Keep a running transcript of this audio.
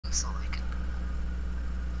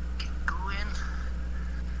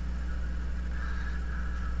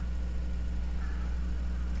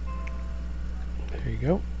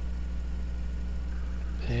go.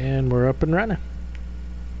 And we're up and running.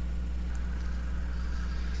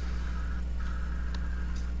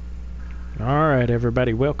 Alright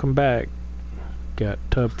everybody, welcome back. Got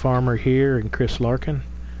Tubbfarmer here and Chris Larkin.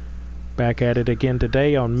 Back at it again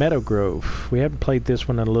today on Meadowgrove. We haven't played this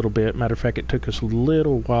one in a little bit. Matter of fact, it took us a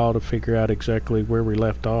little while to figure out exactly where we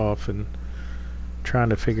left off and trying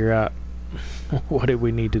to figure out what do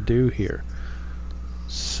we need to do here.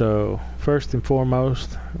 So, first and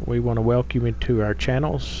foremost, we want to welcome you to our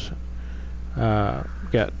channels. Got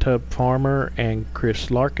Tubbfarmer and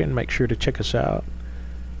Chris Larkin. Make sure to check us out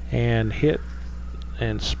and hit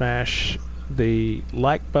and smash the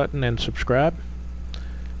like button and subscribe.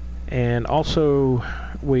 And also,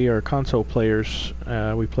 we are console players.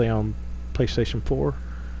 We play on PlayStation 4.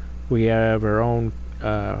 We have our own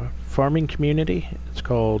farming community. It's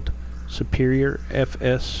called Superior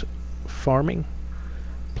FS Farming,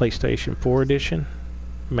 PlayStation 4 edition.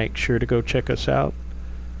 Make sure to go check us out.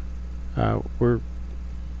 We're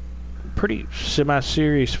pretty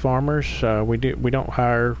semi-serious farmers. We don't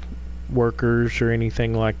hire workers or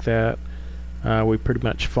anything like that. We pretty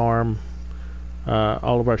much farm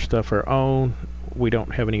all of our stuff our own. We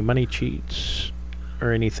don't have any money cheats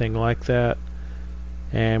or anything like that,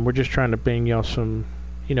 and we're just trying to bring y'all some,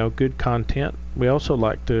 good content. We also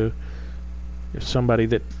like to, if somebody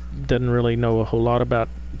that doesn't really know a whole lot about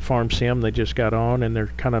farm sim, they just got on and they're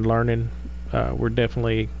kind of learning, we're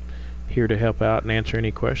definitely here to help out and answer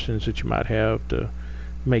any questions that you might have to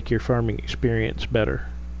make your farming experience better.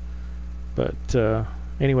 But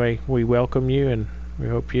anyway, we welcome you and we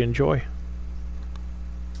hope you enjoy.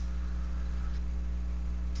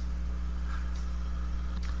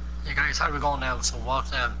 Hey guys, how are we going now? So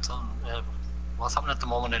what's happening at the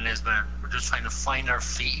moment is we're just trying to find our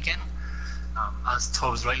feet again. As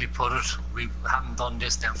Tubbs rightly put it, we haven't done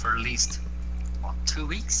this now for at least 2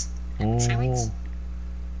 weeks, 3 weeks.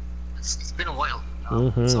 It's been a while.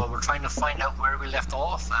 So we're trying to find out where we left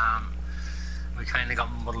off. We kind of got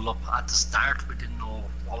muddled up at the start. We didn't know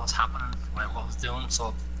what was happening, what was doing.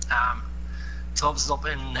 So Tubbs is up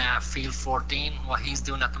in field 14. What he's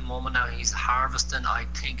doing at the moment now, he's harvesting, I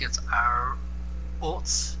think it's our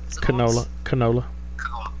oats. Canola.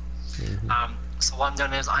 So what I'm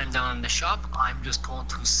doing is I'm down in the shop. I'm just going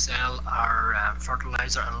to sell our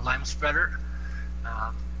fertilizer and lime spreader,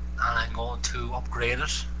 and I'm going to upgrade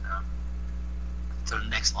it to the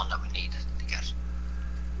next one that we need to get.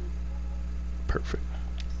 Perfect.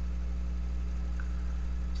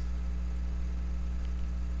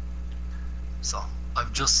 So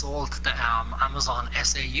I've just sold the Amazon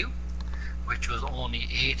SAU, which was only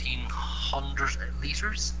 1,800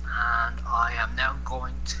 liters, and I am now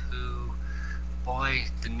going to buy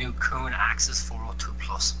the new Kuhn Axis 402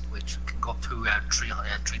 Plus, which can go up to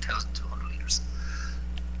 3,200 liters.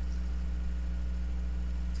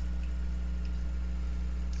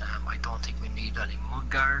 I don't think we need any mud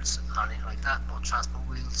guards, anything like that. No transport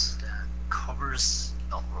wheels. Covers,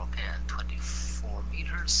 no, we're okay at 24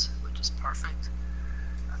 meters, which is perfect.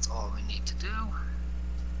 That's all we need to do.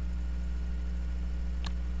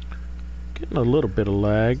 Getting a little bit of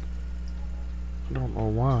lag. I don't know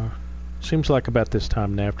why. Seems like about this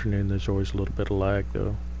time in the afternoon there's always a little bit of lag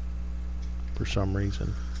though, for some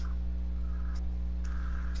reason.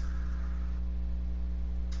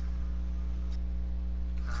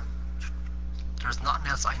 There's nothing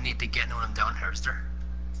else I need to get when I'm down here, is there?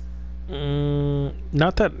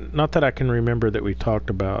 Not that I can remember that we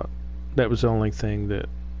talked about. That was the only thing that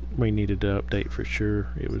we needed to update for sure.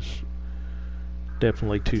 It was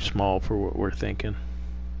definitely too small for what we're thinking.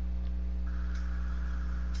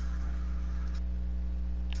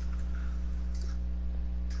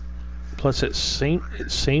 Plus it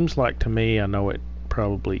seems like to me, I know it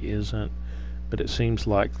probably isn't, but it seems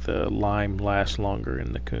like the lime lasts longer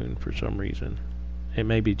in the Kuhn for some reason. It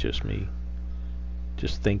may be just me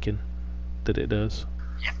just thinking that it does.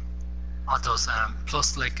 Yeah, it does.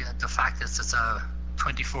 Plus, like the fact that it's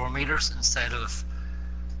 24 meters instead of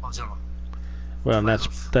what was it? Well, and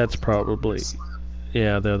that's probably,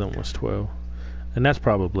 yeah, the other one was 12, and that's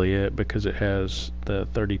probably it because it has the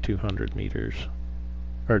 3,200 meters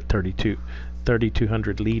or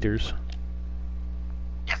 3,200 liters.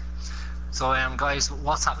 Yeah. So guys,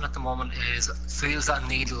 what's happening at the moment is fields that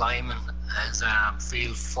need liming is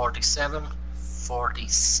field 47,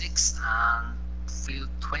 46, and field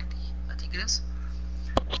 20, I think it is.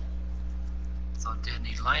 So they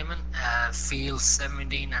need liming. Field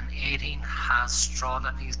 17 and 18 has straw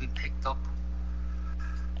that needs to be picked up.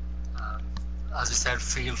 As I said,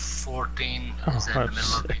 field 14 is in the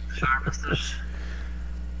middle of being harvested.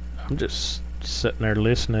 I'm just sitting there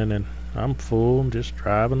listening, and I'm full. I'm just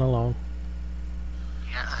driving along.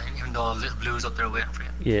 Yeah, and even though Little Blue's up there waiting for you.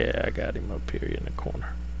 Yeah, I got him up here in the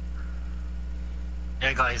corner.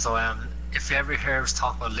 Yeah, guys, so if you ever hear us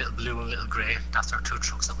talk about Little Blue and Little Grey, that's our two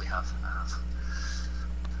trucks that we have.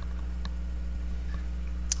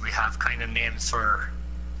 We have kind of names for,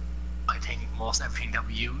 I think, most everything that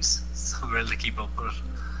we use, so we're able to keep up with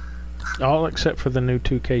it. All except for the new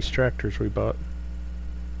 2K tractors we bought.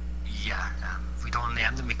 Yeah, we don't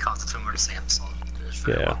name them because the two are the same, so it's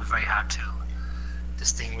very, Yeah. will be very hard to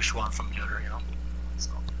distinguish one from the other, you know. So,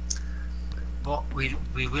 but we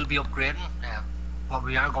will be upgrading. What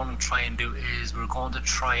we are going to try and do is we're going to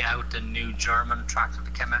try out the new German tractor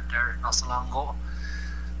that came out there not so long ago.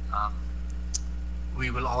 We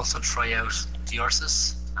will also try out the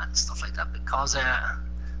Ursus and stuff like that because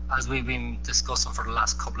as we've been discussing for the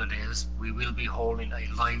last couple of days, we will be holding a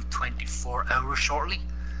live 24 hours shortly,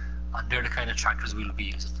 and they're the kind of tractors we'll be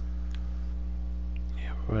using.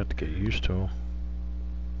 Yeah, we'll have to get used to them.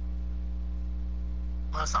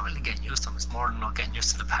 Well, it's not really getting used to them, it's more than not getting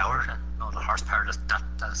used to the power and the horsepower that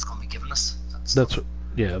it's going to be giving us.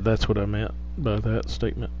 That's what I meant by that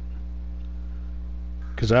statement.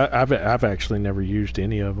 Because I've actually never used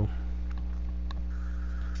any of them.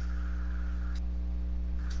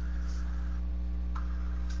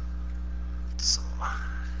 So,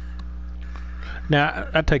 Now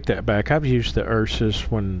I take that back. I've used the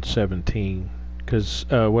Ursus 117 because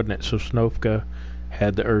wasn't it Sosnovka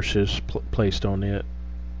had the Ursus placed on it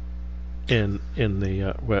in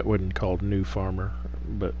the well, it wasn't called New Farmer,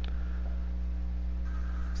 but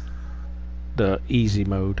the easy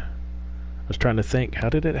mode. I was trying to think, how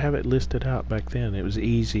did it have it listed out back then? It was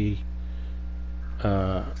easy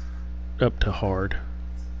up to hard.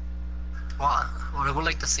 well, I would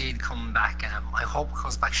like to see it come back. I hope it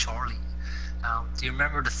comes back shortly. Do you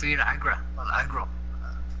remember the Fiat Agra? Well, Agro.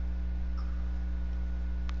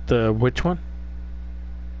 The which one?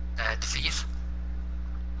 The Fiat.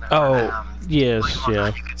 Oh, yes, yeah.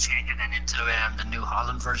 You could change it then into the New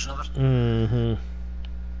Holland version of it. Mm-hmm.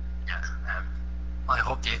 Yeah. I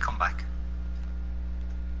hope they come back.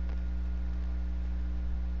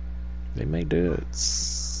 They may do it.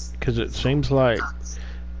 Because it seems like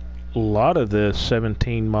a lot of the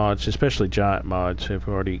 17 mods, especially giant mods, have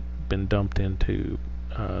already been dumped into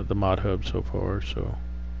the mod hub so far. So,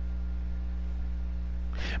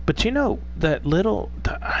 but you know that little,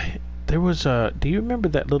 there was a. Do you remember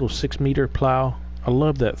that little 6-meter plow? I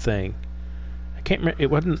love that thing. I can't remember.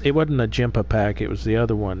 It wasn't a Jimpa pack. It was the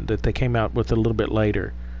other one that they came out with a little bit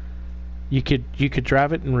later. You could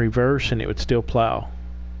drive it in reverse and it would still plow.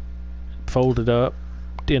 Folded up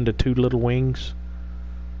into 2 little wings.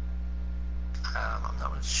 I'm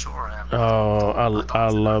not really sure. Oh, I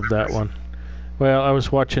love that one. Well, I was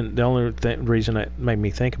watching. The only reason it made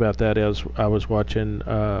me think about that is I was watching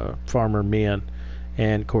Farmer Men,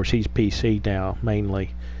 and of course he's PC now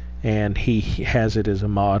mainly, and he has it as a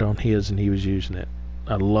mod on his, and he was using it.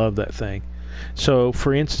 I love that thing. So,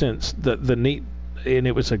 for instance, the neat, and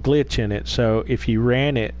it was a glitch in it. So if you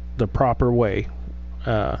ran it the proper way,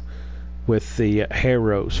 with the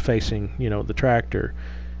harrows facing, the tractor.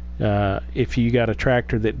 If you got a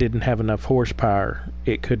tractor that didn't have enough horsepower,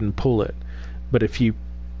 it couldn't pull it. But if you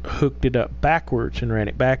hooked it up backwards and ran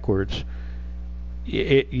it backwards,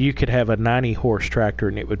 you could have a 90 horse tractor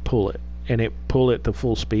and it would pull it, and it pull it to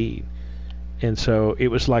full speed. And so it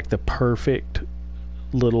was like the perfect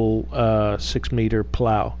little 6-meter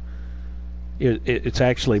plow. It's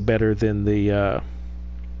actually better than the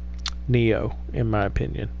Neo, in my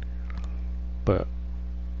opinion. But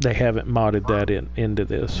they haven't modded that into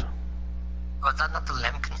this. Was that not the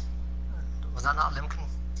Lemkin? Was that not Lemkin?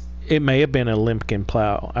 It may have been a Lemkin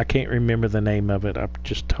plow. I can't remember the name of it. It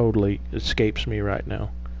just totally escapes me right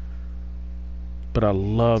now. But I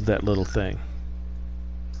love that little thing.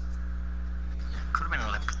 Could have been a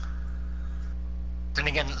Lemkin. Then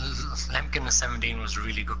again, Lemkin the 17 was a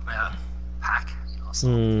really good pack. So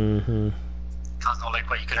Mm-hmm. because like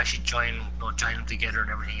what you could actually join them together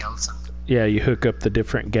and everything else. And Yeah, you hook up the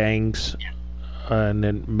different gangs, and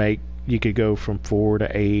then you could go from 4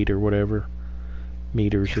 to 8 or whatever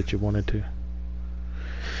meters that you wanted to.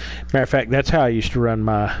 Matter of fact, that's how I used to run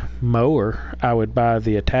my mower. I would buy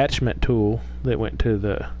the attachment tool that went to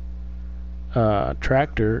the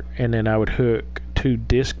tractor, and then I would hook 2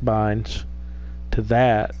 disc binds to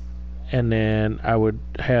that, and then I would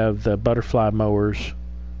have the butterfly mowers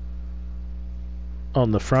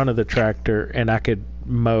on the front of the tractor, and I could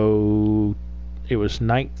mow. It was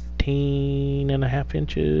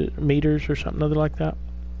 19.5 meters or something other like that.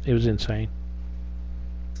 It was insane.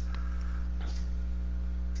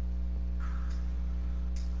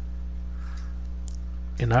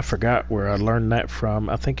 And I forgot where I learned that from.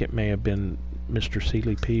 I think it may have been Mr.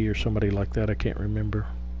 Seeley P or somebody like that. I can't remember.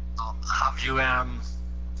 Have you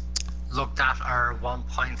looked at our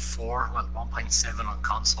 1.4, well 1.7 on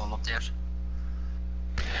console update?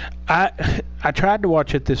 I tried to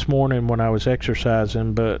watch it this morning when I was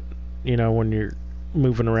exercising, but you know, when you're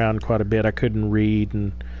moving around quite a bit, I couldn't read,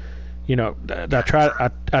 and you know, I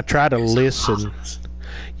try to listen.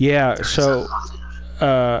 Yeah, so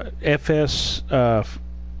FS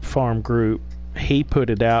Farm Group, he put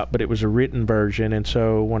it out, but it was a written version, and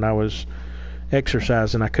so when I was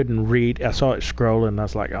exercising, I couldn't read. I saw it scrolling, and I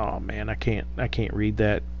was like, "Oh man, I can't read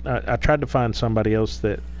that." I tried to find somebody else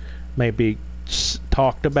that maybe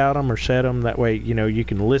talked about them or said them. That way, you know, you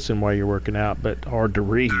can listen while you're working out, but hard to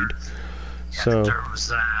read. Yeah, So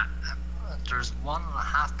there's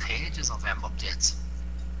 1.5 pages of them updates.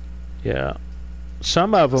 Yeah,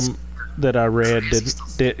 some of them that I read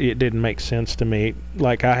it didn't make sense to me.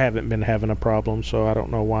 Like, I haven't been having a problem, so I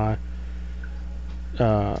don't know why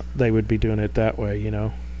they would be doing it that way, you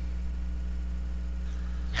know.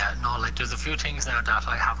 Yeah, no, like there's a few things now that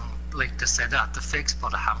I haven't, like they said that to fix,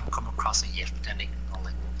 but I haven't come across it yet. But then you know,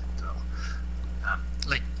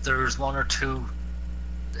 like there's 1 or 2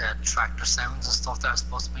 tractor sounds and stuff that are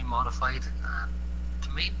supposed to be modified. To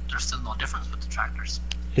me, there's still no difference with the tractors.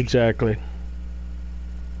 Exactly.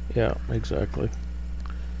 Yeah, exactly.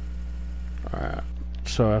 Alright.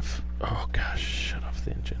 So oh gosh, shut off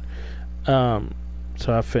the engine.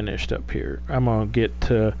 So I finished up here. I'm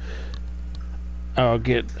gonna I'll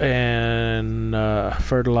get and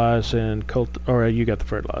fertilize and or you got the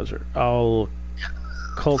fertilizer. I'll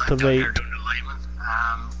cultivate.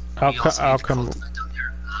 I'll come.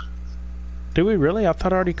 Do we really? I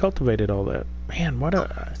thought I already cultivated all that. Man, what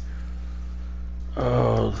a.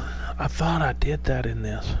 Oh, I thought I did that in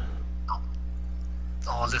this.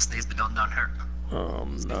 All this needs to be done down here. Oh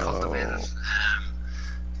no. Cultivated.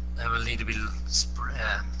 It will need to be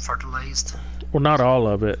fertilized. Well, not all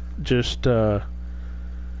of it. Just the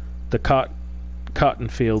cotton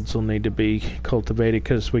fields will need to be cultivated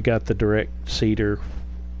because we got the direct seeder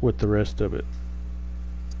with the rest of it.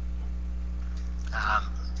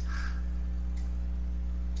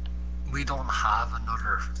 We don't have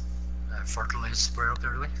another fertilizer sprayer up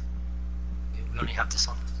there, do we? We only have this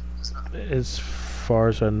one, isn't it? As far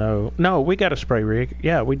as I know. No, we got a spray rig.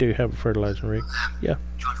 Yeah, we do have a fertilizer rig. Yeah. Do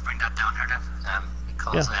you want to bring that down here then?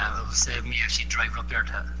 Because it will save me actually driving up there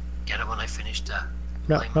to get it when I finished.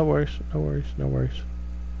 No worries.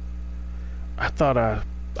 I thought I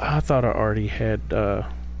already had. That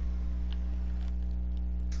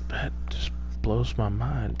just blows my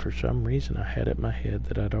mind. For some reason, I had it in my head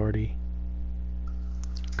that I'd already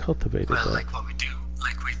cultivated that. Well, like what we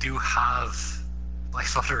do have like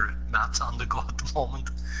other maps on the go at the moment.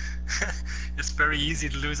 It's very easy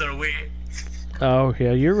to lose our way. Oh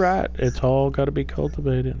yeah, you're right. It's all got to be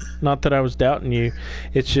cultivated. Not that I was doubting you.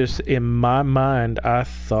 It's just in my mind, I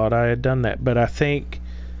thought I had done that, but I think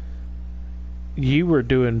you were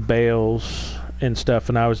doing bales and stuff,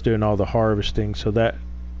 and I was doing all the harvesting. So that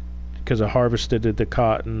because I harvested the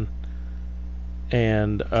cotton,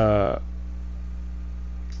 and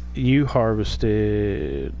you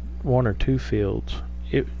harvested 1 or 2 fields.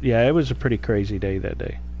 It was a pretty crazy day that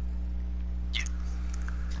day.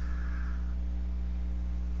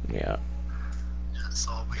 Yeah.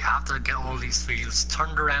 So we have to get all these fields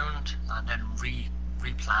turned around and then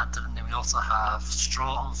replanted, and then we also have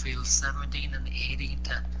straw on fields 17 and 18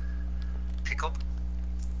 to pick up.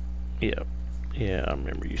 Yeah, I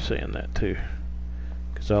remember you saying that too,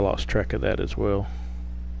 because I lost track of that as well.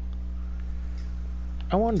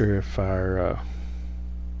 I wonder if our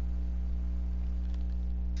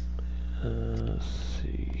let's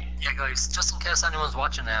see. Yeah, guys, just in case anyone's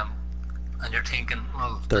watching and you're thinking,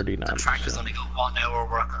 well, the tractor's only got 1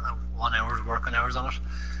 hour working hours on it.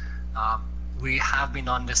 We have been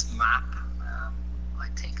on this map. I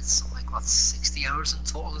think it's something like 60 hours in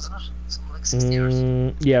total, isn't it? Something like 60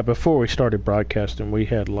 hours. Yeah, before we started broadcasting, we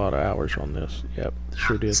had a lot of hours on this. Yep,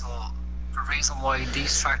 sure did. So the reason why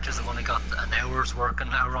these tractors have only got an hour's working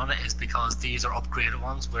hour on it is because these are upgraded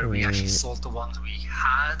ones, where we actually sold the ones we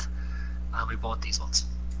had and we bought these ones.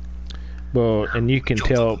 Well, and you can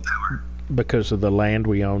tell because of the land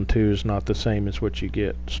we own too is not the same as what you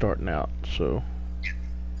get starting out. So. Yeah.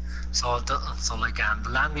 So the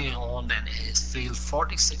land we own then is field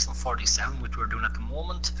 46 and 47, which we're doing at the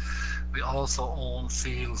moment. We also own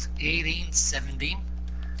field 18, 17.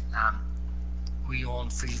 We own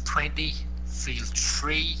field 20, field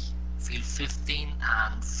 3, field 15,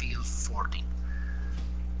 and field 14.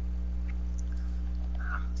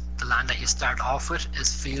 the land that you start off with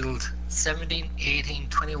is field 17, 18,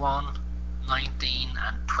 21, 19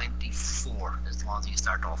 and 24 is the ones you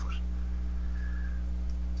start off with.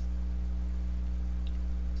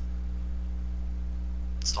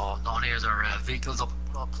 So down here are vehicles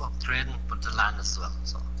upgrading, but the land as well.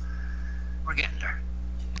 So we're getting there.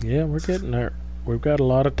 Yeah, we're getting there. We've got a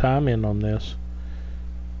lot of time in on this.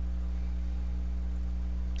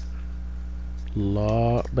 A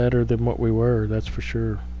lot better than what we were, that's for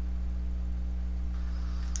sure.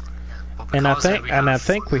 And I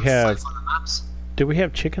think we have. Do we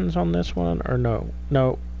have chickens on this one or no?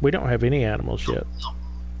 No, we don't have any animals yet. No.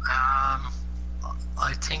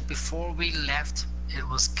 I think before we left, it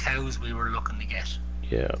was cows we were looking to get.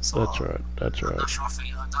 Yeah, so, that's right. That's right. I'm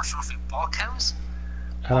not sure if we bought cows.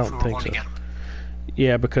 I don't think so.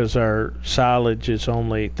 Yeah, because our silage is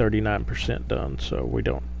only 39% done, so we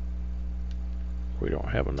don't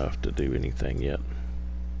have enough to do anything yet.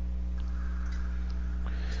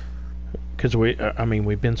 Because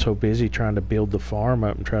we've been so busy trying to build the farm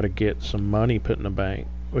up and try to get some money put in the bank,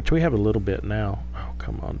 which we have a little bit now. Oh,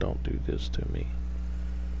 come on, don't do this to me.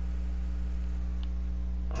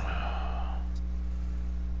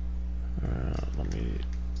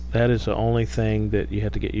 That is the only thing that you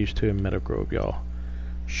have to get used to in Meadowgrove, y'all.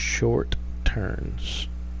 Short turns,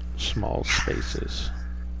 small spaces.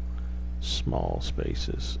 Small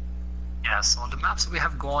spaces. Yeah, so the maps that we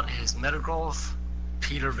have going is Meadowgrove,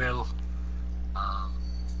 Peterville,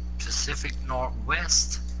 Pacific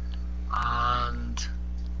Northwest, and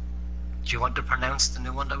do you want to pronounce the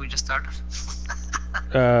new one that we just started?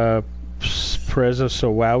 Preza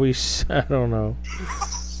Sowawis, I don't know.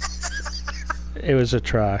 It was a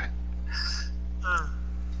try.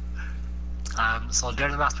 So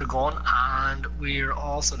they're the maps we're going, and we're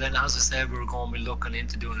also then, as I said, we're going to be looking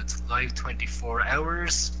into doing it live 24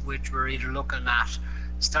 hours, which we're either looking at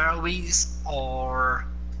Starweeze or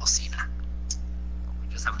Osina. We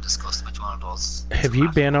just haven't discussed which one of those. Have you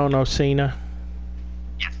been on Osina?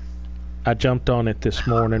 Yeah. I jumped on it this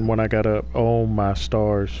morning when I got up. Oh my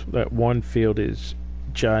stars. That one field is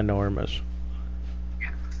ginormous.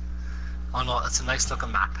 Yeah. Oh no, it's a nice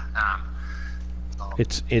looking map.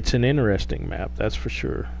 It's an interesting map, that's for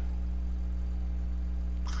sure.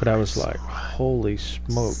 But I was like, holy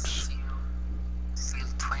smokes.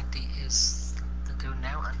 Field 20 is to do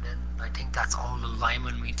now, and then I think that's all the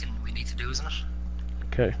linemen we need to do, isn't it?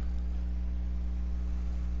 Okay.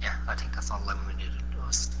 Yeah, I think that's all the linemen we need to do. It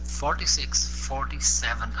was 46,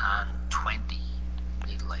 47, and 20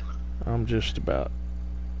 need linemen. I'm just about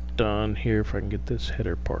done here if I can get this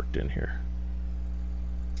header parked in here.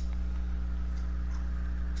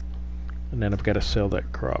 And then I've got to sell that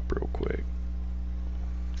crop real quick.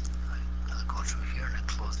 I'll go through here and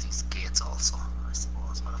close these gates also, I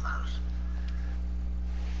suppose, when I'm at it.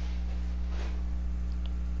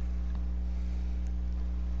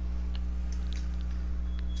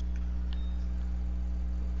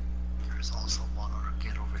 There's also one other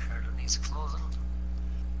gate over here that needs closing.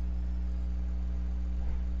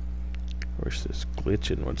 Where's this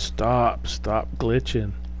glitching one? Stop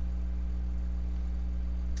glitching.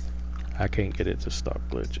 I can't get it to stop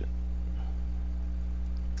glitching.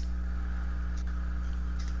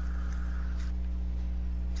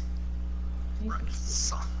 Right,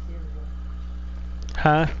 so.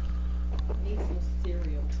 Huh? Need some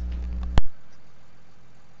cereal.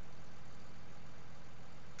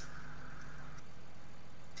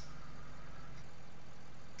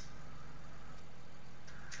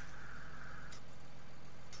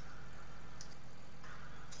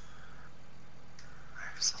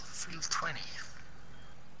 So field 20.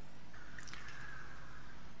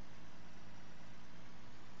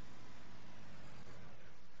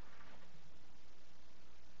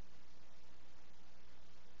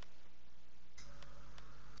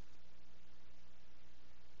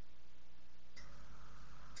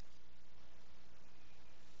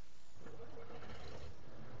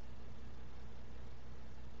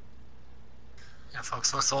 Yeah, folks.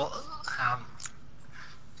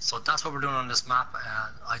 So that's what we're doing on this map.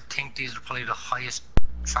 I think these are probably the highest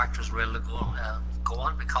tractors we're able to go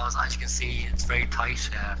on, because as you can see, it's very tight.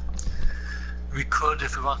 We could,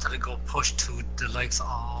 if we wanted to, go push to the likes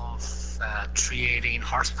of 318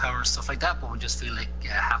 horsepower and stuff like that, but we just feel like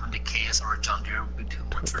having the KS or a John Deere would be too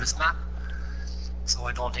much for this map. So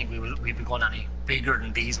I don't think we'll be going any bigger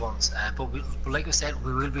than these ones. But like I said,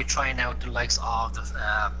 we will be trying out the likes of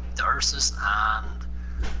the Ursus and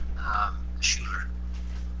the Schuler.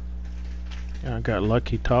 I got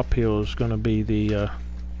lucky. Top Hill is going to be the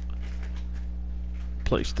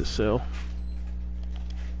place to sell.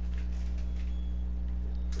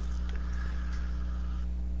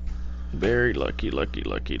 Very lucky, lucky,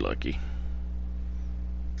 lucky, lucky.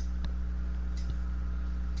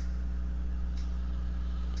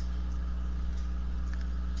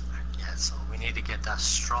 Yeah, so we need to get that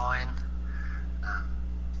straw in.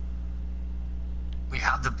 We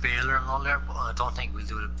have the baler and all there, but I don't think we'll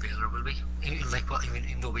do the baler, will we? Like, well,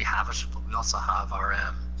 even though we have it, but we also have our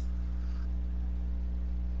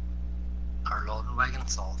loading wagon,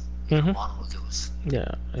 so either one will do us.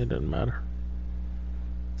 Yeah, it doesn't matter.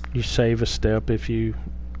 You save a step if you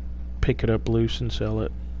pick it up loose and sell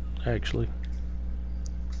it, actually.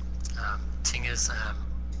 Thing is,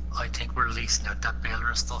 I think we're leasing out that baler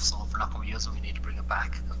and stuff, so if we're not going to use it, we need to bring it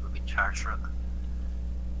back because we'll be charged for it.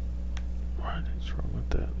 Right, what's wrong with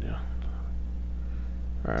that? Yeah.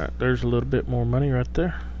 Alright, there's a little bit more money right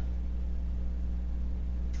there.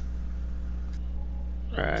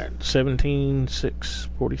 Alright,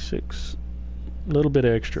 17,646. A little bit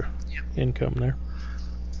extra income there.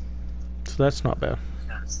 So that's not bad.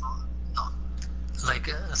 Yeah, it's not, no. Like,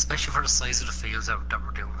 especially for the size of the fields that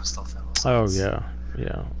we're doing and stuff. So Oh, yeah,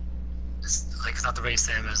 yeah. It's like, it's not the very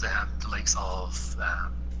same as the likes of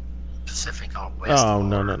Pacific or West. Oh,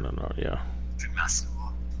 no, yeah. Massive.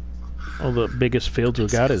 Well, the biggest fields we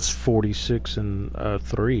got is 46 and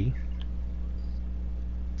 3.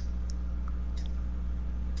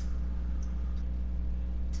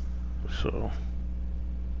 So,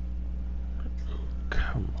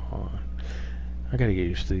 come on. I gotta get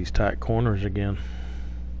used to these tight corners again.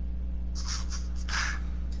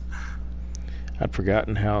 I'd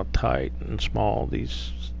forgotten how tight and small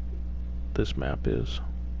this map is.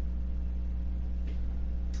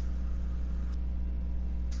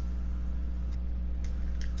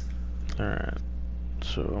 Alright,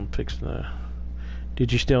 so I'm fixing the... do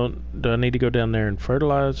I need to go down there and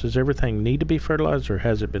fertilize? Does everything need to be fertilized, or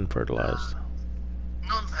has it been fertilized?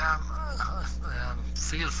 No,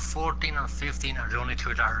 field 14 and 15 are the only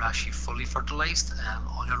two that are actually fully fertilized.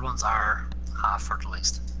 Other ones are half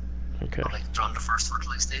fertilized. Okay. But, like, they're on the first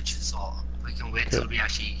fertilized stage, so we can wait till we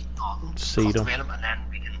actually seed them, and then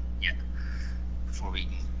we can, before we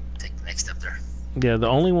can take the next step there. Yeah, the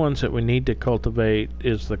only ones that we need to cultivate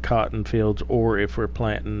is the cotton fields, or if we're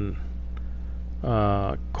planting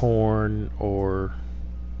corn or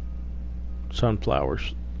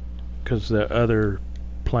sunflowers, because the other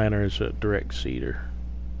planter is a direct seeder.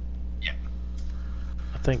 Yeah.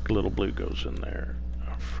 I think Little Blue goes in there.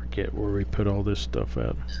 I forget where we put all this stuff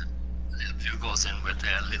at. Little Blue goes in with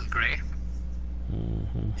Little Grey. In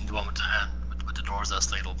the one with the doors that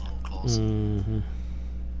slide open and close.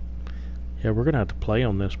 Yeah, we're gonna have to play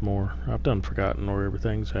on this more. I've done forgotten where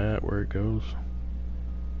everything's at, where it goes.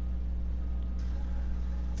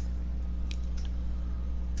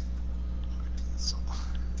 So.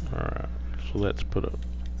 Alright, so let's put up.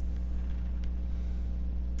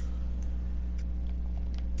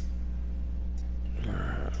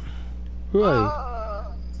 Alright.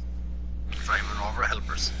 Driving over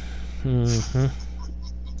helpers.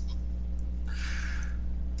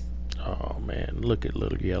 Oh man, look at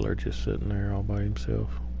little Yeller just sitting there all by himself.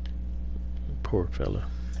 Poor fella.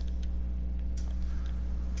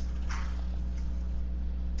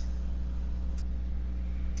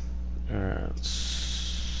 Alright,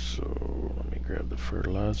 so let me grab the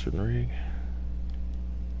fertilizer and rig.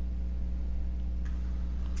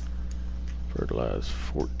 Fertilize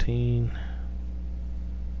 14.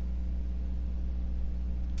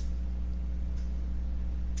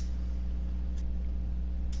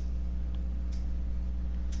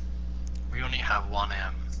 We only have one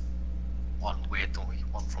weight, don't we?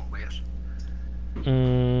 One from weight.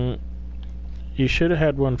 You should have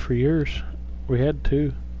had one for yours. We had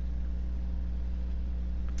two.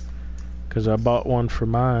 Because I bought one for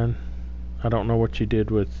mine. I don't know what you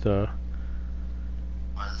did with. Well,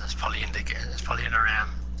 that's probably in our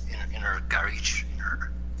in our garage.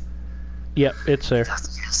 Yep, it's there.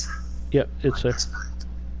 That's the case. Yep, it's there.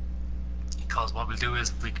 Because what we'll do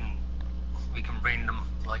is we can bring them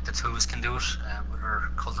like the tools can do it with our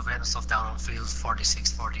cultivating stuff down on fields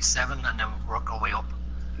 46, 47, and then work our way up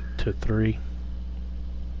to 3.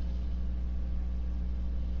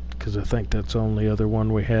 Because I think that's the only other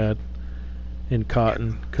one we had in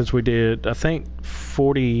cotton. Because we did, I think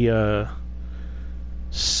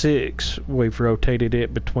 46, we've rotated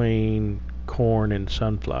it between corn and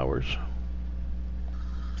sunflowers.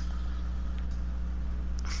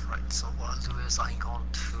 Right, so what I'll do is I'm going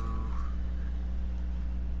to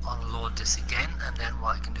unload this again, and then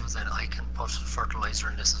what I can do is that I can put fertilizer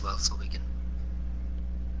in this as well, so we can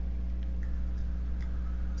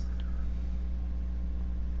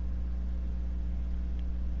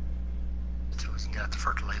get the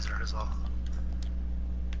fertilizer as well.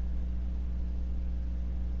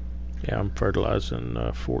 Yeah, I'm fertilizing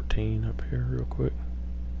 14 up here real quick.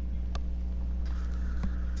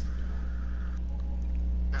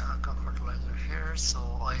 Yeah, I've got fertilizer here, so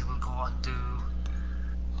I will go and do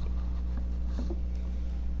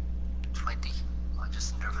 20. I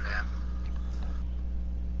just never am.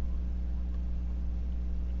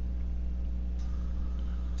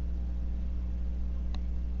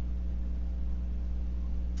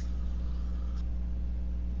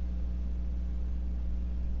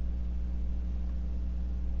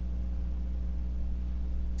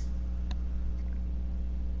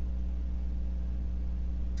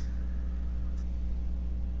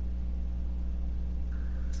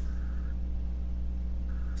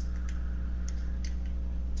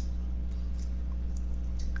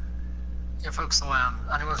 Yeah, folks, so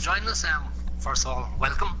anyone's joining us, first of all,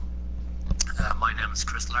 welcome. My name is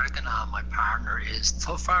Chris Larkin, and my partner is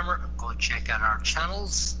Tubbfarmer. Go check out our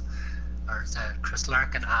channels. There's Chris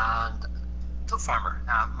Larkin and Tubbfarmer.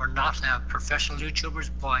 We're not professional YouTubers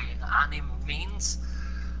by any means,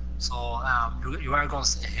 so you are going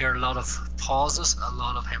to hear a lot of pauses, a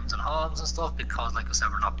lot of hems and hams and stuff, because, like I said,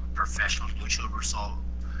 we're not professional YouTubers, so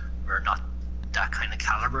we're not that kind of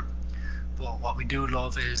caliber. But what we do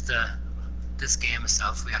love is this game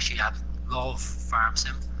itself. We actually love farm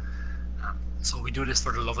sim, so we do this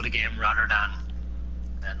for the love of the game rather than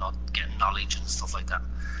not getting knowledge and stuff like that.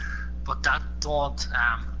 But that do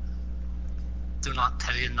not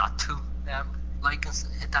tell you not to like and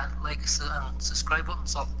hit that like and subscribe button.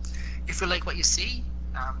 So if you like what you see,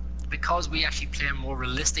 because we actually play more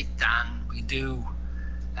realistic than we do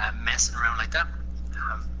messing around like that.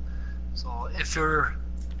 So if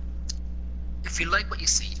you like what you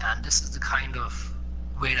see, and this is the kind of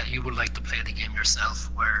way that you would like to play the game yourself,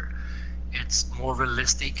 where it's more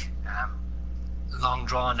realistic, long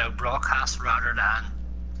drawn out broadcasts rather than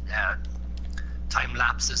time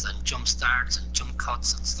lapses and jump starts and jump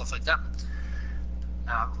cuts and stuff like that,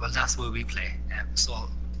 well, that's where we play. So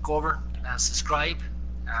go over and subscribe,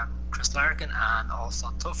 Chris Larkin and also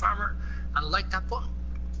Tubbfarmer, and like that button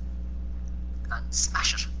and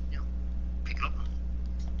smash it, pick it up and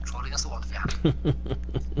throw it against the wall if you have.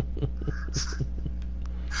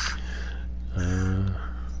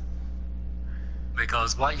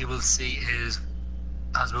 Because what you will see is,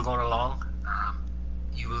 as we're going along,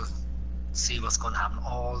 you will see what's going to happen.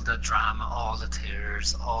 All the drama, all the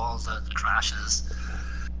tears, all the crashes,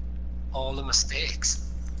 all the mistakes.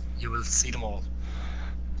 You will see them all.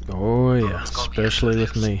 Oh yeah, especially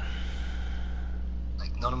with me.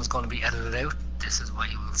 Like, none of them is going to be edited out. This is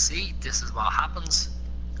what you will see. This is what happens.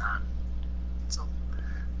 And so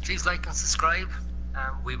please like and subscribe.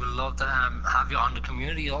 We would love to have you on the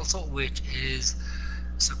community also, which is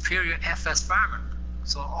Superior FS Farming.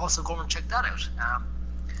 So also go and check that out.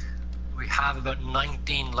 We have about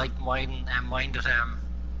 19 like-minded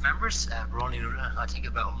members. We're only, I think,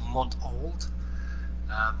 about a month old,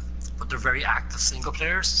 but they're very active single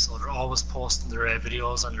players, so they're always posting their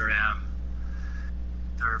videos and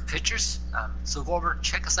their pictures. So go over and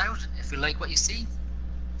check us out. If you like what you see,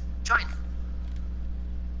 join.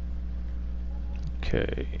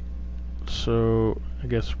 Okay, so I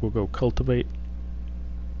guess we'll go cultivate.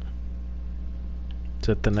 Is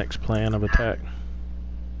that the next plan of attack?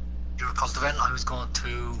 You were cultivating. I was going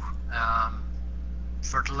to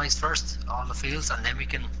fertilize first all the fields, and then we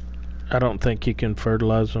can. I don't think you can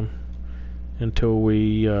fertilize them until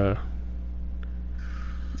we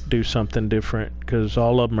do something different, because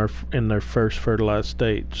all of them are in their first fertilized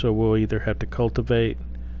state. So we'll either have to cultivate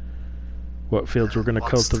what fields we're going to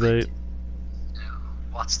cultivate. 20?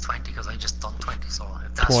 What's 20? Because I just done 20. So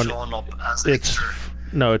if that's 20, showing up as it's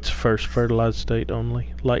no, it's first fertilized state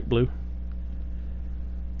only, light blue.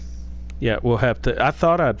 Yeah, we'll have to. I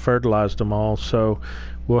thought I'd fertilized them all, so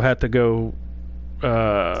we'll have to go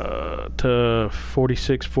to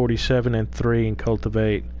 46, 47, and 3 and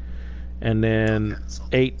cultivate, and then okay, so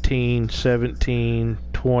 18, 17,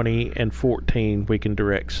 20, and 14 we can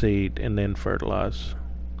direct seed and then fertilize.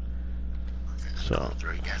 okay, So go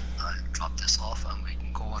through again. I'll drop this off and we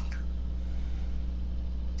can go on.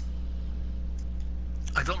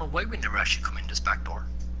 I don't know why we never actually come in this back door.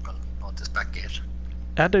 Well, not this back gate.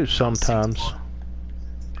 I do sometimes.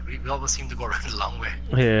 We always seem to go around the long way.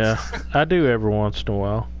 Yeah, I do every once in a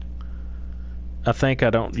while. I think I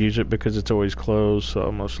don't use it because it's always closed, so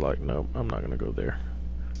I'm just like, nope, I'm not going to go there.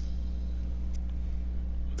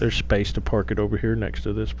 There's space to park it over here next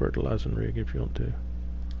to this fertilizing rig if you want to.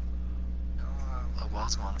 I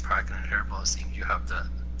was going to park in here, but it seems you have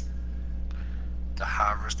the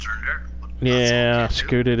harvester in there. Yeah, I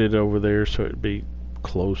scooted it over there so it'd be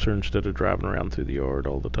closer instead of driving around through the yard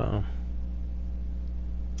all the time.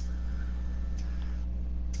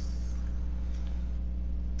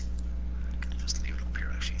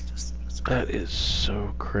 That is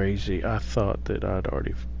so crazy. I thought that I'd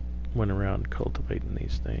already went around cultivating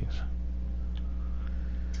these things.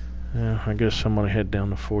 Yeah, I guess I'm gonna head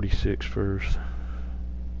down to 46 first.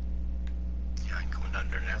 Yeah, I'm coming down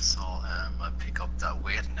there now, so I'll pick up that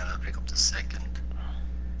weight and then I'll pick up the second.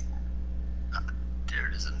 There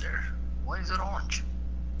it is in there. Why is it orange?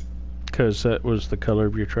 Because that was the color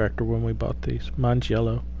of your tractor when we bought these. Mine's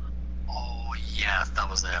yellow. Oh yeah, that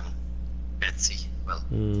was Betsy. Well,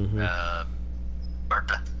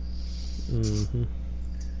 Bertha. Mm-hmm.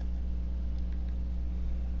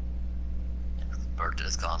 Bertha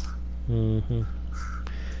is gone. Mm-hmm.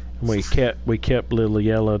 And we kept little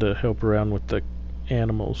yellow to help around with the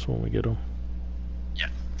animals when we get them. Yeah.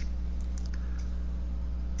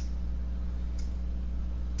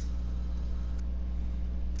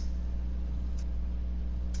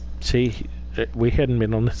 See, we hadn't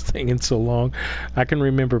been on this thing in so long. I can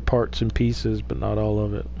remember parts and pieces, but not all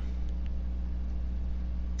of it.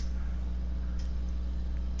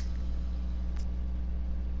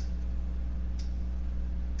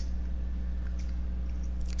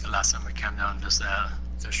 The last time we came down this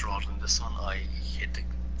road on this one, I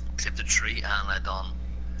clipped the tree and I done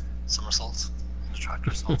somersaults in the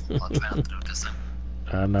tractor, so I'll try not to do it this time.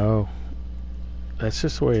 I know. That's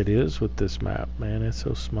just the way it is with this map, man. It's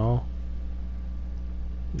so small.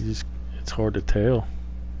 It's hard to tell.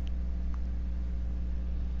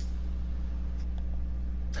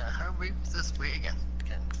 How big was this weight again?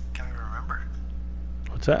 Can we remember?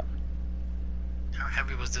 What's that? How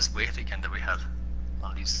heavy was this weight again that we had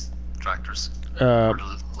on these tractors?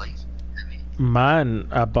 Light? Heavy? Mine,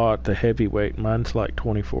 I bought the heavyweight. Mine's like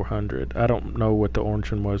 2,400. I don't know what the orange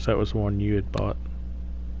one was. That was the one you had bought.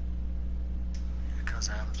 Because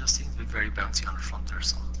it just seems to be very bouncy on the front there,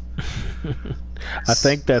 so. I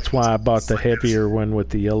think that's why I bought the heavier one with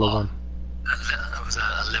the yellow one. It was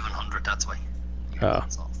 1,100, that's why. Oh.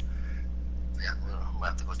 So, yeah, we'll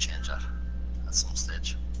have to go change that at some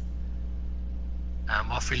stage.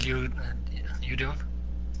 What field you doing?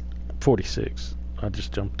 46. I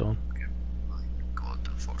just jumped on. Okay. Go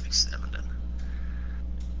to 47 then.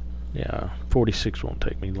 Yeah, 46 won't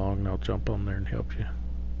take me long, and I'll jump on there and help you.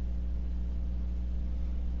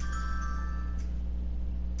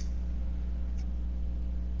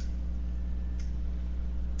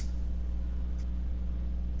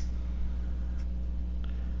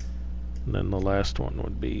 And then the last one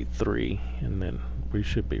would be 3, and then we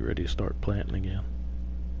should be ready to start planting again.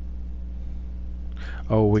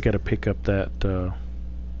 Oh, we got to pick up that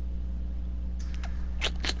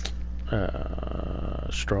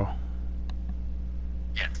straw.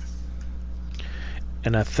 Yeah.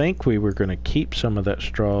 And I think we were going to keep some of that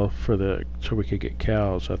straw for so we could get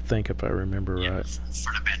cows. I think, if I remember right.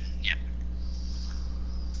 For the bit, yeah.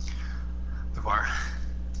 We were.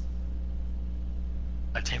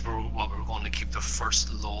 I think we were going to keep the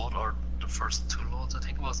first load or the first 2 loads, I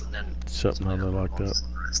think it was, and then Something other like that.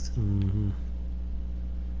 Mm-hmm.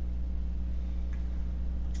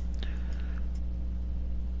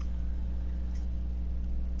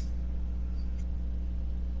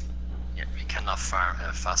 Yeah, we cannot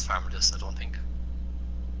fast farm this, I don't think.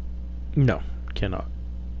 No, cannot.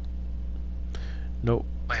 Nope.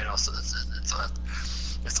 But you know, so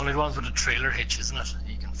it's only the ones with the trailer hitch, isn't it?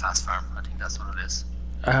 You can fast farm. I think that's what it is.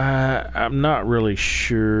 I'm not really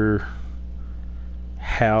sure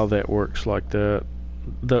how that works like that.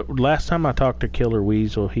 The last time I talked to Killer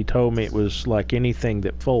Weasel, he told me it was like anything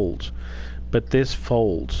that folds, but this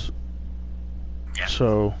folds. Yeah.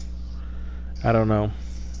 So, I don't know.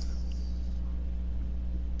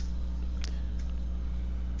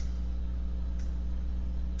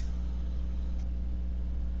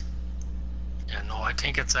 Yeah, no, I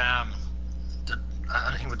think it's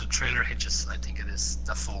I think with the trailer hitches, I think it is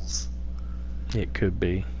that folds. It could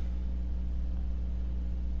be.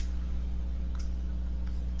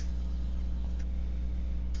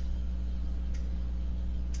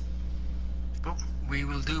 But we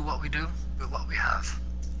will do what we do with what we have.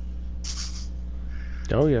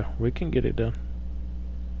 Oh yeah, we can get it done.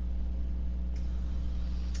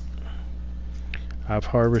 I've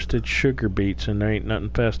harvested sugar beets and there ain't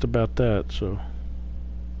nothing fast about that, so.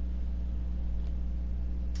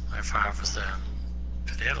 I've harvested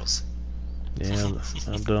potatoes. Yeah,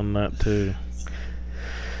 I've done that too.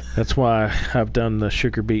 That's why I've done the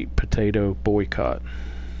sugar beet potato boycott.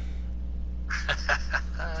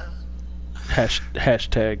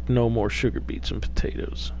 Hashtag no more sugar beets and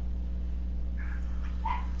potatoes.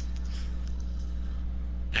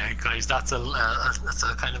 Yeah, guys, that's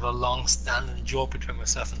a kind of a long-standing joke between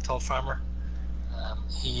myself and Tubbfarmer.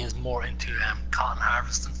 He is more into cotton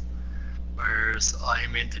harvesting, whereas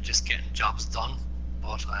I'm into just getting jobs done.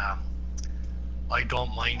 But I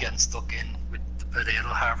don't mind getting stuck in with the potato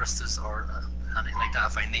harvesters or anything like that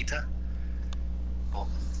if I need to. But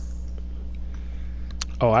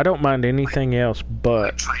Oh, I don't mind anything else I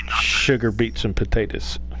but try not to. sugar beets and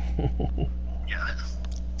potatoes. Yeah,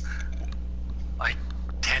 I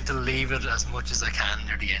tend to leave it as much as I can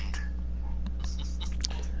near the end.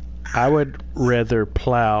 I would rather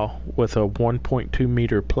plow with a 1.2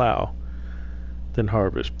 meter plow than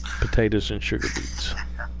harvest potatoes and sugar beets.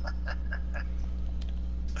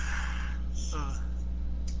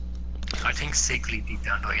 I think secretly deep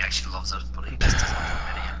down though he actually loves it, but he just doesn't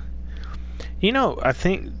admit it. You know, I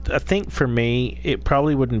think for me it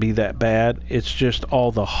probably wouldn't be that bad. It's just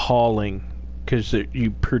all the hauling, because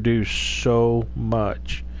you produce so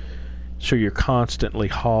much, so you're constantly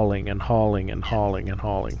hauling and hauling and hauling and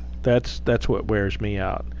hauling. That's what wears me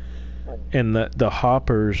out. And the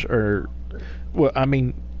hoppers are, well, I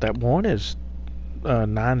mean that one is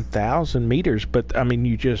 9,000 meters, but I mean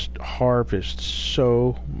you just harvest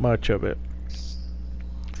so much of it.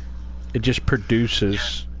 It just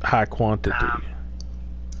produces high quantity.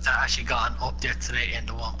 That actually got an update today in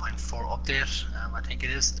the 1.4 update. I think it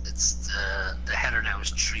is. It's the header now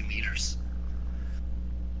is 3 meters.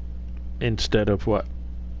 Instead of what?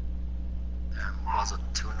 Was it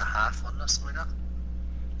 2.5 on this, something like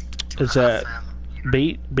that? Is that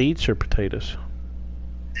beets or potatoes?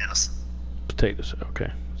 Yes. Potatoes.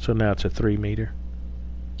 Okay. So now it's a 3 meter.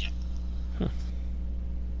 Yeah.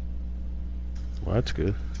 Well, that's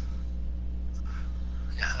good.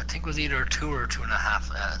 Yeah, I think it was either 2 or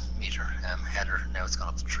 2.5 meter header. Now it's gone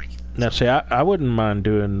up to 3. Now, see, I wouldn't mind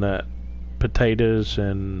doing that potatoes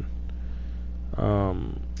and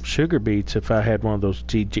sugar beets if I had one of those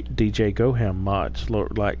DJ Goham mods.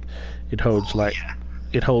 Like it holds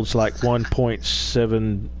it holds like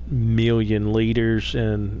 1.7 million liters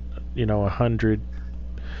and 100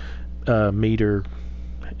 meter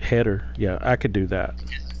header. Yeah, I could do that.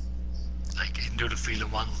 Yeah. Like you can do the field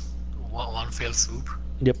in one fell swoop.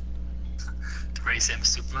 Yep. The very same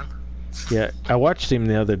Superman. Yeah, I watched him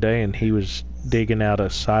the other day, and he was digging out a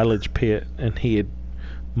silage pit, and he had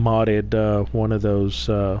modded one of those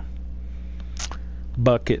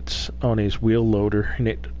buckets on his wheel loader,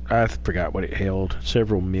 and I forgot what it held,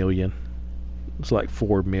 several million. It's like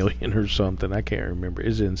 4 million or something. I can't remember.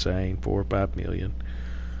 It's insane, 4 or 5 million.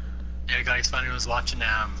 Yeah, guys, funny was watching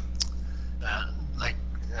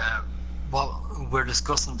well, we're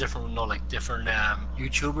discussing different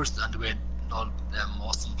YouTubers and the way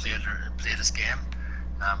most of them play this game.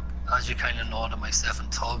 As you kind of know, that myself and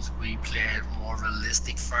Tubbs, we play more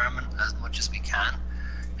realistic farming as much as we can,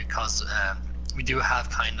 because we do have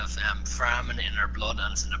kind of farming in our blood,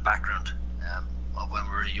 and it's in our background of when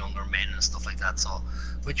we were younger men and stuff like that. So,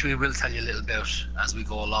 which we will tell you a little bit as we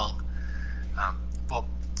go along.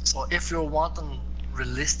 So if you're wanting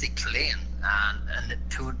realistic playing and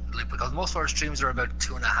because most of our streams are about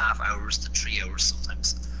 2.5 hours to 3 hours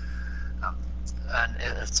sometimes,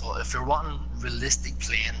 so if you're wanting realistic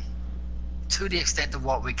playing to the extent of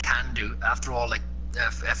what we can do, after all, like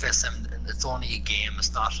FSM, it's only a game,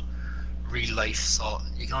 it's not real life, so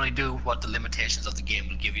you can only do what the limitations of the game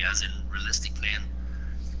will give you, as in realistic playing.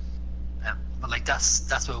 But like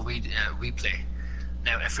that's what we play.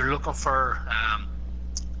 Now, if you're looking for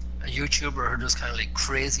a YouTuber who does kind of like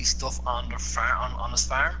crazy stuff on their farm, on his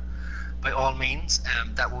farm, by all means,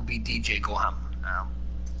 that would be DJ Goham.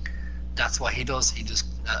 That's what he does. He just,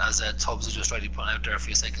 as Tubbs was just rightly pointed out there a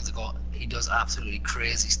few seconds ago, he does absolutely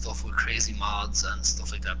crazy stuff with crazy mods and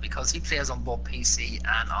stuff like that, because he plays on both PC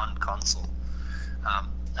and on console. And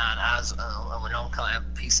as when on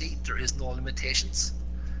PC, there is no limitations.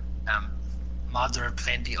 Mods, there are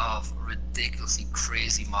plenty of ridiculously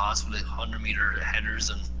crazy mods with like 100-meter headers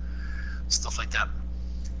and stuff like that.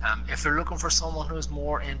 If you're looking for someone who's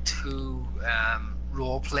more into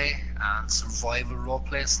roleplay and survival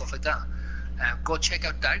roleplay and stuff like that, go check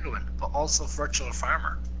out Daggerwin, but also Virtual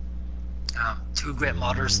Farmer. 2 great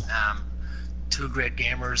modders, 2 great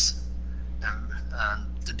gamers, and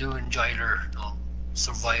they do enjoy their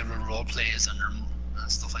survival roleplays and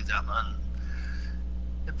stuff like that, man.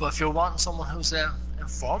 But if you're wanting someone who's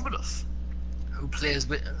informative, who plays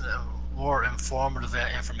with more informative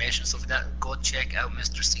information, stuff like that, go check out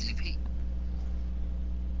Mr. CDP.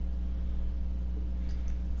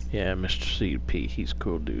 Yeah, Mr. CDP, he's a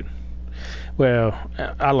cool dude. Well,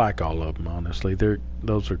 I like all of them, honestly.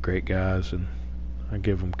 Those are great guys, and I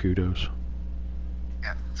give them kudos.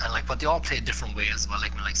 Yeah, and but they all play different ways. Well,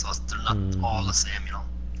 so they're not all the same,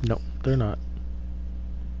 No, they're not.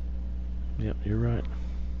 Yep, you're right.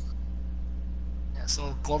 Yeah,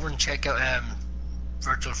 So go over and check out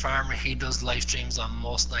Virtual Farmer. He does live streams on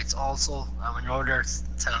most nights also. When you're over there,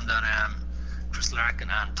 tell him that Chris Larkin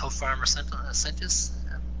and Tubbfarmer sent us.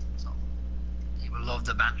 So he will love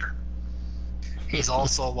the banter. He's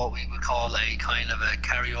also what we would call a kind of a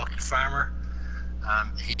karaoke farmer.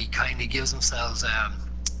 He kind of gives himself a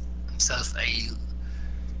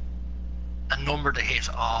number to hit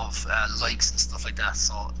of likes and stuff like that.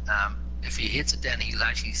 So if he hits it, then he'll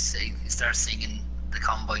actually start singing the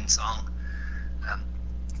Combine song.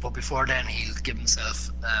 But before then, he'll give himself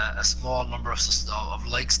a small number of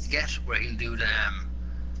likes to get, where he'll do the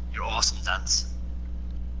your awesome dance.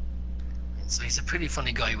 And so he's a pretty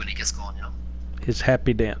funny guy when he gets going, you know. His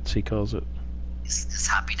happy dance, he calls it. His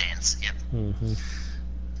happy dance, yep. Mm-hmm.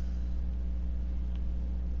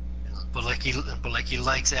 But he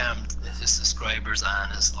likes his subscribers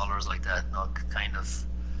and his followers like that, you know, kind of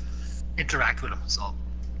interact with him. So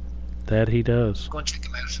that he does. Go and check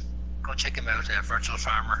him out. Go check him out, Virtual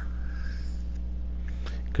Farmer.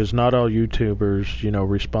 Because not all YouTubers, you know,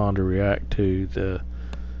 respond or react to the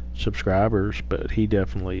subscribers, but he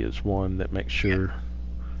definitely is one that makes sure.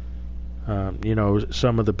 You know,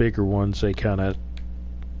 some of the bigger ones, they kind of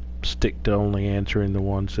stick to only answering the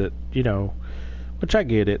ones that, you know, which I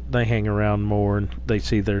get it. They hang around more and they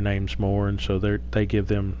see their names more, and so they give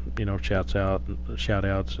them, you know, shout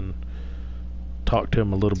outs and talk to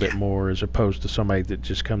them a little bit more, as opposed to somebody that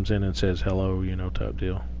just comes in and says hello, you know, type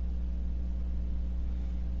deal.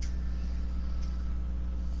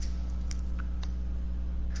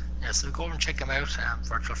 Yeah, so go and check him out,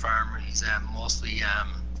 Virtual Farmer. He's mostly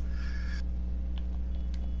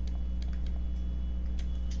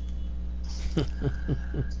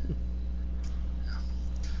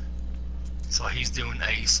so he's doing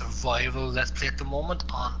a survival let's play at the moment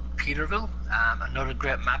on Peterville, another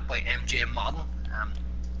great map by MJ Modding.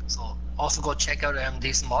 So also go check out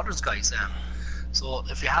Decent Modders, guys. So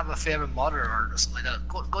if you have a favorite modder or something like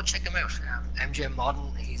that, go check him out. MJ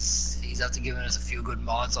Modding, he's after giving us a few good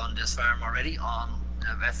mods on this farm already on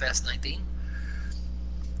FS19.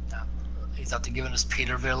 He's after giving us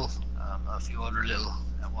Peterville, a few other little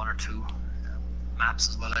one or two maps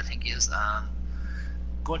as well, I think he is.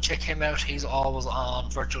 Go and check him out. He's always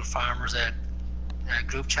on Virtual Farmers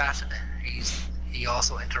group chat. He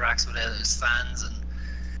also interacts with his fans and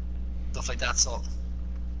stuff like that. So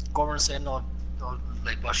go over and say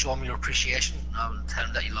show him your appreciation. Tell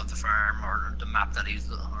him that you love the farm or the map that he's,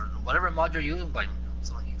 or whatever mod you're using by him.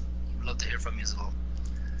 So he would love to hear from you as well.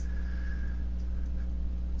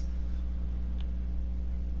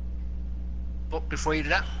 But before you do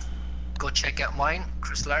that, go check out mine,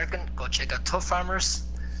 Chris Larkin. Go check out Tubbfarmers.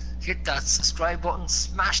 Hit that subscribe button,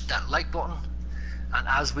 smash that like button, and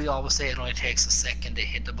as we always say, it only takes a second to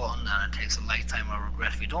hit the button, and it takes a lifetime of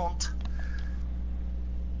regret if you don't.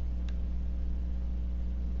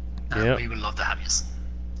 And we would love to have you.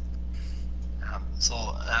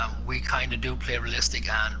 We kind of do play realistic,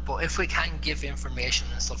 but if we can give information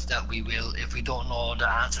and stuff that we will. If we don't know the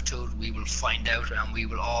answer to it, we will find out, and we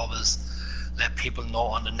will always let people know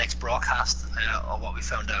on the next broadcast of what we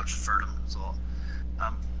found out for them. So,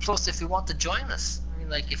 plus, if you want to join us, I mean,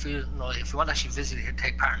 like if you want to actually visit here,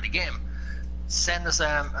 take part in the game, send us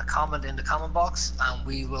a comment in the comment box, and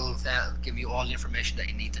we will give you all the information that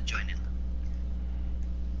you need to join in.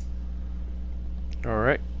 All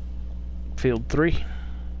right, field 3.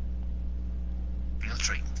 Field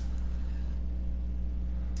 3.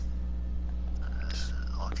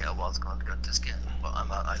 Okay, I was going to get this game, but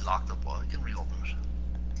I locked up. Well, we can reopen it.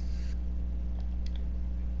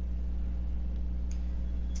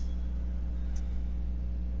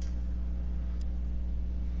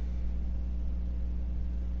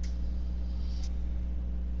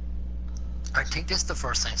 I think this is the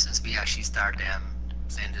first time since we actually started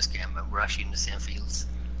playing this game, but we're actually in the same fields.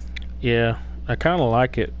 Yeah, I kind of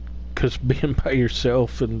like it, because being by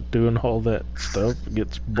yourself and doing all that stuff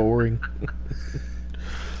gets boring.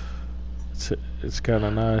 It's kind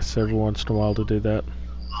of nice every once in a while to do that.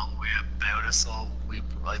 Long way about it, so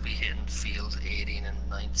I'd be hitting field 18 and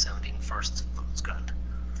 17 first, but it's grand.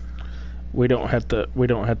 We don't have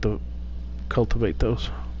to cultivate those.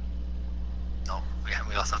 No,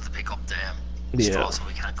 we also have to pick up the straw, so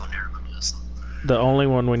we can't go near them. So. The only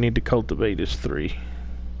one we need to cultivate is 3.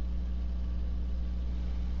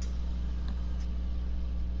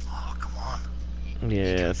 Oh, come on.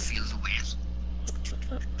 Yeah. You can feel the weight.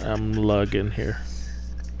 I'm lugging here.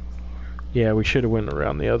 Yeah, we should have went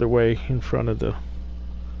around the other way in front of the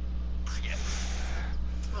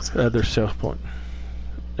other south point.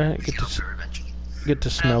 Get to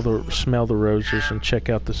smell the roses and check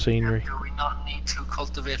out the scenery. Do we not need to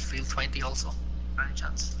cultivate field 20 also? Right? any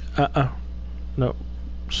chance? No,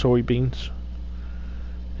 soybeans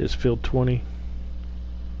is field 20.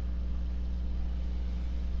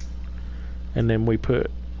 And then we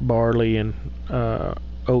put barley and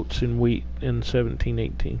oats and wheat in 17,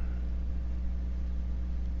 18.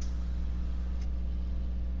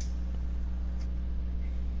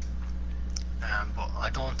 But I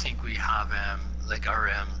don't think we have like our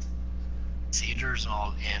seeders and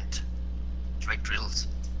all ain't direct drills.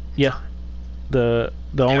 Yeah, the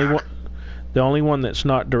only one that's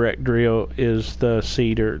not direct drill is the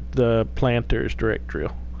seeder. The planter is direct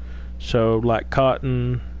drill. So like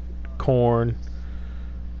cotton, corn,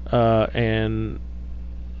 and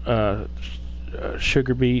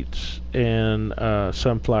sugar beets and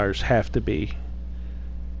sunflowers have to be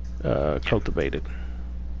cultivated.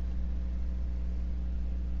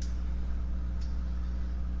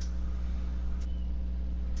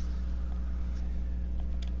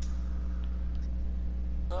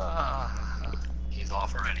 He's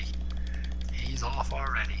off already. He's off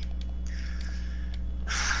already.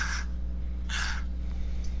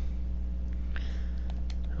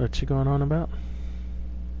 What's you going on about?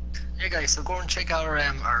 Yeah, guys, so go and check out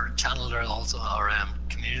our channel there, also our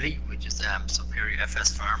community, which is Superior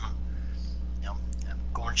FS Farming.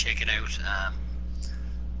 Go and check it out.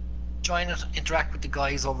 Join it, interact with the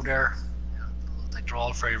guys over there. Like they're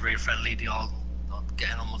all very, very friendly. They all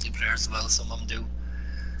get in on multiplayer as well. Some of them do.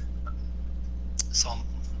 Some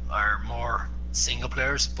are more single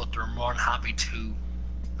players, but they're more than happy to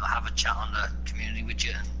have a chat on the community with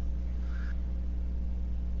you.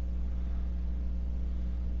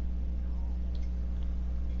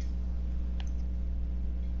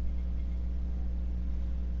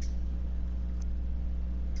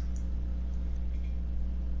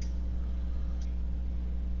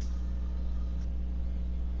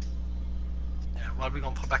 What are we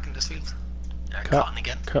going to put back in this field? Cotton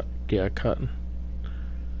again? Yeah, cotton.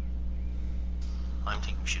 I'm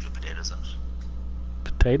thinking we should do potatoes in it.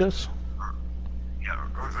 Potatoes?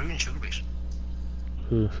 Or even sugar beet.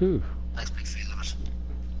 Woohoo. Nice big field of it.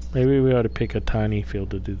 Maybe we ought to pick a tiny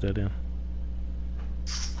field to do that in.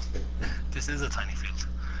 This is a tiny field.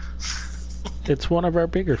 It's one of our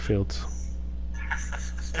bigger fields.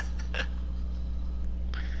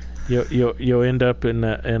 You'll end up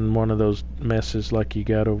in one of those messes like you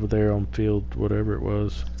got over there on field whatever it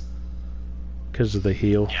was, because of the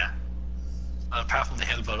hill. Yeah. Apart from the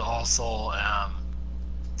hill, but also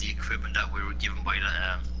the equipment that we were given by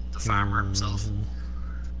the farmer himself.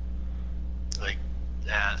 Like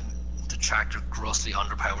the tractor grossly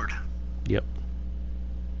underpowered. Yep.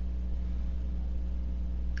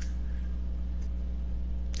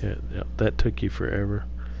 Yeah, that took you forever.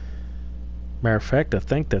 Matter of fact, I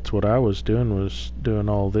think that's what I was doing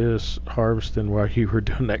all this harvesting while you were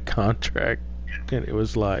doing that contract, and it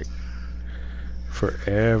was like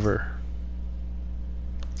forever.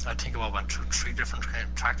 I think I went through 3 different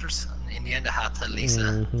tractors, and in the end I had to lease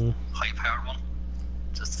a high-powered one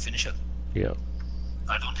just to finish it. Yeah.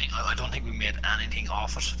 I don't think we made anything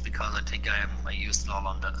off it, because I think I used it all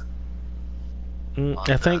on the.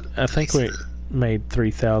 I think we made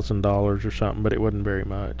 $3,000 or something, but it wasn't very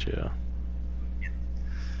much. Yeah.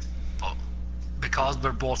 But because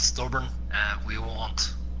we're both stubborn, we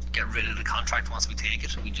won't get rid of the contract once we take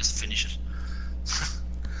it. We just finish it.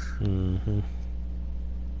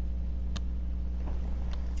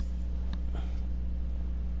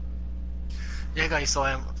 Yeah, guys.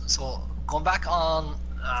 So going back on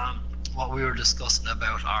what we were discussing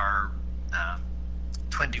about our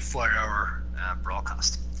 24-hour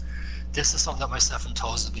broadcast. This is something that myself and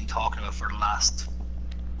Toz have been talking about for the last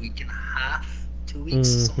week and a half, 2 weeks,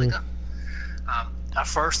 something like that. At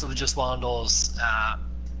first, it was just one of those.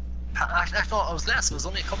 Actually, no, it was less. It was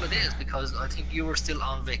only a couple of days, because I think you were still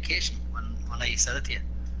on vacation when I said it to you.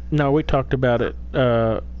 No, we talked about it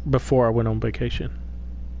before I went on vacation.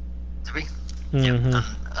 Did we? Yeah. And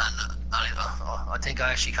I think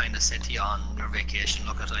I actually kind of said to you on your vacation,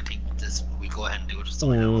 look, I think we go ahead and do it with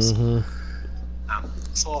someone else.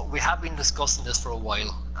 So we have been discussing this for a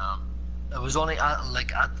while. It was only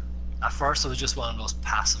at first it was just one of those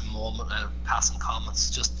passing comments,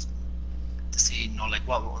 just to see,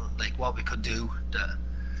 what we could do.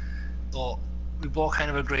 So we both kind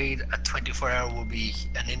of agreed a 24-hour would be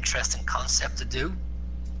an interesting concept to do.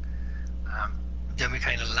 Then we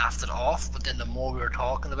kind of laughed it off, but then the more we were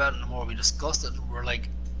talking about it and the more we discussed it, we're like,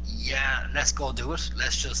 yeah, let's go do it.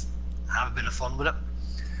 Let's just have a bit of fun with it.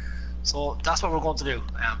 So that's what we're going to do.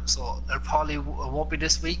 So it won't be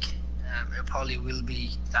this week. It probably will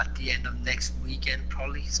be at the end of next weekend,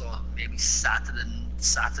 probably. So maybe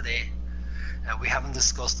Saturday. We haven't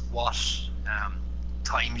discussed what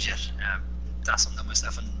times yet. That's something that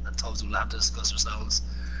myself and Tubbs will have to discuss ourselves.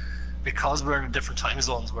 Because we're in different time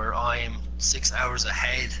zones, where I'm 6 hours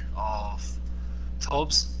ahead of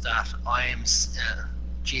Tubbs, that I'm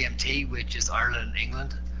GMT, which is Ireland and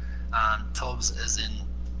England, and Tubbs is in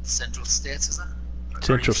Central States, is it?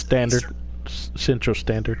 Central Standard. Central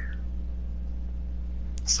Standard.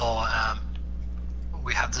 So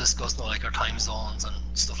we have to discuss like our time zones and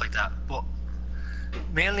stuff like that. But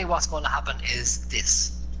mainly what's going to happen is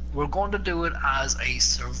this. We're going to do it as a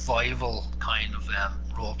survival kind of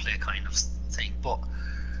roleplay kind of thing, but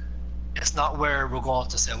it's not where we're going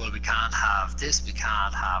to say, well, we can't have this, we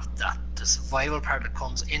can't have that. The survival part that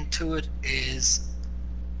comes into it is,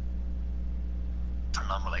 turn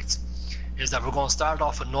on my lights, is that we're going to start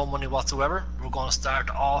off with no money whatsoever. We're going to start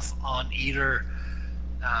off on either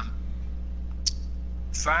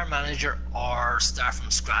farm manager or start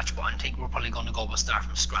from scratch, but I think we're probably going to go with start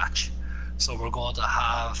from scratch. So we're going to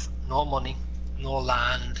have no money, no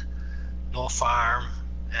land, no farm.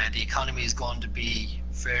 The economy is going to be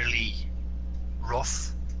fairly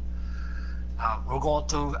rough. We're going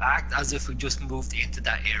to act as if we just moved into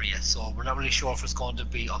that area. So we're not really sure if it's going to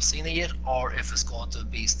be Obscena yet or if it's going to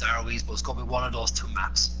be Starways, but it's going to be one of those two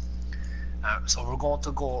maps. So we're going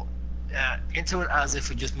to go into it as if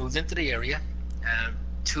we just moved into the area.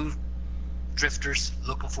 Two drifters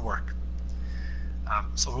looking for work.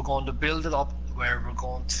 So we're going to build it up where we're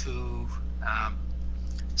going to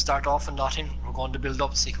start off in nothing. We're going to build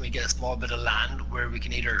up, see can we get a small bit of land where we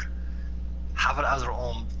can either have it as our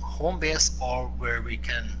own home base or where we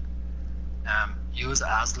can use it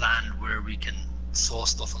as land where we can sow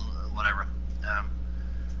stuff and whatever.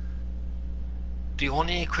 The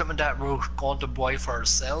only equipment that we're going to buy for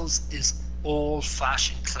ourselves is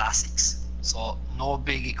old-fashioned classics. So no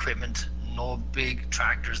big equipment, no big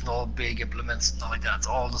tractors, no big implements, nothing like that. It's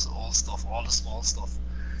all this old stuff, all the small stuff.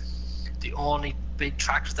 The only big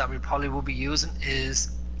tractors that we probably will be using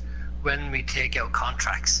is when we take out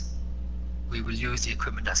contracts. We will use the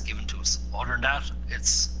equipment that's given to us. Other than that,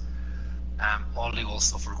 it's all the old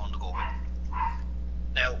stuff we're going to go with.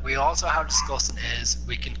 Now, we also have discussing is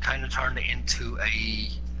we can kind of turn it into a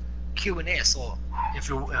Q&A. So if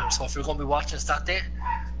you're going to be watching us that day,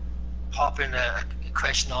 pop in a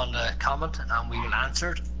question on the comment and we will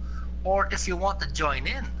answer it. Or if you want to join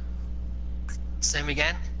in, same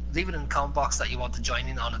again, leave it in the comment box that you want to join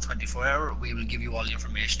in on the 24-hour. We will give you all the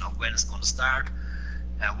information of when it's going to start,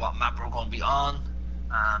 what map we're going to be on,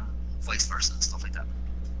 and vice versa and stuff like that.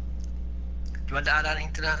 Do you want to add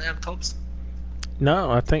anything to that, Tubbs?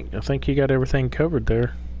 No, I think you got everything covered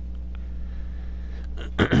there.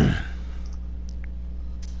 I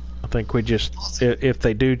think we just, if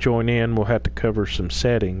they do join in, we'll have to cover some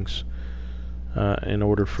settings in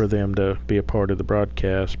order for them to be a part of the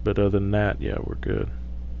broadcast. But other than that, yeah, we're good.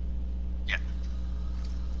 Yeah.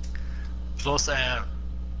 Plus,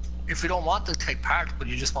 if you don't want to take part, but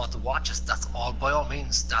you just want to watch us, that's all. By all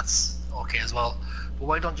means, that's okay as well. But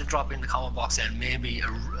why don't you drop in the comment box and maybe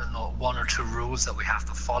one or two rules that we have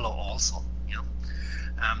to follow also, you know?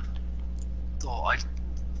 So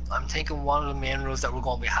I'm thinking one of the main rules that we're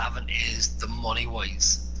going to be having is the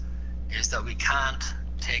money-wise, is that we can't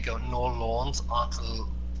take out no loans until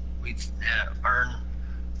we earn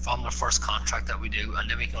from the first contract that we do, and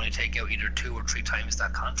then we can only take out either 2 or 3 times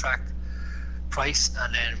that contract price,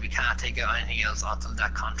 and then we can't take out anything else until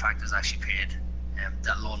that contract is actually paid, and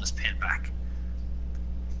that loan is paid back.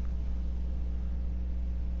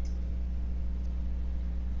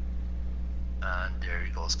 And there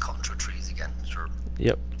he goes, cutting through trees again. Sure.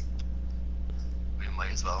 Yep. We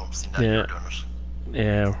might as well see that you're doing it.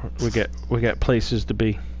 Yeah, we got places to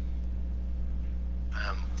be.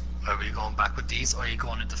 Are we going back with these, or are you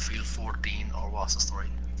going into field 14, or what's the story?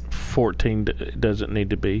 14 doesn't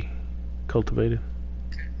need to be cultivated.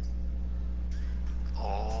 Okay.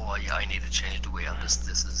 Oh yeah, I need to change the way on this.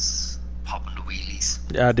 This is popping the wheelies.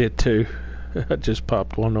 I did too. I just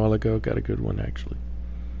popped one while ago. Got a good one actually.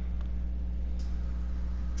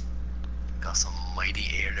 Got some mighty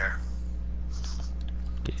air there.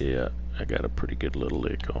 Yeah, I got a pretty good little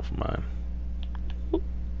lick off of mine.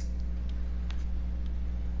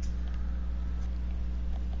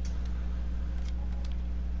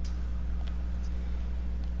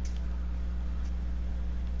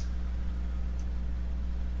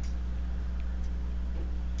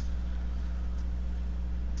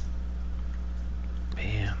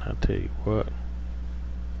 Man, I'll tell you what,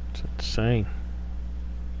 it's insane.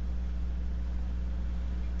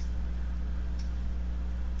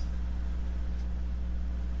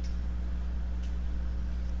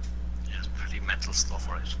 Stuff,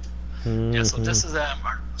 right? Yeah, so Mhm.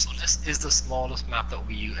 this is the smallest map that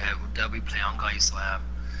we play on, guys. So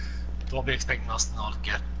don't be expecting us to not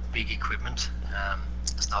get big equipment.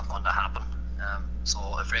 It's not going to happen.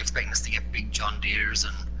 So if you're expecting us to get big John Deeres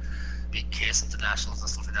and big Case Internationals and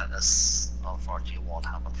stuff like that, this unfortunately won't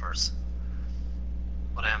happen first.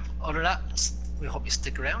 But other than that, we hope you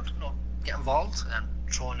stick around, get involved, and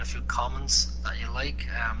throw in a few comments that you like.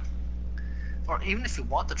 Or even if you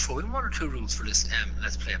want to throw in 1 or 2 rules for this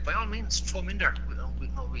Let's Play, by all means, throw them in there.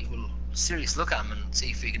 We will seriously look at them and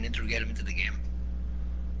see if we can integrate them into the game.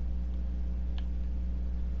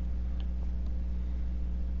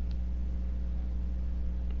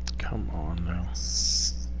 Come on now.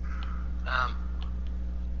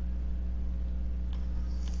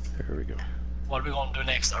 There we go. What are we going to do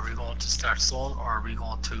next? Are we going to start sowing, or are we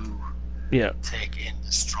going to take in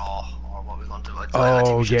the straw, or what are we going to do? I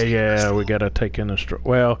think we should take in the straw. We gotta take in the straw.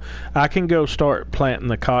 Well, I can go start planting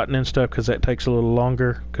the cotton and stuff because that takes a little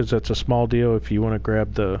longer because that's a small deal. If you want to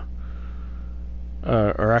grab the,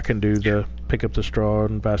 or I can do the pick up the straw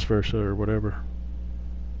and vice versa or whatever.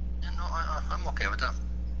 Yeah, no, I'm okay with that.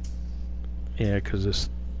 Yeah, because this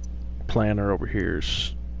planter over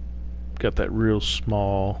here's got that real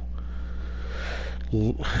small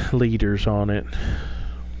leaders on it.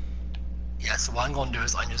 Yeah, so what I'm going to do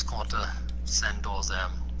is I'm just going to send those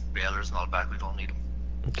balers and all back. We don't need them.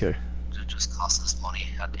 Okay. It just costs us money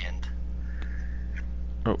at the end.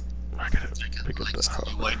 Oh, I gotta pick up that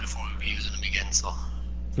hopper. Wait before we be using them again, so.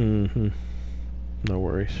 Mm-hmm. No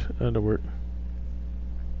worries. That'll work.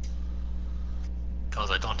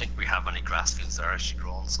 Because I don't think we have any grass fields that are actually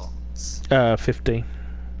grown, so. 15.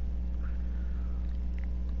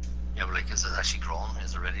 Yeah, but like, is it actually grown?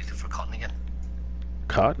 Is it ready for cotton again?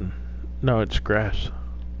 Cotton? No, it's grass.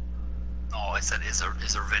 No, I said, is it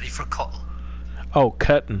ready for cotton? Oh,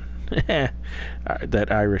 cutting.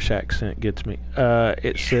 That Irish accent gets me.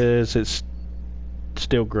 It says it's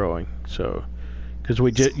still growing. So, because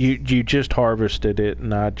you just harvested it,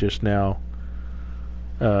 and I just now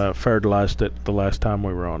fertilized it the last time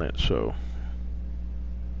we were on it. So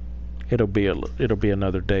it'll be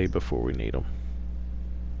another day before we need them.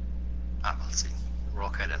 We'll see. We're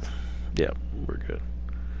okay then. Yep, we're good.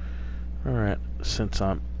 All right. Since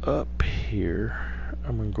I'm up here,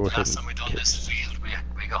 I'm gonna go ahead. Last time we done this field,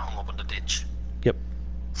 we got hung up in the ditch. Yep.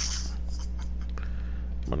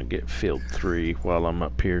 I'm gonna get field 3 while I'm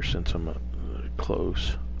up here since I'm up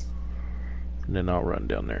close, and then I'll run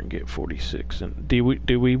down there and get 46. And do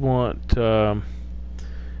we want?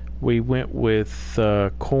 We went with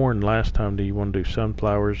corn last time. Do you want to do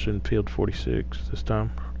sunflowers in field 46 this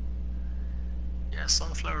time? Yeah,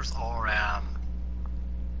 sunflowers or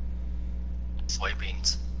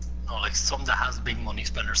soybeans. No, like something that has big money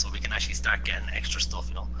spender, so we can actually start getting extra stuff,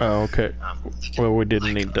 Oh, okay. Well, we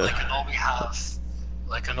didn't need to. I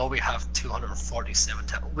know we have 247,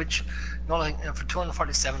 which, for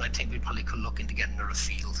 247, I think we probably could look into getting another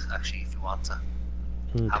field, actually, if you want to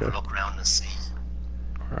have a look around and see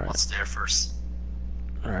what's there first.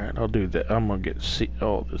 Alright, I'll do that. I'm going to get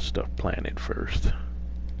all this stuff planted first.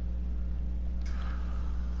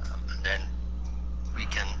 And then we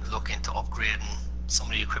can look into upgrading some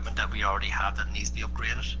of the equipment that we already have that needs to be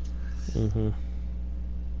upgraded. Mm-hmm.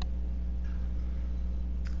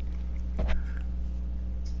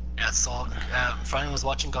 Yeah, so for anyone who's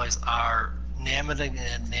watching, guys, our name of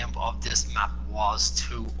this map was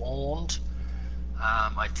to own,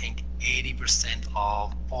 I think, 80%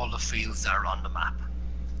 of all the fields that are on the map.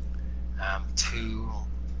 To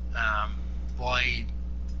buy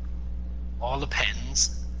all the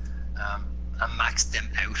pens and max them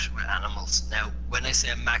out with animals. Now, when I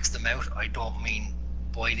say max them out, I don't mean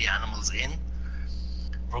buy the animals in.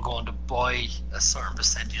 We're going to buy a certain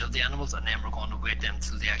percentage of the animals, and then we're going to wait them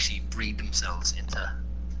till they actually breed themselves into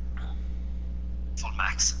full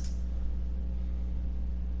max.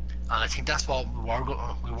 And I think that's what we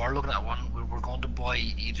were looking at. We were going to buy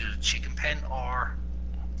either the chicken pen or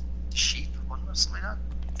sheep, wasn't it, something like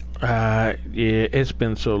that? Yeah, it's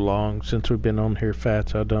been so long since we've been on here,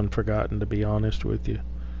 Fats. I've done forgotten, to be honest with you.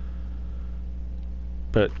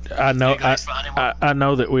 But I know I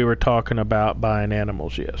know that we were talking about buying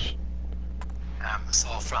animals, yes. So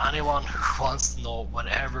for anyone who wants to know,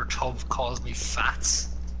 whenever Tubb calls me Fats,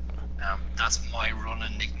 that's my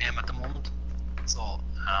running nickname at the moment. So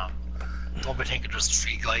don't be thinking there's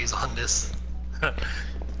 3 guys on this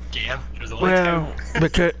game. There's only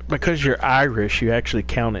 2. because you're Irish, you actually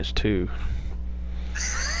count as 2.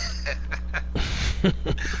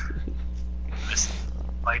 Listen,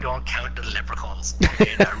 I don't count the leprechauns.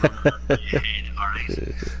 Okay, that run around my head. Alright,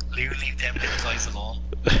 leave them little guys alone.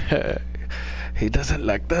 He doesn't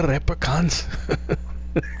like the leprechauns.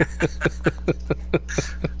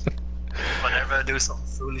 Whenever I do something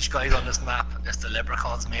foolish, guys, on this map, it's the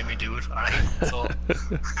leprechauns made me do it. Alright, so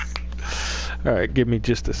Alright, give me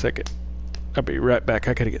just a second. I'll be right back.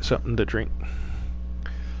 I gotta get something to drink.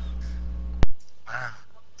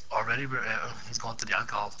 already he's going to the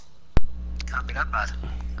alcohol. Can't be that bad.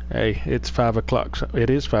 Hey, it's 5 o'clock. So it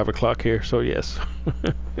is 5 o'clock here, so yes.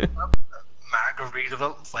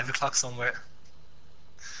 Margaritaville, 5 o'clock somewhere.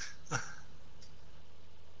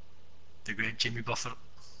 The great Jimmy Buffett.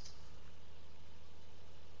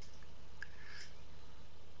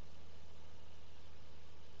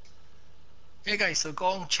 Hey guys, so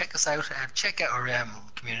go and check us out. Check out our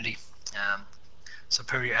community,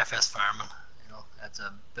 Superior FS Farming. You know, it's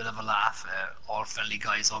a bit of a laugh. All friendly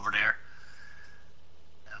guys over there.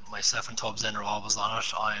 Myself and Tubbs are always on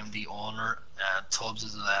it. I am the owner. Tubbs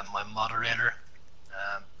is my moderator.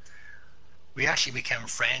 We actually became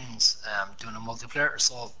friends doing a multiplayer.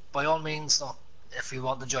 So by all means, if you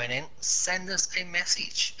want to join in, send us a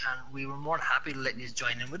message, and we were more than happy to let you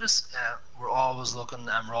join in with us. We're always looking,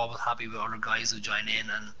 and we're always happy with other guys who join in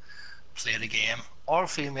and play the game. Or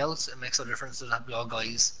females, it makes no difference. It'll be all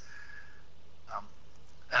guys.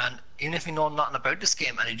 And even if you know nothing about this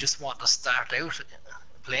game and you just want to start out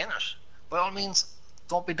playing it, by all means,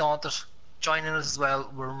 don't be daunted. Join in as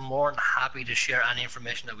well. We're more than happy to share any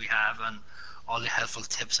information that we have and all the helpful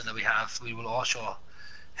tips that we have. We will also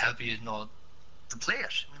help you know to play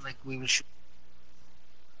it. I mean, like, we will show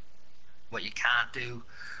what you can't do,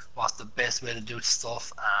 what's the best way to do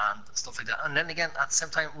stuff, and stuff like that. And then again, at the same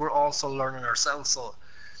time, we're also learning ourselves. So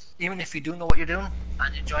even if you do know what you're doing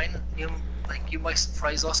and you join, you might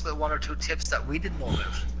surprise us with 1 or 2 tips that we didn't know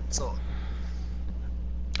about. So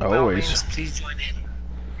by all means, please join in.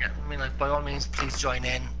 Yeah, I mean, like, by all means, please join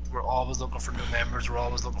in. We're always looking for new members. We're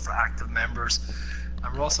always looking for active members,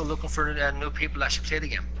 and we're also looking for new people that actually play the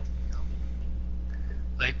game. You know?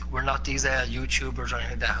 Like, we're not these YouTubers or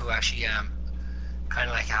anything like that who actually kind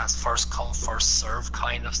of like has first come first serve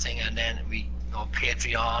kind of thing, and then we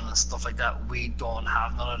Patreon and stuff like that. We don't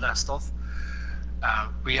have none of that stuff.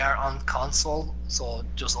 We are on console, so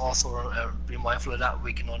just also be mindful of that.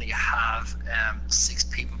 We can only have 6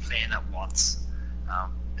 people playing at once.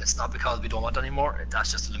 It's not because we don't want anymore.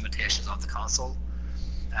 That's just the limitations of the console.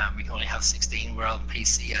 We can only have 16. Where on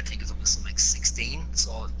PC, I think it's up to something like 16.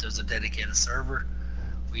 So there's a dedicated server.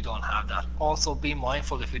 We don't have that. Also, be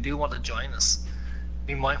mindful if you do want to join us.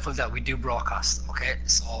 Be mindful that we do broadcast. Okay,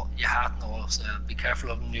 so you have to know. So be careful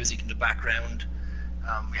of the music in the background.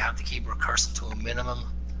 We have to keep our cursing to a minimum.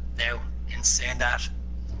 Now, in saying that,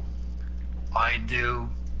 I do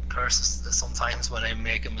curse sometimes when I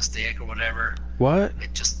make a mistake or whatever. What?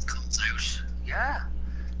 It just comes out. Yeah.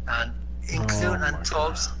 And including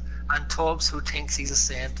Tubbs, who thinks he's a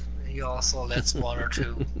saint, he also lets 1 or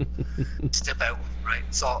 2 step out, right?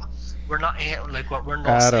 So we're not we're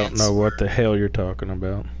no saints. I don't know what the hell you're talking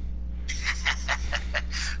about.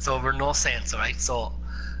 So we're no saints, right? So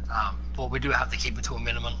but we do have to keep it to a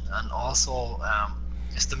minimum, and also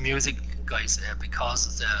it's the music, guys, because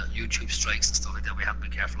of the YouTube strikes and stuff like that. We have to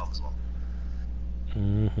be careful of as well.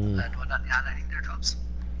 Mm-hmm. And we're not add anything there, Tubbs.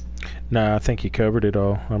 No, I think you covered it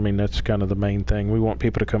all. I mean, that's kind of the main thing. We want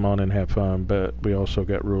people to come on and have fun, but we also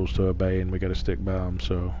got rules to obey, and we got to stick by them.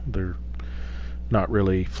 So they're not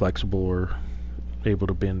really flexible or able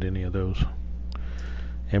to bend any of those.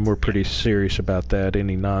 And we're pretty serious about that.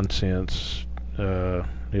 Any nonsense,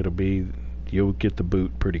 you'll get the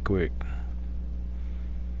boot pretty quick.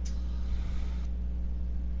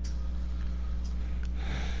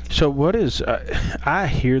 So what is, I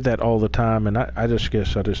hear that all the time, and I just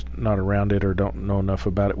guess I just not around it or don't know enough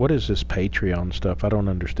about it. What is this Patreon stuff? I don't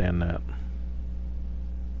understand that.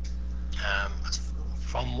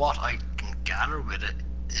 From what I can gather with it,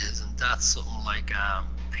 isn't that something like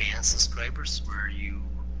paying subscribers where you...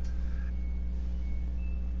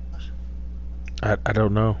 I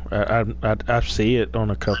don't know. I see it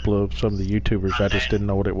on a couple of some of the YouTubers. I just didn't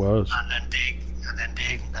know what it was. And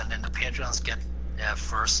then the Patreons get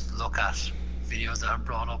first look at videos that are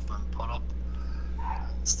brought up and put up,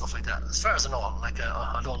 stuff like that. As far as I know,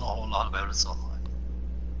 I don't know a whole lot about it. So,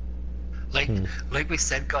 like we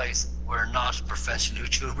said, guys, we're not professional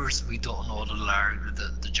YouTubers. We don't know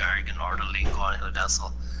the jargon or the lingo or anything like that. So,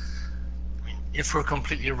 I mean, if we're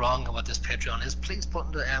completely wrong on what this Patreon is, please put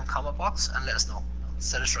in the comment box and let us know.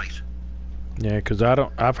 Set us right. Yeah, because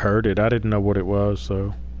I've heard it. I didn't know what it was,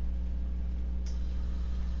 so.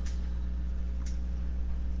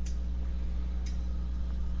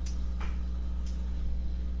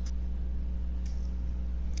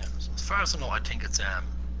 As far as I know, I think it's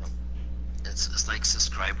it's like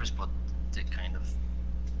subscribers, but they kind of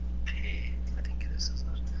pay. I think it is, isn't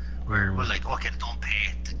it? Where we're like, okay, don't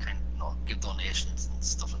pay to kind of give donations and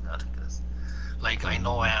stuff like that. I think it is. Like I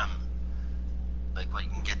know, like well, you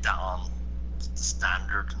can get that on the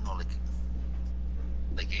standard,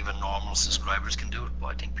 like even normal subscribers can do it, but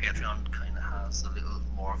I think Patreon kind of has a little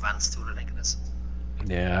more advanced to it. I think it is.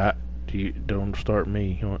 Yeah, don't start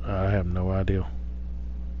me. I have no idea.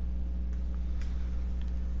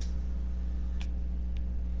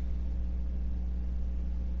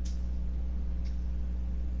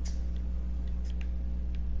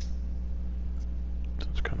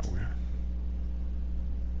 That's kind of weird.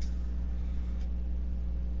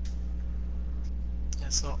 Yeah,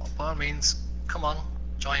 so by all means, come on,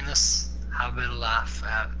 join us, have a bit of laugh.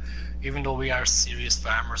 Even though we are serious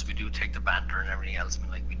farmers, we do take the banter and everything else. I mean,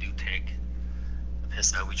 like, we do take the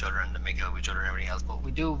piss out of each other and the make out of each other and everything else, but we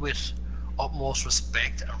do with utmost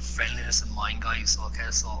respect and friendliness in mind, guys. Okay,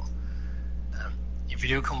 so if you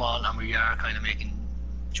do come on and we are kind of making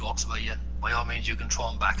jokes about you, by all means you can throw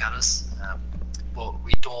them back at us, but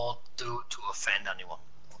we don't do it to offend anyone.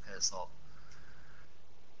 Okay, so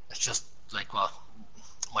it's just like, well,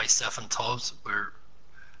 myself and Tubbs,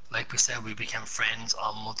 like we said, we became friends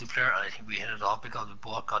on multiplayer, and I think we hit it off because we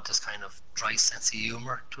both got this kind of dry sense of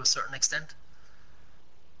humor to a certain extent.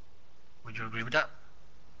 Would you agree with that,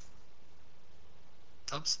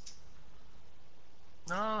 Tubbs?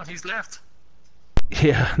 No, he's left.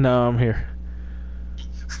 Yeah, no, I'm here.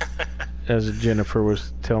 As Jennifer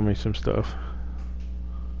was telling me some stuff.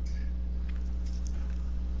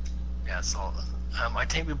 Yeah, so I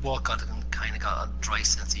think we both got a dry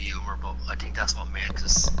sense of humor, but I think that's what makes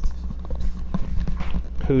us.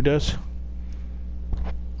 Who does?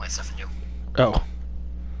 Myself and you. Oh.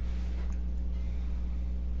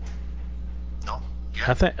 No?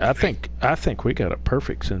 Yeah. I think we got a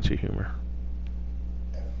perfect sense of humor.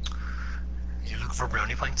 You're looking for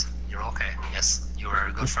brownie points? You're okay. Yes, you are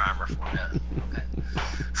a good farmer for that. Okay.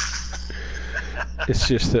 It's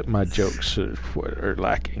just that my jokes are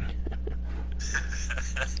lacking.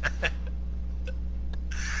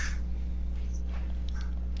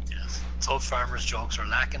 Yes, Tubbfarmer's jokes are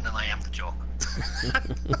lacking, and I am the joke.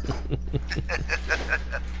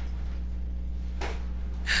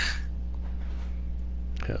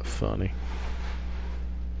 How funny.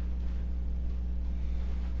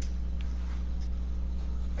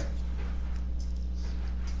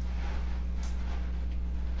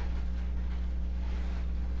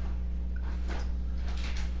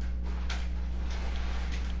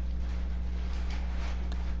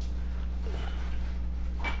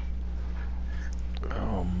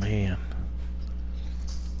 Oh man.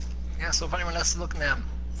 Yeah, so if anyone else is looking at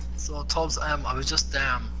so Tubbs, I was just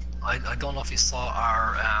I don't know if you saw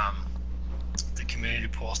our the community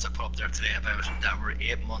post I put up there today about that we're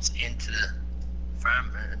 8 months into the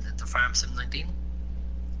farm sim 19.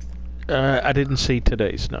 I didn't see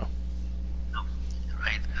today's, no. No,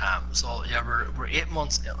 right. So yeah, we're 8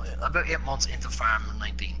 months, about 8 months into farm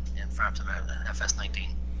 19 in farm sim FS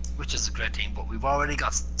 19, which is a great thing. But we've already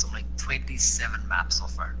got something like 27 maps so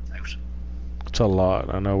far out. It's a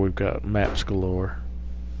lot. I know we've got maps galore.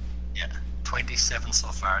 Yeah, 27 so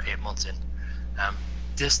far, 8 months in.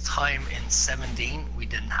 This time in 17, we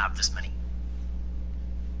didn't have this many.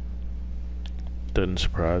 Doesn't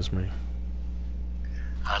surprise me.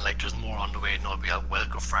 And like, there's more on the way. We have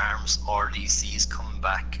Welker Farms, RDC's coming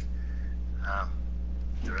back.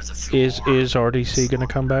 There is a few Is RDC going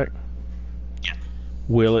to come back? Yeah.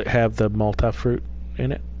 Will it have the multi-fruit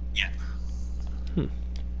in it? Yeah.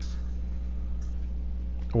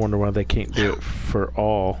 I wonder why they can't do it for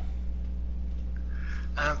all.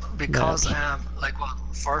 Because like, well,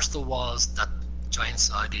 first it was that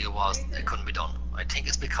Giant's idea was it couldn't be done. I think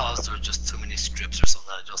it's because there were just too many strips or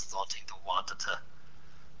something. I just don't think they wanted to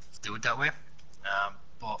do it that way.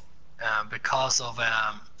 But because of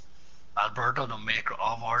Alberto, the maker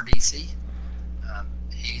of RDC,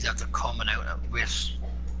 he's after coming out with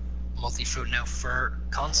multi-fruit now for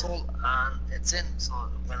console, and it's in. So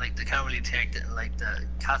when like they can't really take it, like the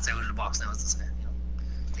cat's out of the box now, as they say.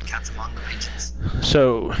 The cat's among the pigeons.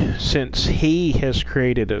 So since he has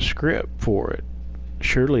created a script for it,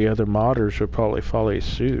 surely other modders would probably follow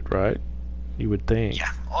suit, right? You would think.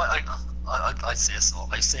 Yeah, I'd say so.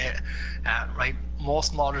 I say, right,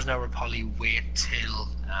 most modders now would probably wait till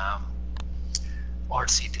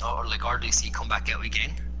RDC come back out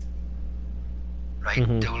again. Right,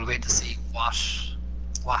 They will wait to see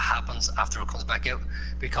what happens after it comes back out,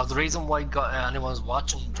 because the reason why anyone's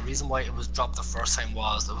watching, the reason why it was dropped the first time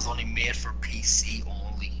was it was only made for PC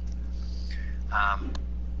only,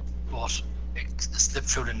 but it slipped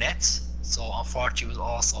through the nets, So unfortunately, it was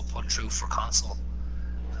also put through for console,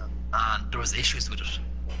 and there was issues with it.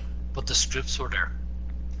 But the scripts were there.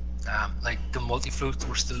 Like the multi-fruits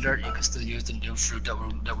were still there. You could still use the new fruit that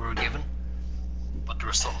we were given. But there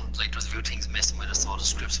was something like there was a few things missing with it, so the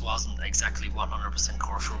scripts wasn't exactly 100%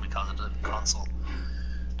 crucial because of the console.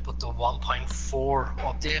 But the 1.4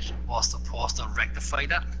 update was supposed to rectify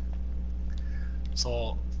that.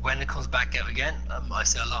 So when it comes back out again, I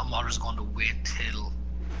say a lot of modders are going to wait till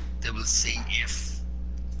they will see if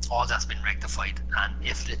all that's been rectified, and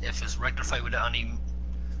if it's rectified without any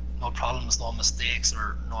no problems, no mistakes,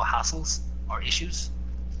 or no hassles or issues,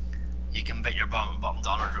 you can bet your bottom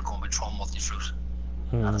dollar they're going to be throwing multi-fruit.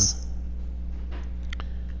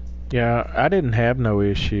 Yeah, I didn't have no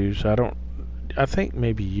issues. I think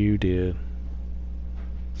maybe you did.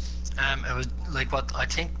 It was like what I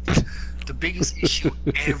think the biggest issue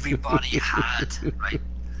everybody had, right?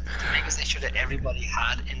 The biggest issue that everybody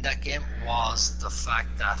had in that game was the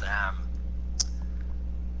fact that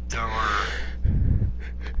there were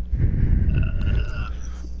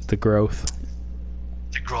the growth.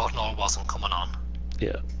 The growth no wasn't coming on.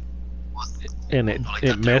 Yeah. And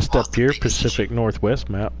it messed up your Pacific Northwest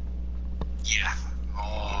map. Yeah.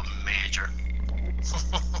 Oh, major.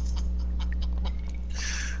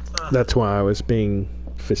 That's why I was being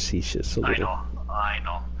facetious a little. I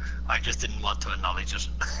know. I just didn't want to acknowledge it.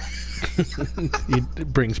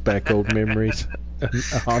 It brings back old memories.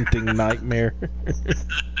 A haunting nightmare.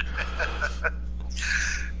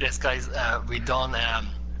 Yes, guys, we done...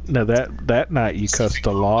 No, that night you cussed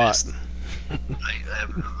a lot.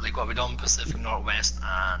 Like what we done Pacific Northwest,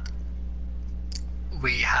 and I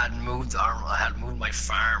had moved my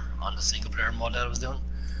farm on the single player mod that I was doing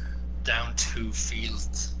down to field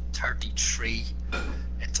 33.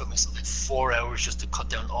 It took me something like 4 hours just to cut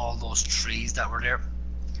down all those trees that were there.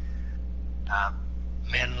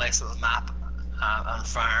 Made a nice little map and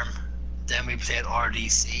farm. Then we played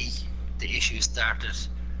RDC. The issue started,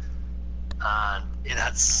 and it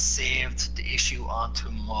had saved the issue onto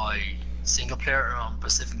my single player on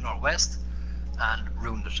Pacific Northwest and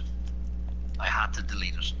ruined it. I had to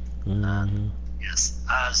delete it. And yes,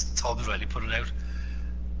 as Tubb rightly put it out,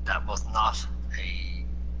 that was not a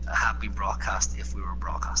happy broadcast if we were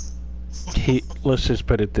broadcasting. Let's just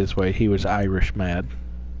put it this way, he was Irish mad.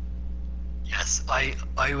 Yes, I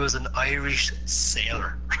was an Irish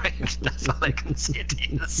sailor, right? That's all I can say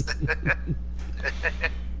to this.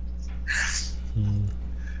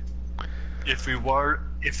 If we were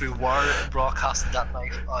broadcasting that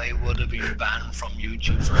night, I would have been banned from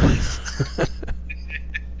YouTube for life.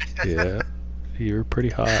 Yeah, you were pretty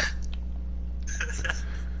hot.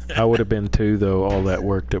 I would have been too, though, all that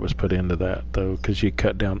work that was put into that, though, because you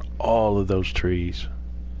cut down all of those trees.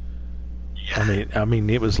 Yeah. I mean,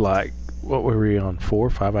 it was like, what were we on, 4 or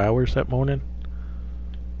 5 hours that morning?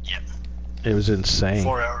 Yep. It was insane.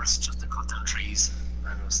 4 hours just to cut down trees,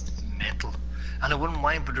 and it was mental. And I wouldn't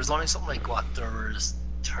mind, but there's only something like what, there was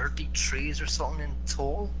 30 trees or something in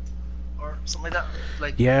total, or something like that.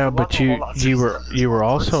 Like, yeah, but you were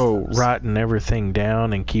also writing everything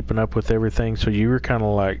down and keeping up with everything, so you were kind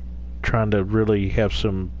of like trying to really have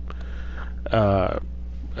some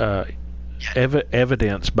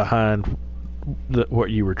evidence behind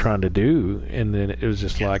what you were trying to do, and then it was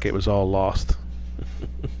just like it was all lost.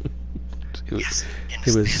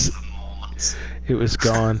 It was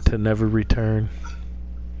gone to never return.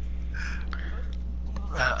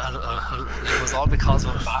 It was all because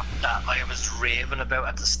of a map that I was raving about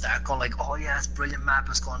at the start, going like, oh yeah, it's a brilliant map,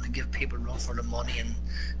 it's going to give people run for the money and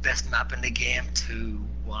best map in the game, to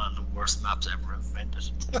one of the worst maps ever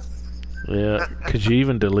invented. Yeah, because you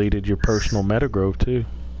even deleted your personal Meadowgrove too.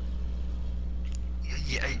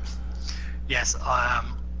 Yeah, yes,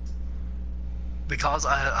 because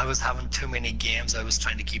I was having too many games I was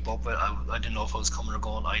trying to keep up with. I didn't know if I was coming or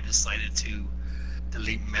going. I decided to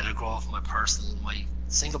delete Meadowgrove, my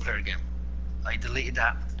single player game. I deleted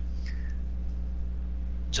that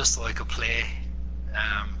just so I could play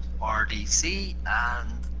RDC, and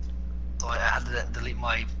so I had to delete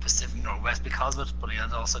my Pacific Northwest because of it, but I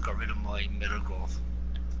had also got rid of my Meadowgrove.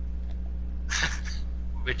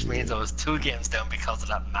 Which means I was 2 games down because of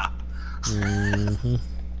that map. Mm-hmm.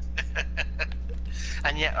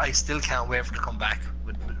 And yet I still can't wait for it to come back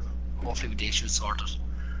with hopefully with the issues sorted,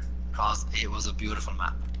 because it was a beautiful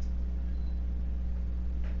map.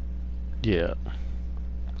 Yeah.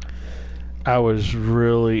 I was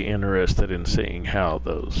really interested in seeing how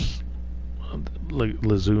those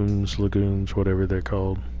lagoons, whatever they're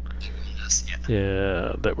called. Lagoons, yeah.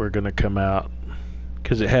 Yeah, that were going to come out,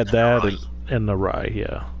 because it had that and the rye,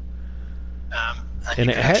 yeah. And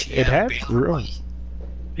it had real,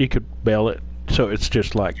 You could bale it, so it's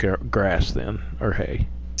just like grass then, or hay.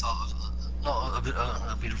 So, no, it'll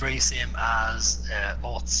be the very same as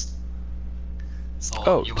oats. So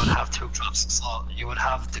Oats. you would have two crops. So you would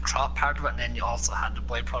have the crop part of it, and then you also had the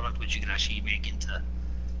byproduct, which you can actually make into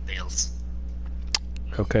bales.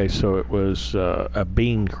 Okay, so it was a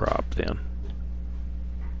bean crop then.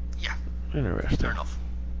 Yeah. Interesting. Fair enough.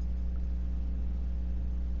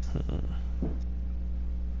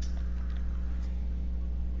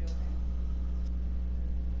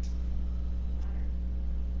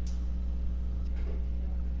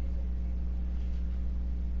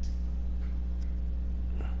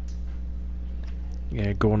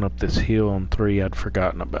 Yeah, going up this hill on 3, I'd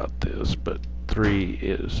forgotten about this, but 3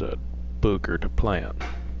 is a booger to plant.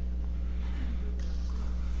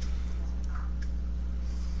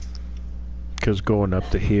 Because going up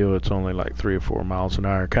the hill, it's only like 3 or 4 miles an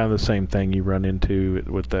hour. Kind of the same thing you run into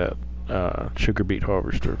with that sugar beet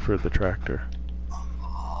harvester for the tractor.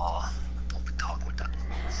 Oh, don't be talking with that.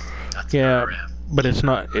 That's Yeah, our, but it's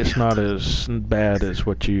not as bad as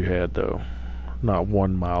what you had though. Not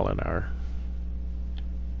 1 mile an hour.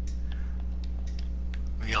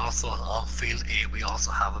 We also, on field 8, we also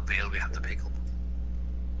have a bale we have to pick up.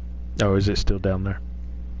 Oh, is it still down there?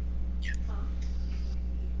 Yeah.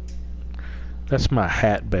 That's my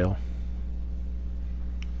hat bale.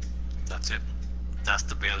 That's it. That's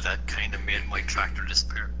the bale that kind of made my tractor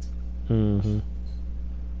disappear. Mm-hmm. And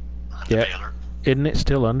Yeah. the baler. Isn't it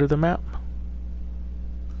still under the map?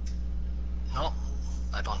 No,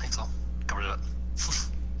 I don't think so. Got rid of it.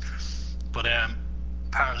 But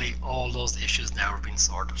apparently all those issues now have been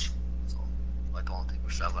sorted. So I don't think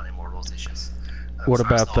we should have any more of those issues. What As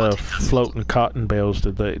far as about I know, I the think that's it. floating cotton bales?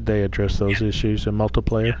 Did they address those issues in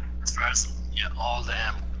multiplayer? As far as all the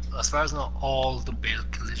as far as I know, all the bale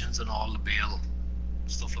collisions and all the bale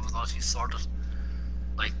stuff was actually sorted.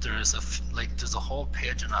 Like there's a whole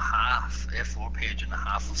page and a half, A4 page and a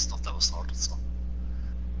half of stuff that was sorted. So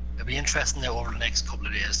it'll be interesting now over the next couple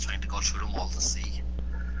of days trying to go through them all to see.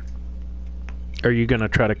 Are you going to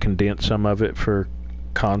try to condense some of it for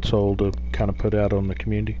console to kind of put out on the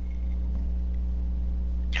community?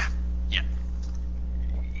 Yeah, yeah.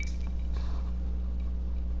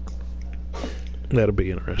 That'll be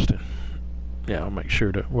interesting. Yeah, I'll make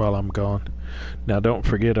sure to while I'm gone. Now, don't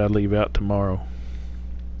forget I leave out tomorrow.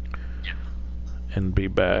 Yeah. And be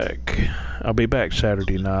back. I'll be back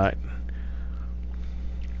Saturday night.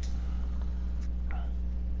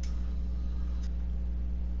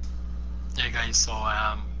 Yeah, guys. So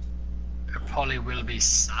it probably will be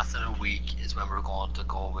Saturday week is when we're going to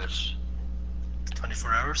go with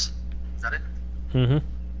 24 hours. Is that it? Mm-hmm.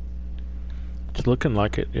 It's looking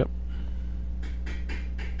like it, yep.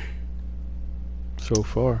 So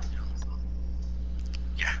far.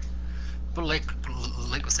 Yeah. But like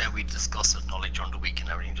we said, we discussed it like during the week and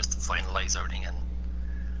everything, just to finalize everything, and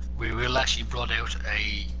we will actually brought out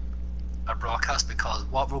a broadcast, because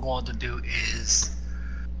what we're going to do is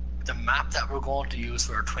the map that we're going to use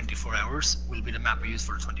for 24 hours will be the map we use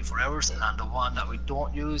for 24 hours, and the one that we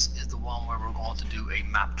don't use is the one where we're going to do a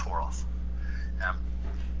map tour of.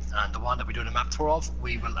 And the one that we do the map tour of,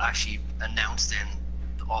 we will actually announce then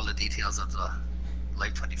all the details of the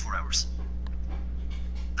live 24 hours.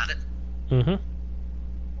 Is that it? Mm-hmm.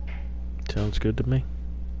 Sounds good to me.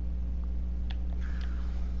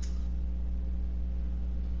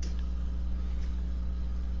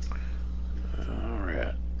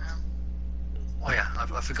 Alright. Oh yeah,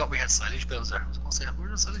 I forgot we had silage bales there. I was going to say, where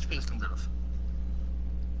did the silage bales come out of?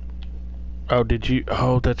 Oh, did you?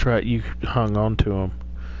 Oh, that's right. You hung on to them.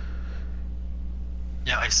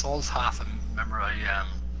 Yeah, I sold half, and remember I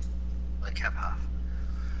kept half.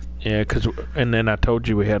 Yeah, and then I told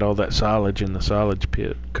you we had all that silage in the silage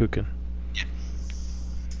pit cooking. Yeah.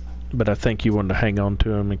 But I think you wanted to hang on to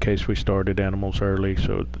them in case we started animals early,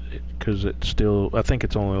 so because it's still, I think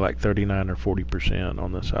it's only like 39 or 40%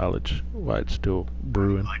 on the silage while it's still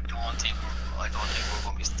brewing. I don't think we're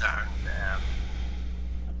going to be starting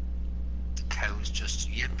the cows just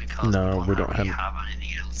yet, because No, we don't really have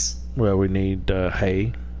anything else. Well, we need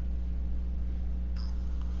hay.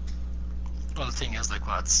 Well, the thing is, like,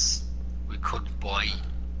 we could buy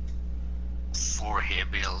 4 hay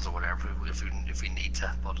bales or whatever if we need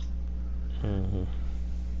to, but Mm-hmm.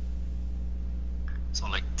 so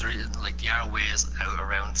like there are ways out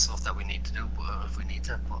around stuff that we need to do, if we need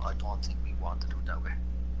to, but I don't think we want to do it that way.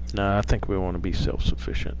 No, I think we want to be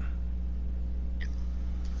self-sufficient. Yeah.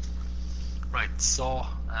 Right. So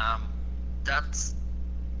that's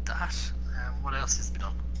that. What else has been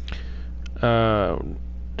done?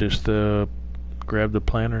 Just grab the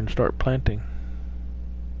planter and start planting.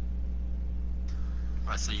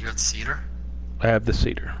 Right, so you got cedar? I have the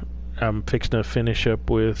cedar. I'm fixing to finish up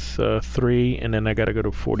with 3, and then I got to go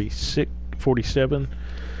to 47,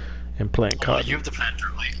 and plant cotton. You have the planter,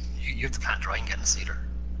 right? You have the planter, I can get the cedar.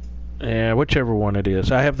 Yeah, whichever one it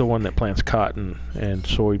is. I have the one that plants cotton and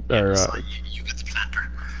soy. So you get the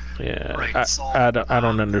planter. Yeah, Right, I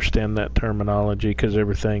don't understand that terminology because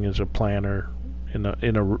everything is a planter in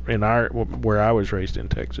our where I was raised in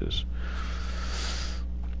Texas.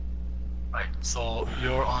 Right, so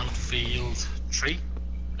you're on field 3?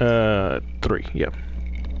 3, yep.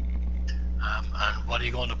 And what are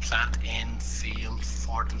you going to plant in field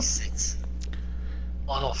 46?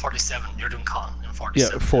 Oh no, 47. You're doing cotton in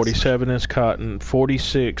 47. Yeah, 47 is cotton.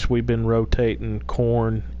 46 we've been rotating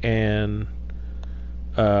corn and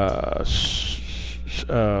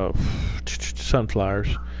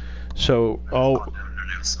sunflowers. So what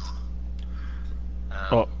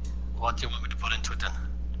do you want me to put into it then?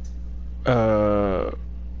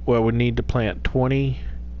 well, we need to plant 20,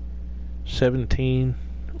 17,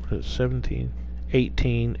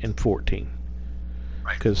 18, and 14.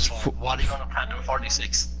 Right. Because so what are you going to plant in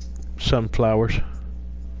 46? Sunflowers.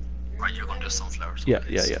 Right, you're going to do sunflowers. Yeah.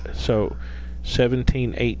 So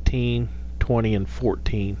 17, 18, 20, and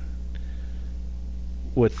 14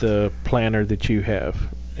 with the planter that you have.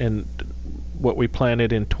 And what we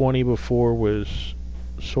planted in 20 before was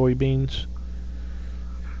soybeans.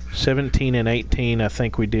 17 and 18 I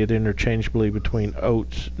think we did interchangeably between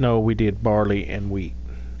oats. No, we did barley and wheat.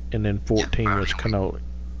 And then 14 was canola.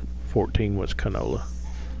 14 was canola.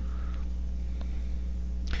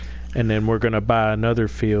 And then we're going to buy another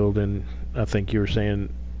field, and I think you were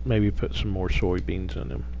saying maybe put some more soybeans in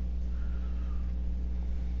them.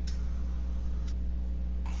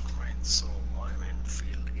 Right, so I'm in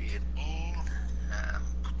field 18.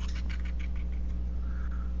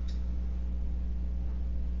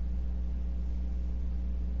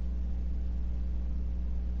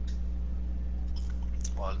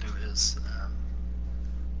 What I'll do is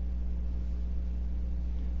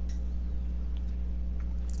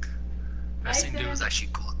best thing to do is actually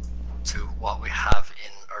go to what we have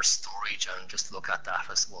in our storage and just look at that,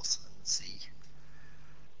 I suppose, and see.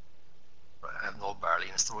 Right, I have no barley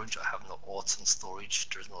in storage, I have no oats in storage,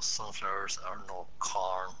 there's no sunflowers or no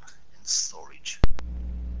corn in storage.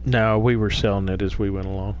 No, we were selling it as we went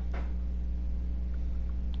along.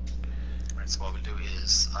 Right, so what we'll do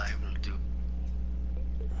is I will do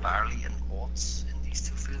barley and oats in these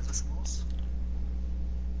two fields, I suppose.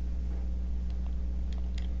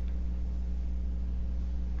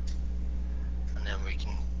 And then we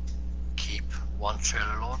can keep one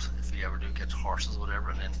trailer load if we ever do get horses or whatever,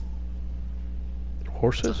 and then do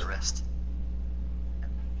Horses? the rest.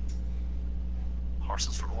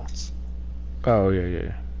 Horses for oats. Oh,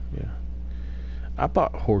 yeah. I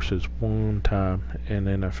bought horses one time, and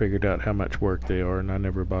then I figured out how much work they are, and I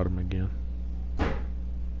never bought them again.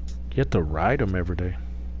 You have to ride them every day.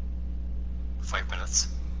 5 minutes.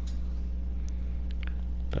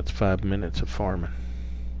 That's 5 minutes of farming.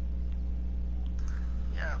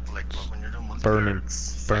 Yeah, but like when you're doing multiplayer, Burning-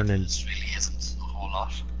 5 minutes really isn't a whole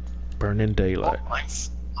lot. Burning daylight. Oh,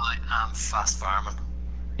 I am fast farming.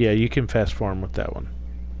 Yeah, you can fast farm with that one.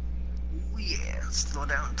 Oh yeah, slow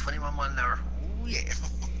down, 21 mile an hour. Oh yeah.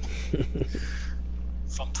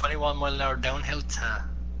 From 21 mile an hour downhill to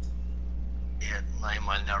 9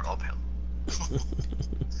 mile an hour uphill.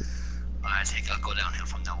 I think I'll go downhill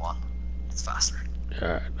from now on. It's faster.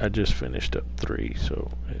 Alright, I just finished up 3,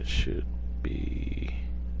 so it should be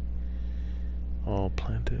all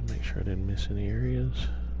planted. Make sure I didn't miss any areas.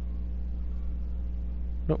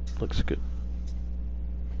 Nope, looks good.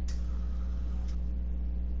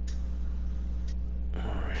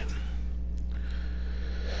 Alright,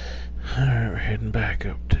 we're heading back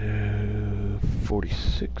up to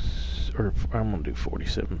 46, or I'm gonna do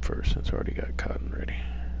 47 first since I already got cotton ready.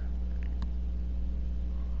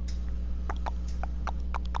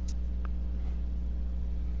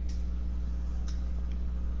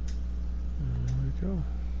 There we go.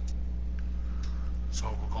 So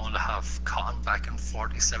we're going to have cotton back in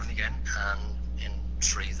 47 again, and in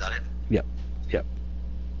 3, is that it? Yep.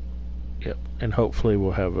 And hopefully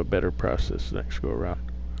we'll have a better process next go around.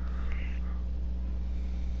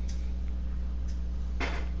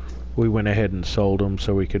 We went ahead and sold them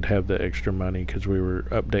so we could have the extra money because we were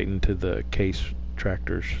updating to the case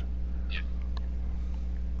tractors. Yeah.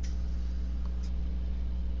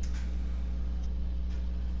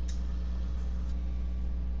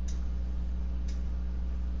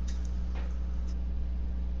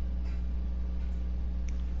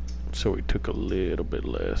 So we took a little bit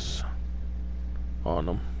less on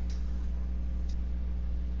them.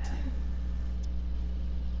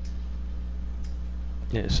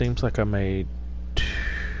 Yeah, it seems like I made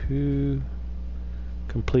 2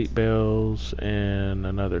 complete bells and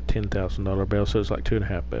another $10,000 bell, so it's like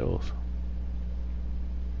 2.5 bells.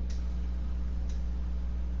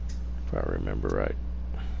 If I remember right.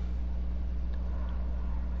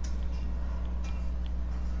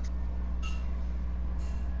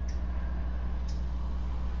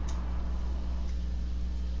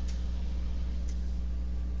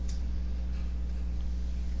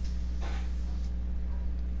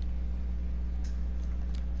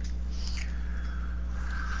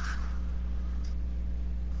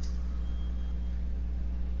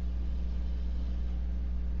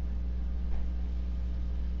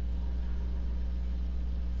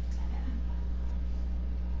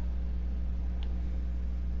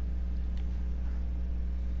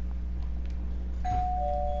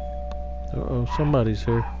 Uh-oh, somebody's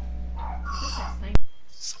here.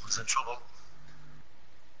 Someone's in trouble.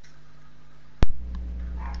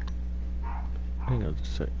 Hang on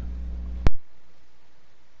just a sec.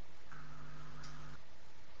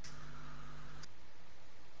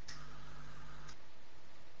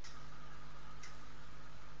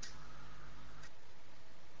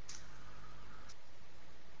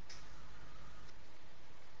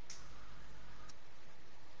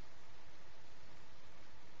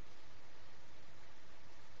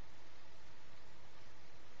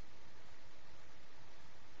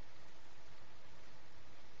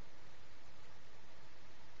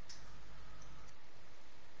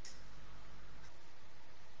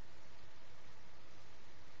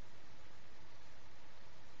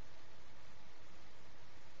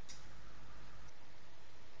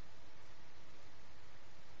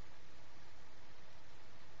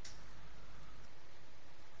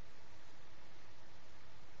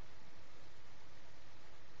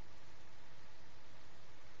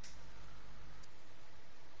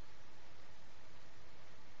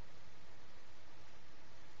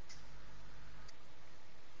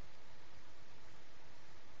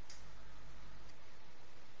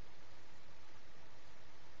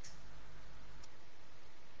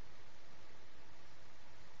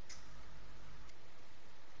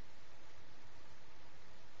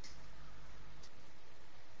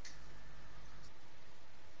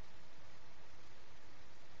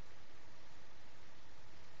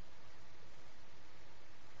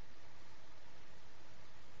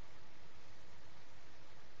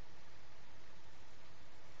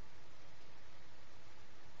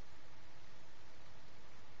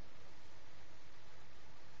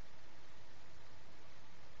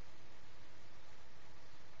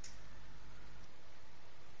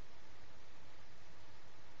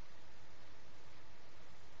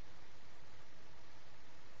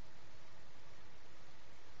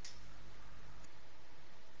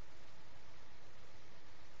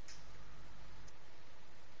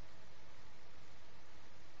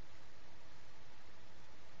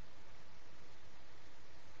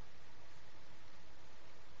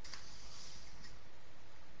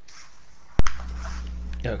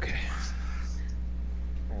 Okay.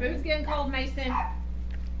 Food's getting cold, Mason.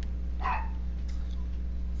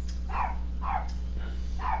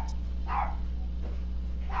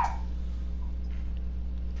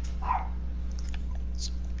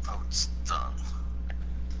 So oats done.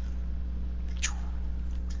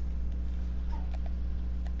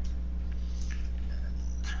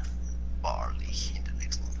 And barley in the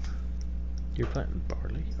next one. You're planting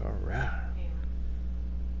barley? Alright.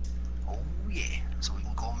 Oh yeah, so we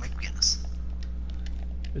can go make Guinness.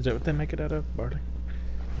 Is that what they make it out of? Barley?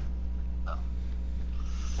 No.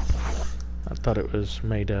 I thought it was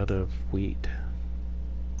made out of wheat.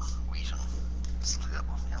 Wheat and stuff like that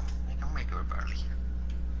one, yeah. We can make it with barley.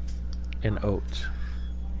 And oats.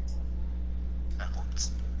 And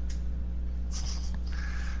oats.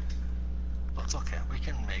 But it's okay, we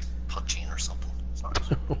can make poutine or something. Sorry.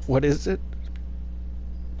 What is it?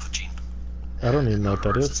 Poutine. I don't even know what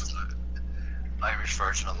that is. Irish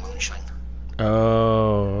version of moonshine.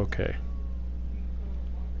 Oh, okay.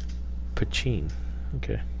 Poutine.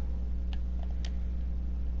 Okay.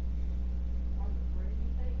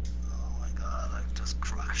 Oh my god, I've just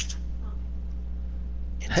crashed.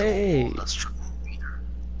 Into Hey! a wall that's triple meter.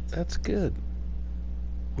 That's good.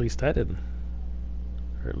 At least I didn't.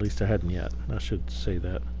 Or at least I hadn't yet. I should say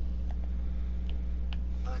that.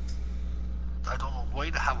 I don't know why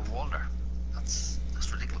they have a wall there. That's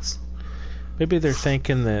ridiculous. Maybe they're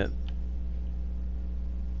thinking that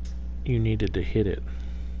you needed to hit it.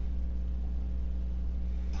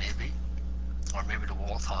 Maybe. Or maybe the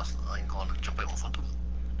wall thought I'm going to jump out in front of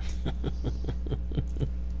him.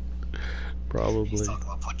 Probably. He's talking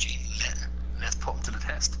about poutine. Let's put him to the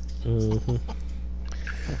test. Mm-hmm.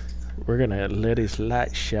 We're gonna let his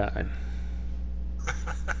light shine.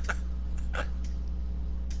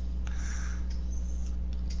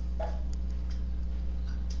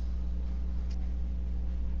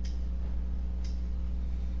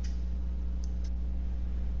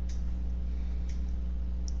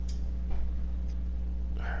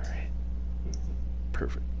 Alright.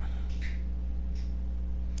 Perfect.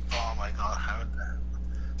 Oh my god,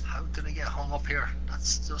 how did I get hung up here?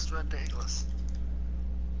 That's just ridiculous.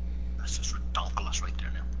 That's just redonkulous right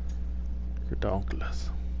there now. Redonkulous.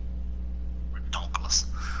 Redonkulous.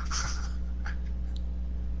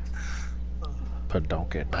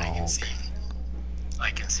 Padonk. I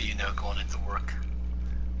can see you now going into work.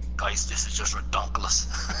 Guys, this is just redonkulous.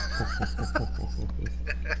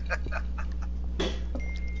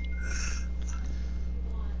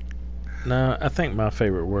 No, I think my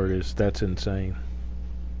favorite word is that's insane.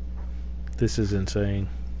 This is insane.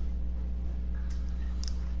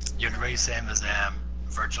 You're the very same as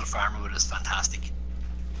Virtual Farmer, which is fantastic.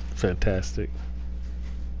 Fantastic.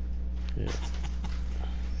 Yeah.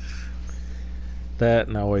 That,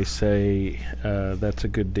 and I always say, that's a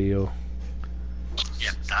good deal.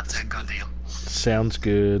 Yep, that's a good deal. Sounds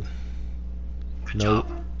good. Good job.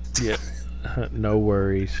 Yeah. No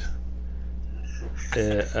worries.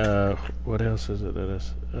 What else is it?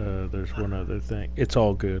 There's one other thing. It's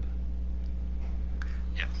all good.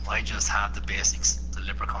 Yep, I just have the basics. The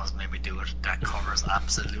leprechauns made me do it. That covers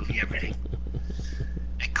absolutely everything.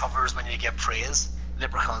 It covers when you get praise.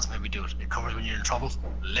 Leprechauns made me do it. It covers when you're in trouble.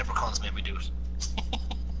 Leprechauns made me do it.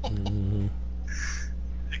 Mm-hmm.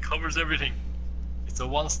 It covers everything. It's a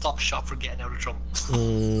one-stop shop for getting out of trouble.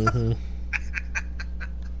 Mm-hmm.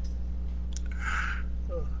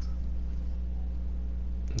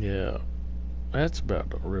 Yeah, that's about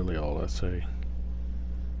really all I say.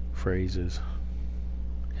 Phrases.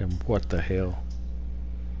 And what the hell?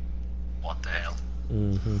 What the hell?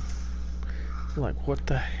 Mm-hmm. Like, what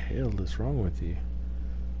the hell is wrong with you?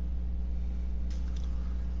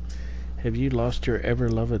 Have you lost your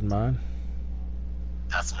ever-loved mind?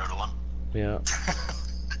 That's another one. Yeah.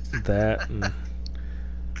 That and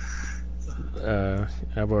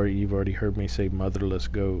you've already heard me say motherless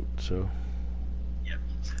goat, so Yep.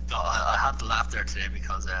 No, I had to laugh there today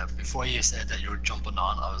because before you said that you were jumping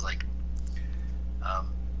on, I was like,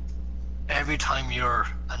 every time you're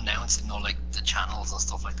announcing, like the channels and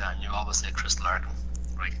stuff like that, and you always say Chris Larkin,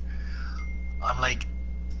 right? I'm like,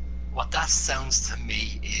 what that sounds to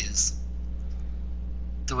me is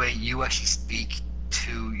the way you actually speak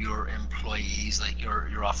to your employees, like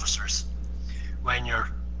your officers, when you're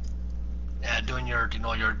doing your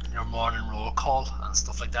your morning roll call and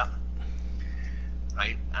stuff like that,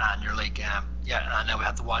 right? And you're like, yeah, and now we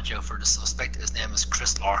have to watch out for the suspect. His name is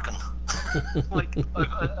Chris Larkin. Like,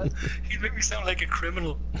 he make me sound like a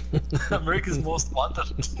criminal. America's Most Wanted,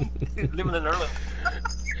 living in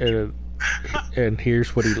Ireland. and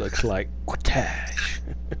here's what he looks like. Quatash.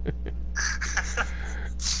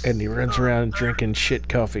 And he runs around drinking shit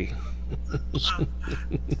coffee.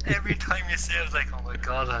 Every time you say it, it's like, oh my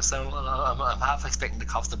god, I'm half expecting the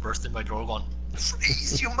cops to burst in my door going,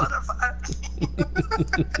 "Please, you motherfucker!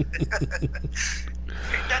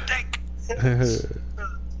 Take that dick!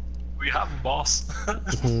 We have him, boss."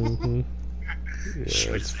 Mm-hmm. Yeah,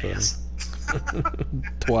 Shoot that's his funny. ass.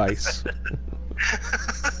 Twice.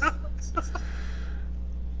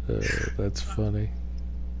 That's funny.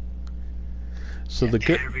 So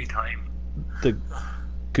Yeah, every time. the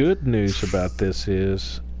good news about this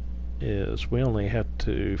is we only have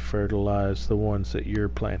to fertilize the ones that you're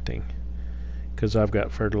planting, because I've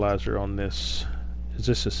got fertilizer on this. Is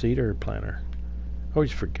this a seeder or planter? I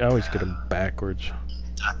always get them backwards.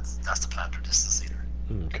 That's the planter. This is the cedar.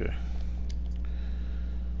 Okay.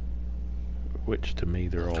 Which to me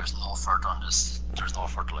they're all There's no fert on this. There's no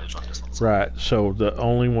fertilizer on this one. right. So the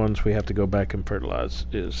only ones we have to go back and fertilize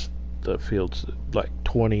is the fields like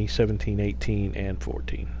 20, 17, 18, and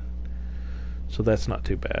 14. So that's not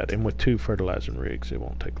too bad. And with 2 fertilizing rigs, it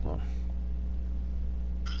won't take long.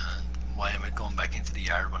 Why am I going back into the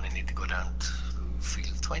yard when I need to go down to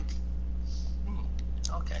field 20?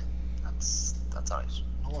 Okay, that's alright.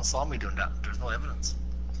 No one saw me doing that. There's no evidence.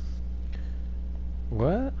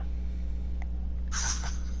 What?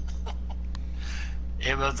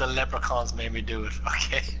 It was the leprechauns made me do it.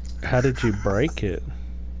 Okay. How did you break it?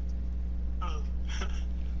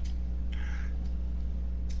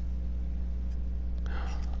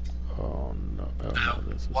 Oh no! Oh, no,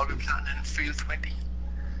 this What are we is planting in field 20?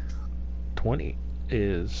 20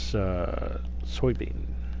 is soybean.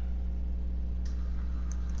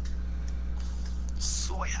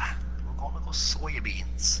 Soya. We're going to go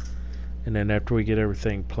soybeans. And then after we get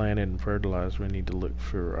everything planted and fertilized, we need to look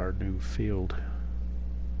for our new field.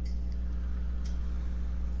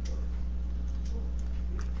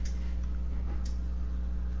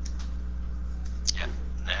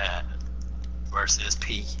 Yeah. Where's this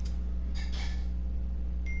P?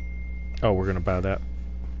 Oh, we're gonna buy that.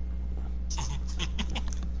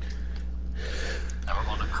 And we're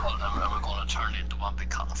gonna turn it into one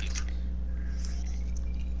big cotton field.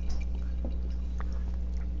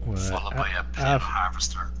 Well, Followed by a potato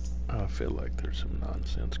harvester. I feel like there's some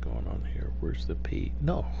nonsense going on here. Where's the P?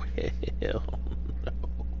 No, hell no.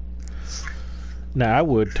 Now, I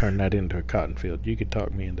would turn that into a cotton field. You could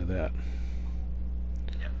talk me into that.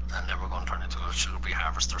 Yeah, and then we're going to turn it into a sugar beet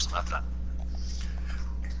harvester or something like that.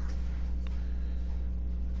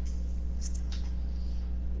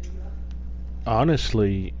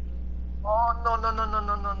 Honestly... Oh, no.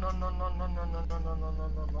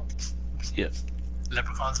 Yeah.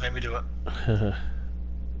 Leprechauns made me do it.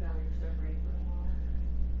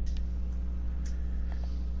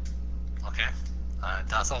 Okay.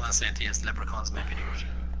 That's all I'm saying to you is leprechauns made me do it.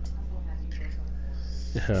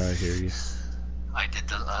 Yeah, I hear you. I did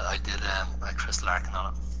a Chris Larkin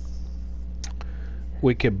on it.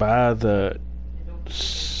 We could buy the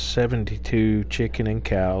 72 chicken and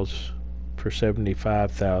cows for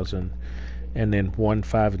 75,000, and then 1,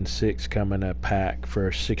 5, and 6 come in a pack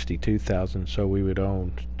for 62,000. So we would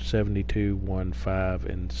own 72, 1, 5,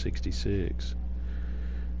 and 66.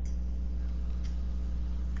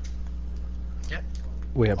 Yep.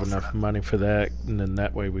 We have enough money for that, and then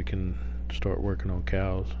that way we can start working on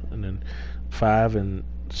cows. And then 5 and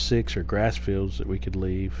 6 are grass fields that we could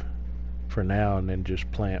leave for now, and then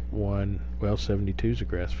just plant 1. Well, 72 is a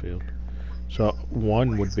grass field, so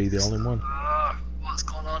 1 would be the only one. What's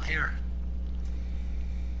going on here?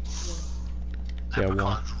 Yeah,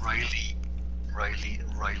 Leprechauns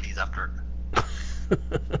Riley's after.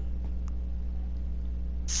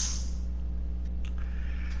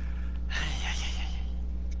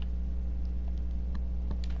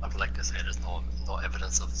 I would like to say there's no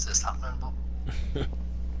evidence of this happening, but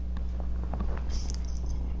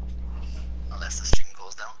unless the string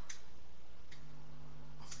goes down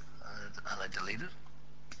and I delete it.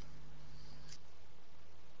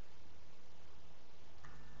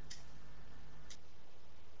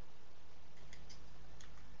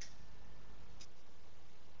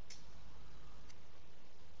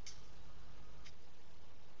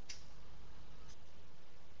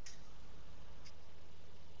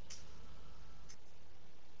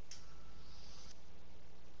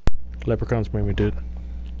 Leprechauns made me do it.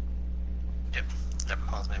 Yep,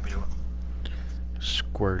 leprechauns made me do it.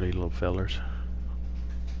 Squirrely little fellers.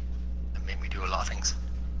 It made me do a lot of things.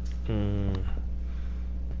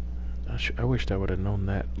 I wished I would have known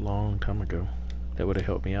that long time ago. That would have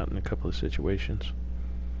helped me out in a couple of situations.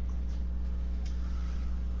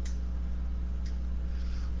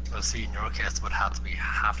 Well, see, in your case, it would have to be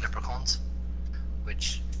half leprechauns,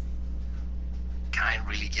 which can't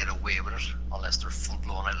really get away with it unless they're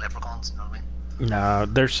full-blown out leprechauns, you know what I mean? Nah,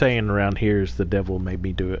 they're saying around here is the devil made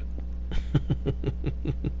me do it.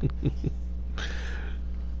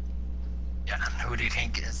 Yeah, and who do you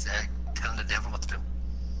think is telling the devil what to do?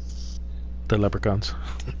 The leprechauns.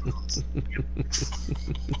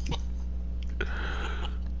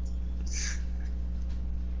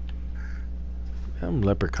 Them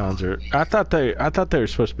leprechauns are... I thought they were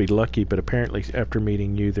supposed to be lucky, but apparently after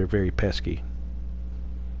meeting you, they're very pesky.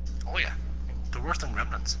 Oh yeah, they're worse than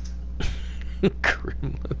gremlins.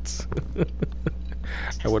 Gremlins.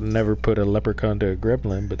 I would never put a leprechaun to a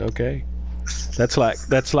gremlin, but okay. That's like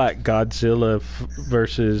Godzilla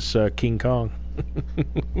versus King Kong.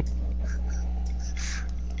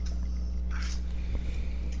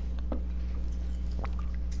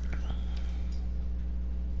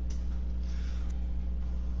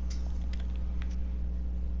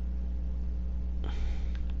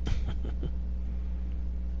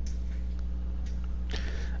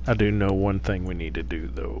 I do know one thing we need to do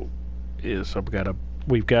though is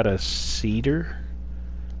we've got a seed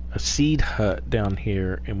hut down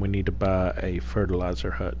here, and we need to buy a fertilizer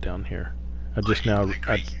hut down here. I just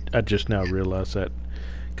now realized that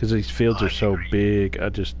because these fields are so big, I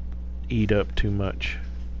just eat up too much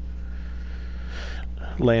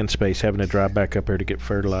land space having to drive back up here to get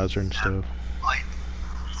fertilizer and stuff.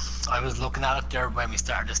 I was looking at it there when we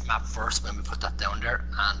started this map first, when we put that down there,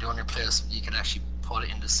 and the only place you can actually put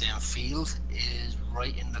it in the same field is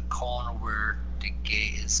right in the corner where the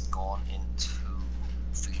gate is going into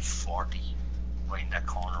field 40, right in that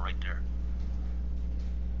corner right there.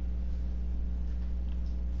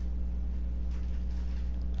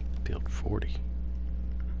 Field 40.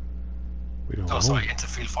 We don't Oh, own. sorry, into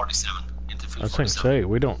field 47. Into I field was going to 47. say,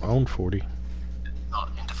 we don't own 40. No,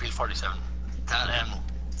 into field 47. That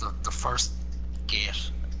the first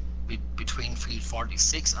gate between field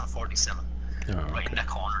 46 and 47, Oh, right in okay. that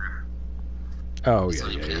corner Oh, there. So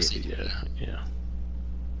you can see yeah.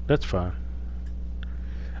 That's fine.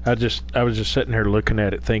 I was just sitting here looking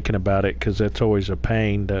at it, thinking about it, because that's always a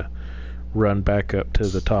pain to run back up to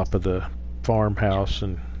the top of the farmhouse,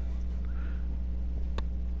 and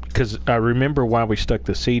because I remember why we stuck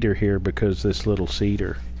the cedar here, because this little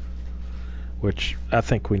cedar, which I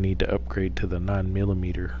think we need to upgrade to the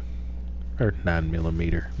 9mm, or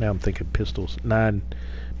 9mm. Now I'm thinking pistols. 9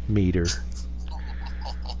 meter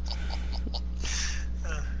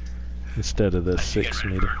instead of the 6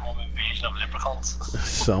 meter. home invasion of leprechauns.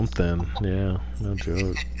 Something, yeah, no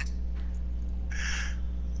joke.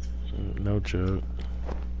 No joke.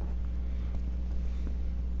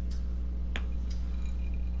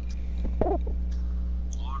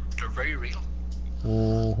 They're very real.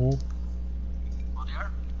 Uh-huh. Oh, they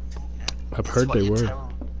are. Yeah. I've heard they were.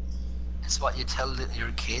 It's what you tell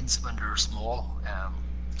your kids when they're small,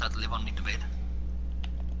 that live underneath the bed.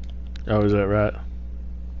 Oh, is that right?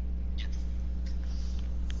 Yeah.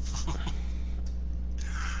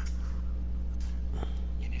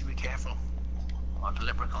 You need to be careful. Or the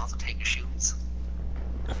leprechauns will take your shoes.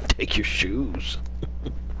 Take your shoes.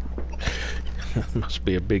 Must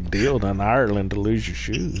be a big deal down in Ireland to lose your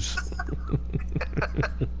shoes.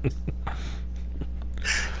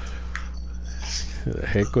 The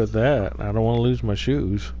heck with that. I don't want to lose my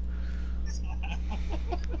shoes.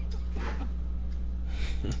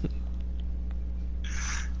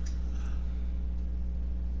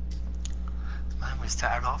 Man, we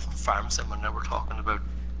started off on farm sim when they were talking about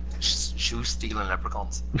shoe stealing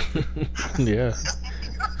leprechauns. Yeah.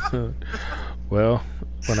 Well,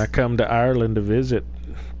 when I come to Ireland to visit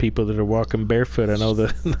people that are walking barefoot, I know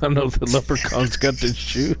the leprechauns got the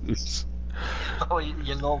shoes. Oh,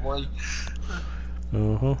 you know why?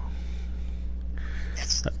 Uh-huh.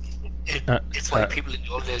 It's why people in the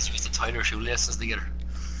old days used to tie their shoelaces together.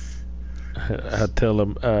 I tell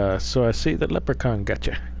them, so I see the leprechaun got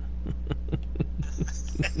you.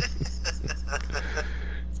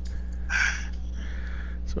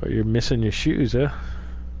 So you're missing your shoes, huh?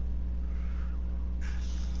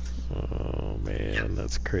 Oh man,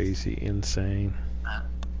 that's crazy, insane.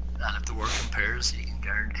 And if the work in pairs, you can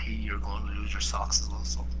guarantee you're going to lose your socks as well.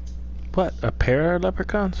 So. What, a pair of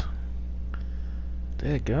leprechauns?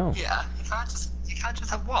 There you go. Yeah, you can't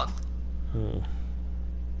just have one. Oh.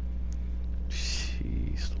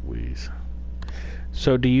 Jeez Louise.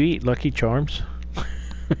 So do you eat Lucky Charms?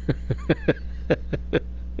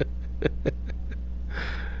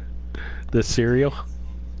 The cereal?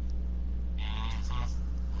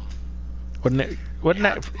 Mm-hmm.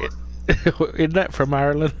 Isn't that from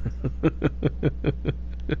Ireland?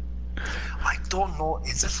 I don't know.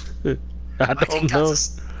 Is it? I don't know.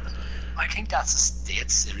 I think that's a state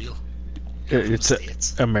cereal.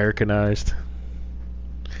 It's Americanized.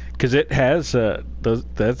 Because it has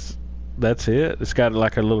that's it. It's got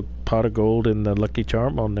like a little pot of gold and the Lucky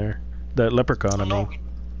Charm on there. The leprechaun, I mean.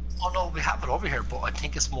 No, we have it over here, but I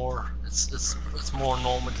think it's more more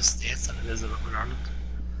known with the States than it is with Ireland.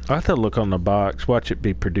 I have to look on the box. Watch it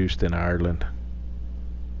be produced in Ireland.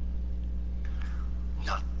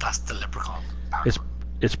 No, that's the leprechaun part.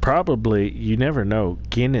 It's probably, you never know,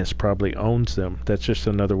 Guinness probably owns them. That's just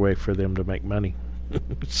another way for them to make money.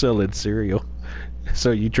 Selling cereal.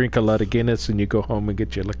 So you drink a lot of Guinness and you go home and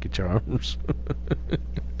get your Lucky Charms.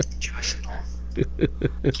 Josh, no.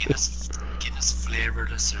 Guinness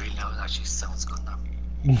flavored cereal now actually sounds good now.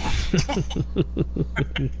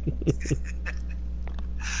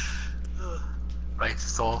 Right,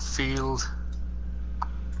 so field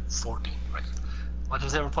 14, right. What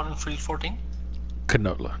was everyone in field 14?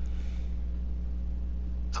 Canola.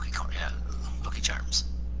 Lucky Charms.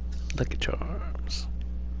 Lucky Charms.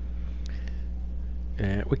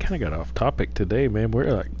 And we kind of got off topic today, man.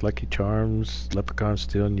 We're like Lucky Charms, leprechauns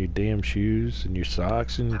stealing your damn shoes and your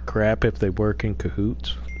socks and crap if they work in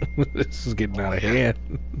cahoots. This is getting out of hand.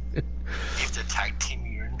 If the tag team,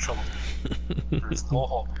 you're in trouble. There's no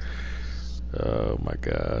hope. Oh my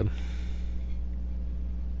god.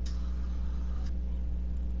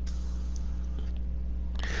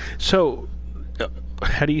 So,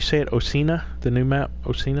 how do you say it? Osina? The new map?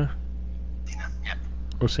 Osina? Yeah.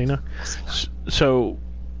 Osina? So,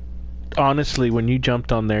 honestly, when you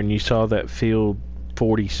jumped on there and you saw that field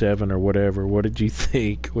 47 or whatever, what did you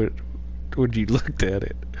think? When you looked at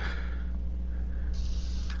it?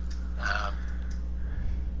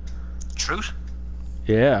 Truth?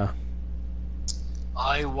 Yeah.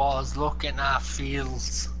 I was looking at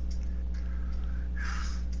fields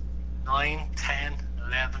 9, 10,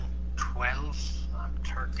 11, 12, and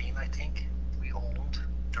 13, I think, we owned.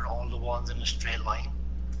 They're all the ones in a straight line.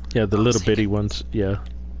 Yeah, the little bitty ones, yeah.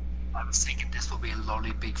 I was thinking this would be a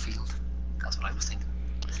lovely big field. That's what I was thinking.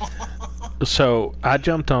 So I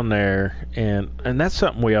jumped on there, and that's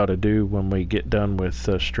something we ought to do when we get done with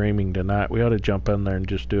streaming tonight. We ought to jump on there and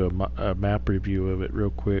just do a map review of it real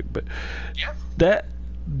quick. But yeah,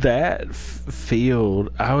 that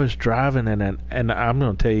field, I was driving in it, and I'm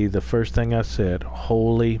going to tell you the first thing I said,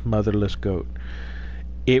 holy motherless goat.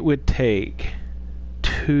 It would take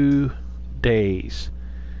 2 days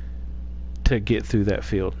to get through that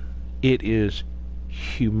field. It is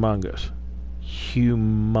humongous.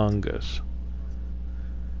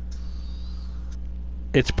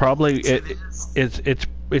 It's probably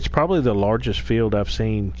it's probably the largest field I've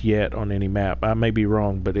seen yet on any map. I may be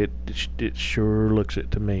wrong, but it sure looks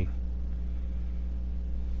it to me.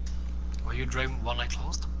 Were you driving one eye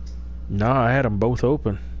closed? No, I had them both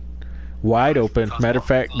open, wide open. Matter of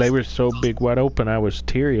fact, they were so big, wide open, I was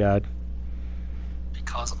teary-eyed.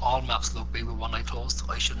 Because all maps look big with one eye closed,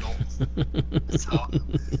 I should know.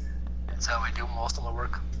 That's how I do most of my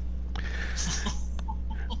work.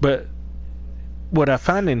 But what I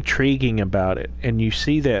find intriguing about it, and you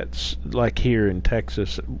see that like here in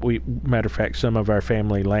Texas, matter of fact, some of our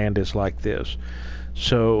family land is like this.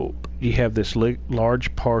 So you have this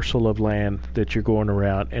large parcel of land that you're going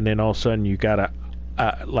around, and then all of a sudden you got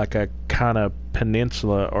like a kind of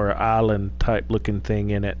peninsula or island type looking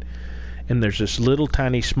thing in it, and there's this little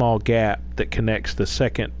tiny small gap that connects the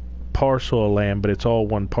second parcel of land, but it's all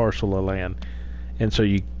one parcel of land, and so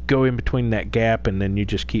you go in between that gap, and then you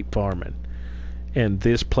just keep farming. And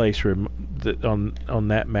this place on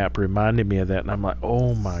that map reminded me of that, and I'm like,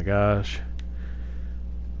 oh my gosh,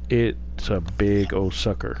 it's a big old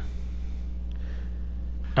sucker.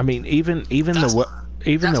 I mean, even that's the what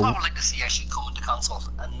I would like to see actually come into console,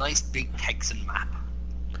 a nice big Texan map.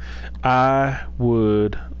 I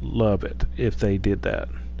would love it if they did that.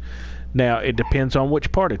 Now, it depends on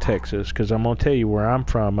which part of Texas, because I'm going to tell you where I'm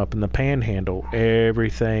from, up in the Panhandle,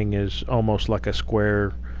 everything is almost like a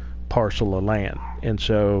square parcel of land. And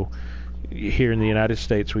so here in the United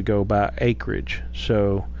States, we go by acreage.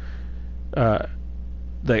 So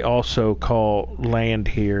they also call land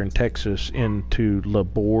here in Texas into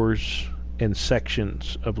labors and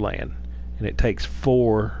sections of land. And it takes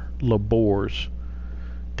 4 labors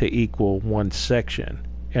to equal 1 section.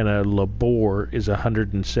 And a labor is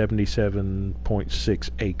 177.6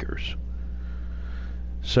 acres.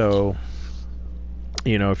 So,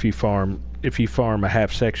 you know, if you farm a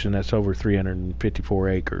half section, that's over 354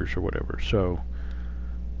 acres or whatever. So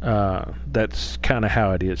that's kind of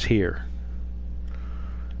how it is here.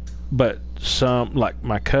 But some, like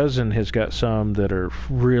my cousin has got some that are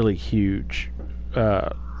really huge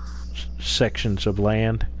sections of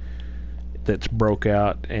land that's broke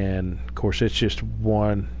out, and of course it's just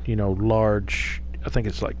one, you know, large, I think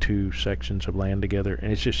it's like 2 sections of land together,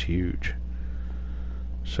 and it's just huge.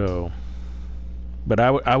 So, but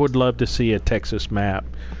I would love to see a Texas map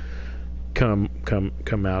come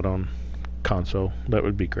out on console. That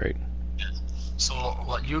would be great. So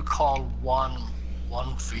what you call one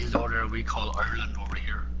field over there, we call Ireland over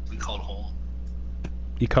here. We call home.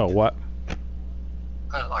 You call what?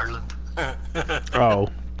 Ireland. Oh.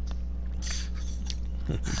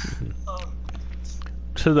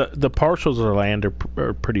 So the parcels of land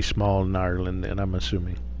are pretty small in Ireland, then, I'm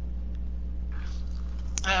assuming.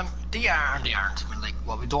 They are and they aren't. I mean, like,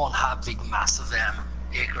 well, we don't have big, massive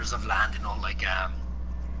acres of land, you know, like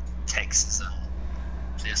Texas and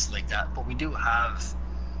places like that. But we do have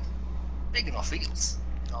big enough fields.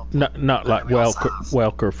 You know, not like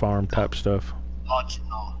Welker farm type stuff. No.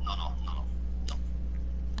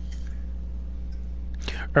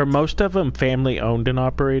 Are most of them family owned and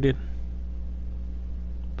operated?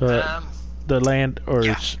 The land, or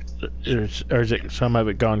yeah. is it some of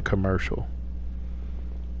it gone commercial?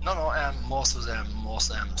 No. Most of them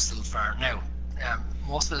still farm now.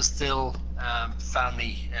 Most of it is still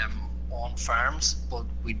family owned farms, but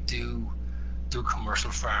we do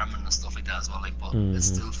commercial farming and stuff like that as well. Like, but it's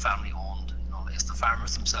still family owned. You know, it's the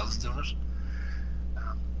farmers themselves doing it.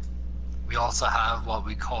 We also have what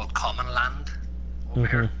we call common land over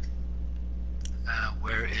here,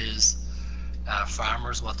 whereas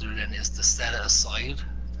farmers, what they're doing is to set it aside,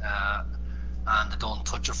 and they don't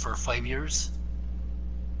touch it for 5 years,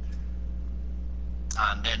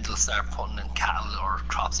 and then they'll start putting in cattle or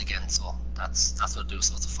crops again. So that's what they do.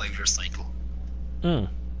 So it's a 5-year cycle.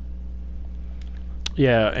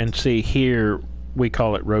 Yeah, and see, here we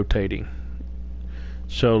call it rotating.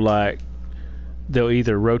 So like they'll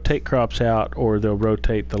either rotate crops out or they'll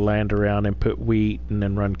rotate the land around and put wheat and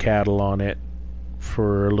then run cattle on it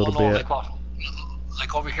for a little bit. Like what?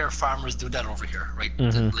 Like over here, farmers do that over here, right?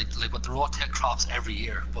 Like what they rotate crops every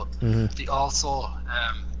year, but they also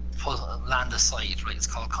put land aside, right? It's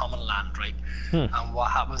called common land, right? And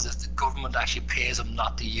what happens is the government actually pays them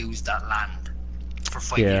not to use that land for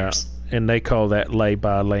 5 years. And they call that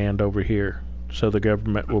lay-by land over here. So the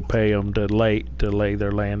government will pay them to lay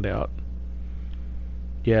their land out.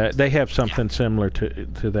 Yeah, they have something similar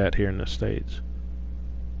to that here in the States.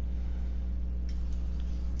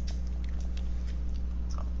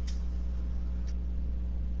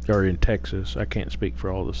 Or in Texas. I can't speak for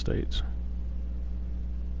all the states.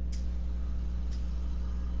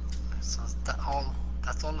 So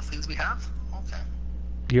that's all the fields we have? Okay.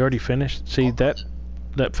 You already finished? See, that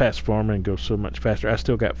fast farming goes so much faster. I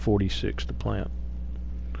still got 46 to plant.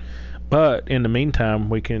 But in the meantime,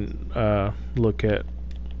 we can look at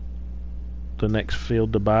the next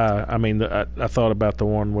field to buy. I mean, I thought about the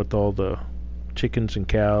one with all the chickens and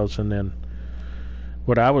cows, and then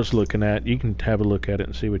what I was looking at, you can have a look at it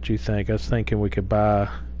and see what you think. I was thinking we could buy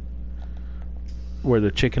where the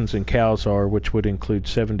chickens and cows are, which would include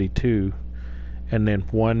 72, and then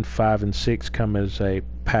 1, 5, and 6 come as a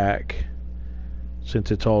pack since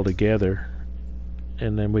it's all together,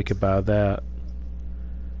 and then we could buy that.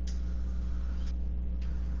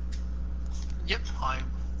 Yep, I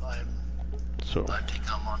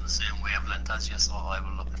think I'm on the same wavelength as you, so I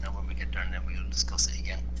will look at it when we get there and then we'll discuss it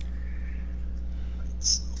again. Right,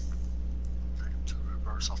 so time to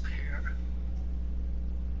reverse up here.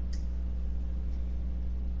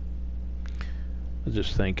 I was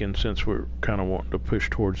just thinking, since we're kind of wanting to push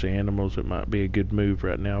towards the animals, it might be a good move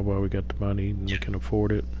right now while we got the money and we can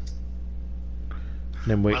afford it.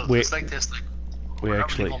 And then it's like this, like we're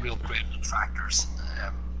actually not really going to be upgrading the tractors.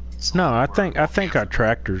 So no, I think our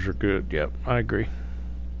tractors are good. Yep, I agree.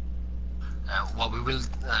 What we'll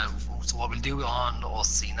do on the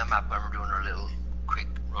Osina map when we're doing our little quick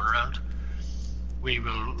run around, we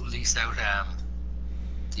will lease out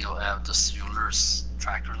the Schuler's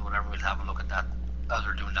tractors or whatever. We'll have a look at that.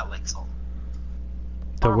 They're doing that, like, so.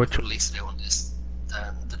 Or we could lease it out on this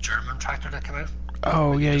the German tractor that came out.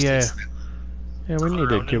 Oh yeah. Yeah, we need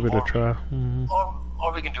to give it a try.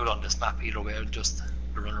 Or we can do it on this map either way. Just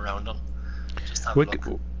run around on. Just have a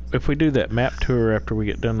look. If we do that map tour after we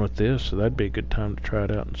get done with this, so that'd be a good time to try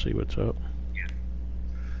it out and see what's up. Yeah.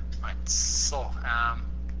 Right. So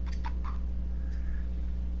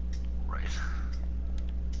right.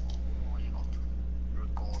 We're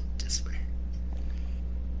going this way.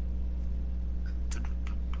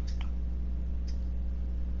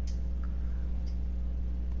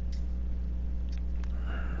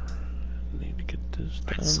 Need to get this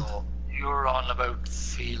done. Right, so you're on about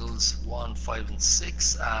fields 1, 5, and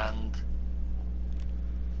 6, and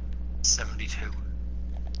 72.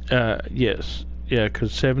 Yes. Yeah,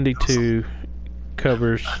 because 72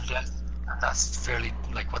 covers... And that's fairly,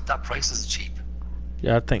 like, what that price is cheap.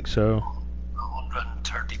 Yeah, I think so.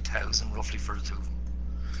 130,000 roughly for the two of them.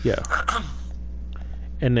 Yeah.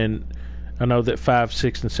 And then I know that 5,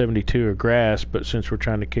 6, and 72 are grass, but since we're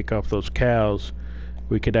trying to kick off those cows,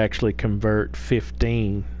 we could actually convert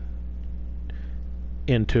 15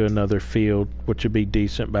 into another field, which would be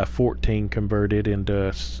decent, by 14 converted into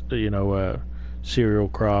a cereal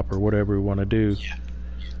crop or whatever we want to do. Yeah.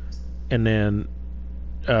 And then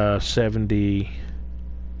 70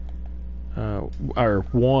 or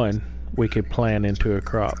 1 we could plant into a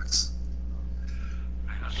crop.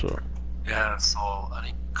 So yeah, so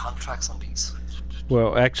any contracts on these?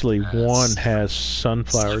 Well, actually 1 has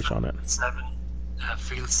sunflowers on it.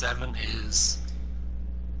 Field 7 is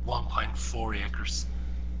 1.4 acres.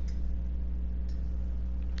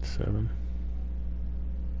 7.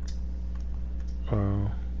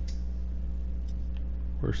 Oh.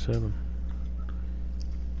 Where's 7?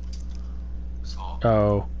 So.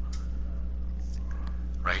 Oh.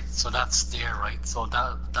 Right, so that's there, right? So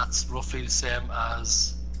that's roughly the same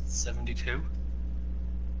as 72.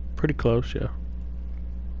 Pretty close, yeah.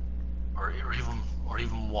 Or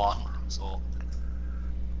even 1. So.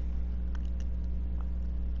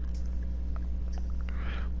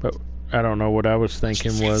 But I don't know what I was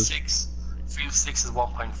thinking was. Field 6 is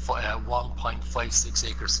 1.56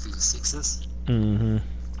 acres. Field 6 is. Mm-hmm.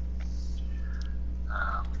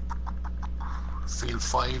 Field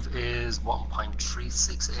 5 is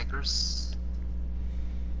 1.36 acres.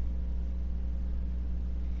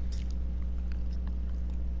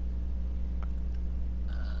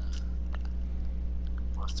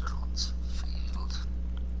 What's the other ones? Field.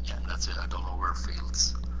 Yeah, that's it. I don't know where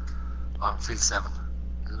fields. Field 7.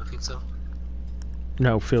 Is it a field 7?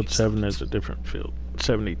 No, field 7 is a different field.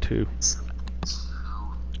 72. 72.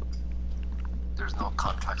 There's no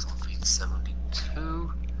contracts on field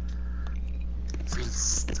 72.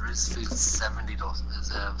 There is field 70 though.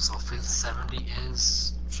 So field 70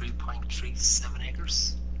 is 3.37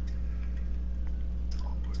 acres.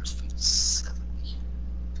 Oh, where's field 70?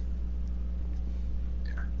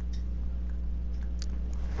 There.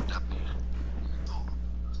 Oh.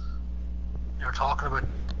 You're talking about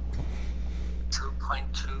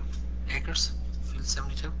 2.2 acres, field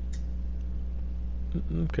 72?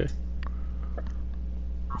 Okay.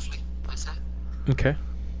 Roughly, I say. Okay.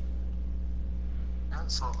 Yeah,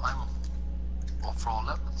 so I'm up for all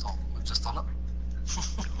that, so we've just done it.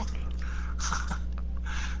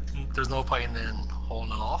 There's no point in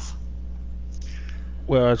holding it off.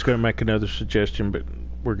 Well, I was going to make another suggestion, but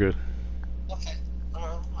we're good. Okay.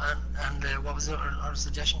 And what was our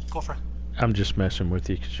suggestion? Go for it. I'm just messing with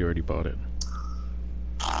you because you already bought it.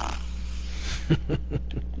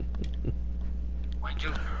 Mind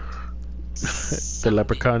you. The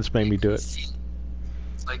leprechauns made me do it. It's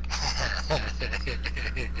like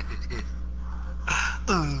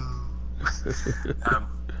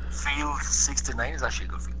field 69 is actually a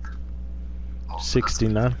good field. Oh,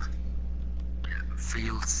 69? Yeah,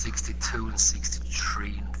 field 62 and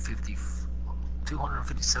 63 and 50,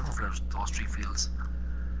 257 for those 3 fields.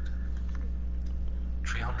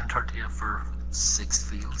 330 for 6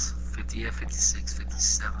 fields. 58, 56,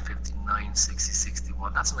 57, 59, 60,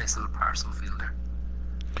 61. That's a nice little parcel field there.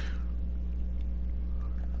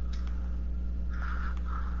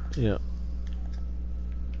 Yeah.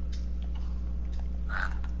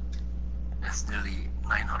 And it's nearly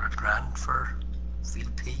 900 grand for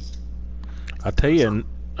field P. I'll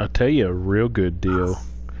tell you a real good deal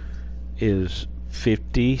is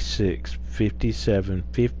 56, 57,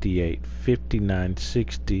 58, 59,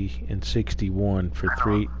 60, and 61 for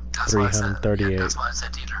 338. That's why I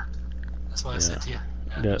said to you there. That's why I said to you.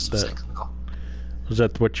 Yeah, just a second ago. Was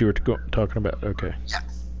that what you were talking about? Okay. Yeah.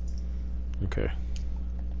 Okay.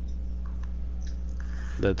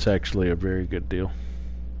 That's actually a very good deal.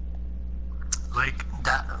 Like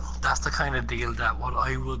that's the kind of deal that what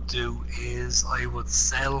I would do is I would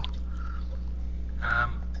sell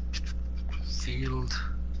field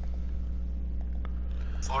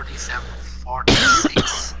 47,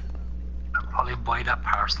 46 and probably buy that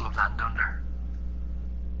parcel of land down there.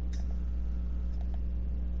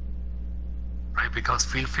 Right, because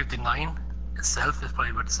field 59 itself is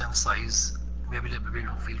probably about the same size, maybe a little bit bigger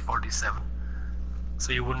than field 47.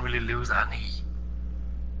 So you wouldn't really lose any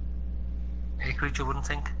acreage, you wouldn't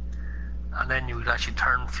think. And then you would actually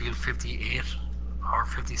turn field 58 or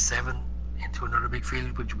 57 into another big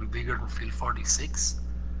field, which would be bigger than field 46.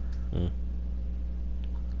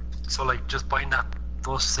 So like just buying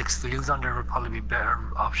those 6 fields on there would probably be a better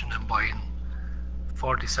option than buying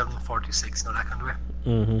 47 and 46, that kind of way.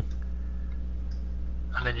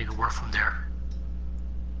 And then you can work from there.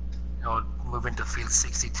 Move into field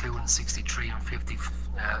 62 and 63 and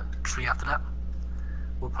 53 after that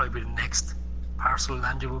will probably be the next parcel of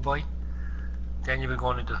land you will buy. Then you'll be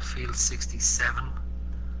going into field 67,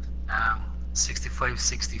 65,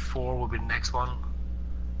 64 will be the next one,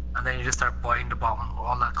 and then you just start buying the bottom,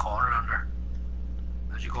 all that corner under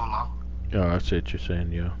as you go along. Oh, I see what you're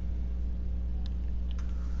saying, yeah.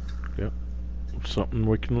 Yep. Something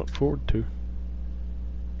we can look forward to.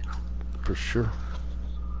 For sure.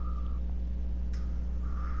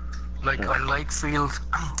 Like I like field,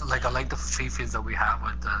 like I like the 3 fields that we have,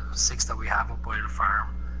 like the 6 that we have up by the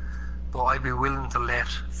farm. But I'd be willing to let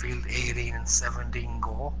field 18 and 17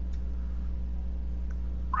 go,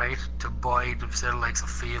 right? To buy the sort of likes of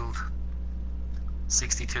field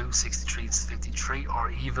 62, 63, and 53,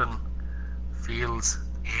 or even fields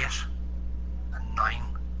 8 and 9.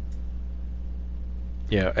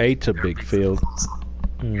 Yeah, 8's a big field.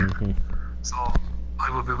 So I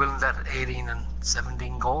would be willing to let 18 and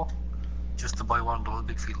 17 go, just to buy one of those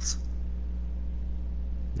big fields.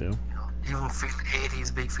 Yeah. Even field 80 is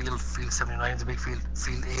a big field, field 79 is a big field,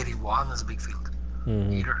 field 81 is a big field.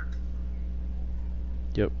 Either.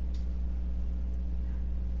 Yep.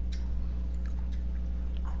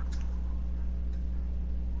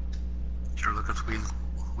 Sure, look at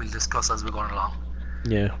we'll discuss as we're going along.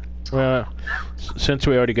 Yeah. Well, since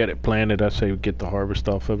we already got it planted, I say we get the harvest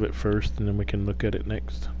off of it first, and then we can look at it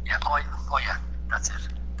next. Yeah. Oh yeah. That's it.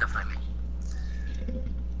 Definitely.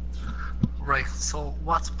 Right. So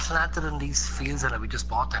what's planted in these fields that we just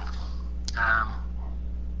bought then?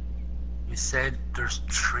 You said there's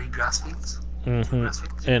 3 grass fields.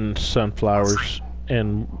 And sunflowers,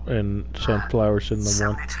 and sunflowers in the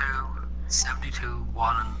 72, one. 72,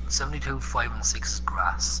 1 and 72, 5 and 6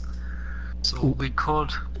 grass. So we could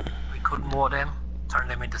mow them, turn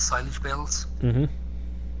them into silage bales, Mm-hmm.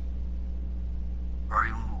 or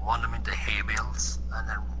even run them into hay bales, and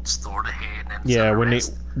then store the hay, and then Yeah, sell the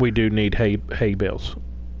we rest. do need hay bales.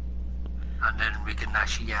 And then we can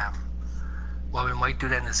actually, what we might do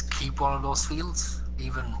then is keep one of those fields,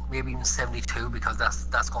 maybe even 72, because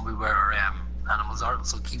that's going to be where our animals are.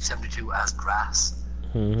 So keep 72 as grass,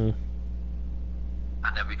 Mm-hmm.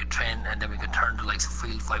 and then we could turn the likes of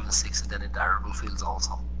field 5 and 6 and then into arable fields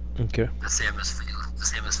also. Okay. The same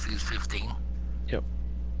as field 15. Yep.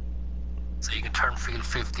 So you can turn field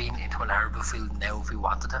 15 into an arable field now if you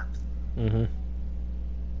wanted to. Mm-hmm.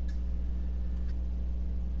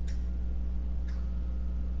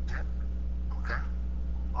 Yeah. Okay.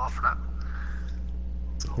 All for that.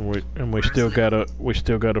 So, And we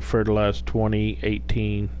still gotta fertilize 20,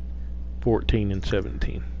 18, 14, and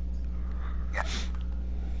 17. yeah.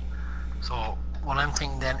 So what I'm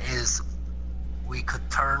thinking then is we could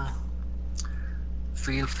turn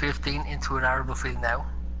field 15 into an arable field now,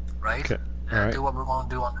 right? Okay. All right. Do what we're going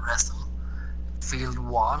to do on the rest of them. Field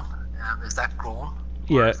 1, is that grown? Or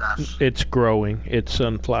Yeah, is that, it's growing. It's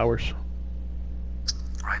sunflowers.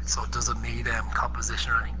 right, so does it need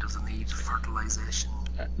composition or anything? Does it need fertilization?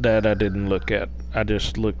 That I didn't look at. I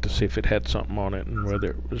just looked to see if it had something on it and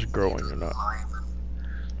whether it was growing or not. Lime?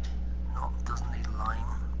 No, it doesn't need lime.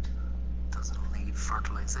 Doesn't need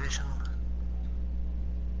fertilization.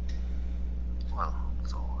 Well,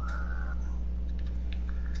 so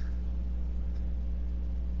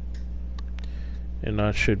And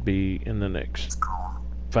I should be, in the next it's grown.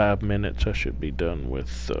 5 minutes, I should be done with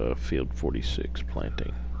field 46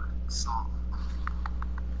 planting. So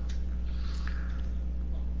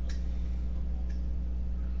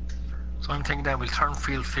I'm thinking that we'll turn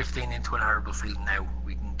field 15 into an arable field now.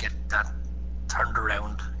 We can get that turned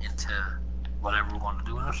around into whatever we want to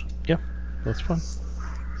do in it. Yeah, that's fine.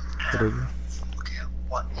 Whatever. Okay,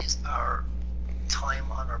 what is our time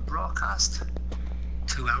on our broadcast?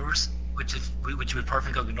 2 hours, which would be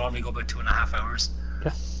perfect. We normally go about 2.5 hours.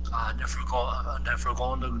 Yeah. And if we're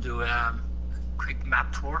going to do a quick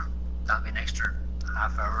map tour, that'll be an extra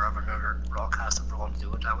half hour of another broadcast if we're going to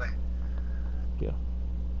do it that way. Yeah.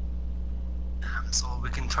 So we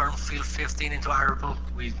can turn field 15 into arable,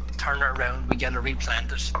 we turn it around, we get it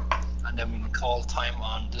replanted, and then we can call time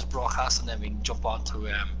on this broadcast, and then we can jump on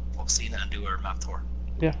to Obscena and do our map tour.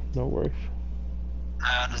 Yeah, no worries.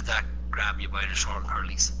 How does that grab you by the short and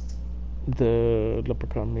curlies? The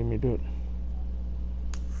leprechaun made me do it.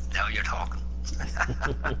 Now you're talking.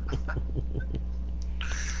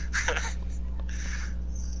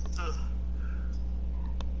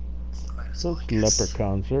 So Those I guess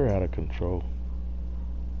leprechauns, they're out of control.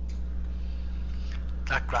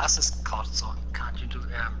 that grass is cut, so can't you do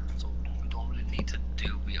so we don't really need to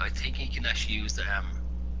do. I think you can actually use the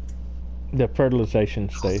The fertilization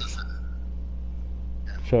stays.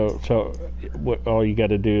 So what all you got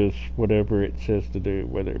to do is whatever it says to do,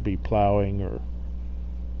 whether it be plowing or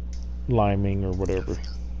liming or whatever.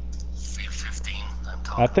 field 15. I'm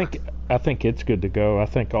talking. I think it's good to go. I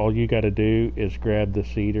think all you got to do is grab the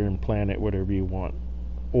seeder and plant it whatever you want.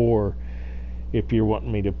 Or if you're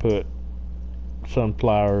wanting me to put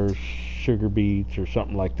sunflowers, sugar beets, or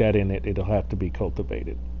something like that in it, it'll have to be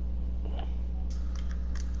cultivated.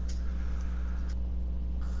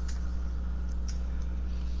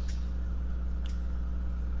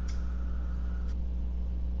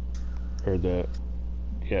 Or because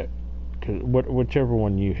whichever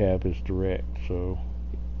one you have is direct. So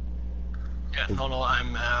Yeah, no,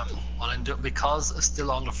 I'm because it's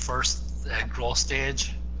still on the first growth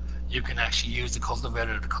stage. You can actually use the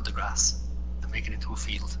cultivator to cut the grass to make it into a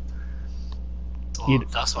field. So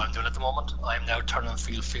that's what I'm doing at the moment. I'm now turning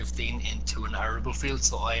field 15 into an arable field,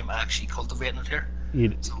 so I'm actually cultivating it here.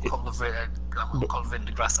 So I'm cultivating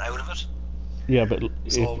the grass out of it. Yeah, but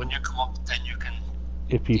so when you come up, then you can.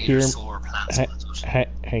 If you hear solar plants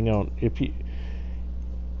hang on, if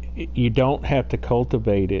you don't have to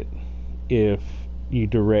cultivate it if you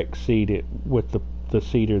direct seed it with the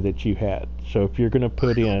seeder that you had. So if you're going to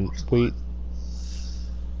put in wheat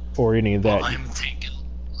or any of that, I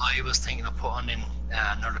was thinking of putting in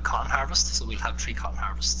another cotton harvest, so we'll have 3 cotton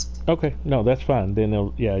harvests. Okay, no, that's fine.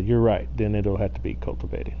 Then you're right. Then it'll have to be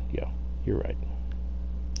cultivated. Yeah, you're right.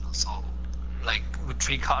 So, like with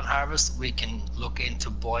 3 cotton harvests, we can look into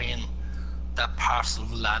buying that parcel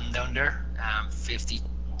of land down there,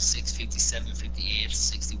 56, 57, 58,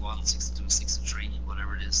 61, 62, 63,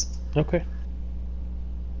 whatever it is. Okay.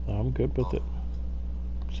 I'm good with it.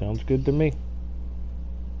 Sounds good to me.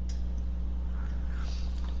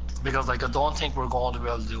 Because like I don't think we're going to be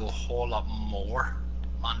able to do a whole lot more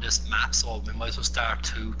on this map, so we might as well start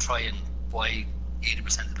to try and buy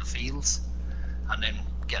 80% of the fields, and then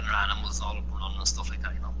getting our animals all up and running and stuff like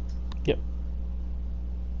that, you know. Yep.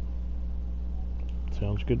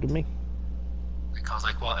 Sounds good to me. Because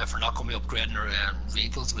like, well, if we're not going to be upgrading our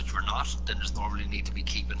vehicles, which we're not, then there's no really need to be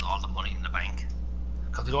keeping all the money in the bank.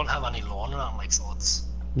 Because we don't have any loan around, like, so it's...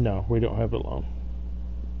 No, we don't have a loan.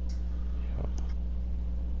 Yep.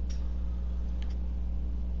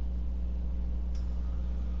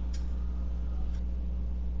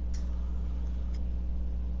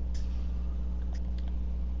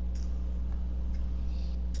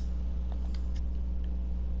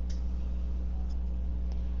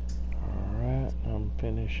 Alright, I'm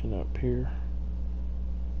finishing up here.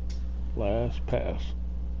 Last pass.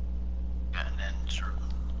 Yeah, and then sure,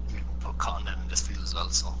 we can put cotton in this field as well,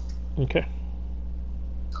 so... Okay.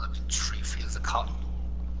 That'll be 3 fields of cotton.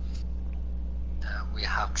 We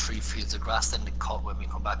have 3 fields of grass then to cut when we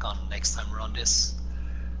come back on next time we're on this.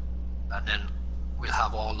 And then we'll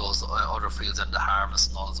have all those other fields and the harvest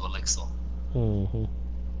and all as well, like so. Mm-hmm.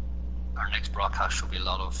 Our next broadcast should be a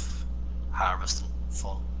lot of harvesting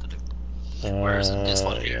fun to do. Whereas in this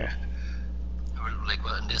one here, like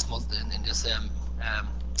well, in this month, in this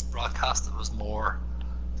broadcast, it was more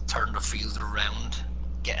turning the fields around,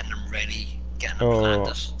 getting them ready, getting them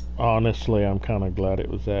planted. Honestly, I'm kind of glad it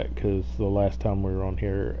was that, because the last time we were on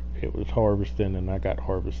here, it was harvesting and I got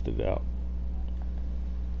harvested out.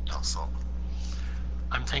 So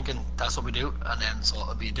I'm thinking that's what we do, and then so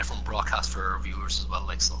it'll be a different broadcast for our viewers as well,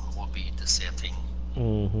 like so it won't be the same thing.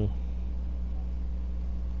 Mm-hmm.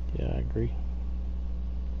 Yeah, I agree.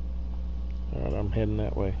 Alright, I'm heading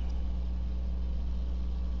that way.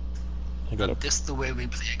 This is the way we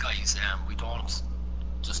play, guys. We don't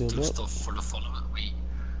just do stuff for the fun of it.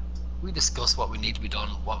 We discuss what we need to be done,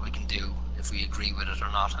 what we can do, if we agree with it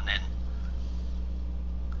or not, and then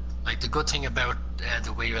like the good thing about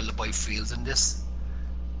the way you're able to buy fields in this,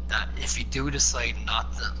 that if you do decide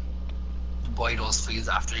not to buy those fields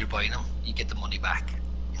after you're buying them, you get the money back.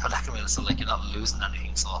 You know, that kind of, so like you're not losing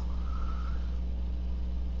anything. So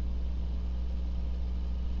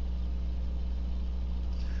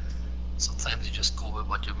sometimes you just go with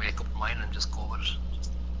what you make up your mind and just go with it.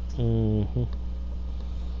 Mm-hmm.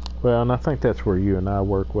 Well, and I think that's where you and I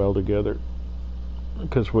work well together,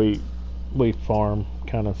 because we farm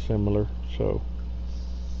kind of similar, so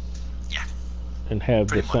yeah, and have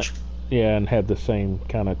pretty the much. and have the same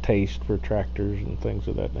kind of taste for tractors and things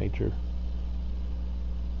of that nature.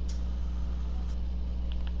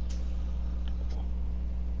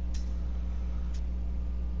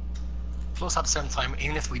 Plus, at the same time,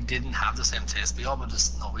 even if we didn't have the same taste, we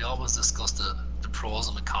always discuss the pros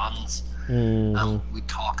and the cons. Mm-hmm. We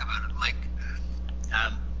talk about it. Like,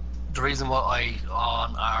 the reason why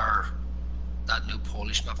on that new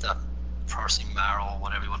Polish map, that Percy Marrow,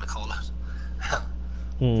 whatever you want to call it,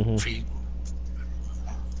 Mm-hmm.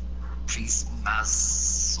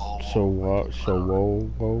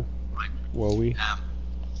 Right.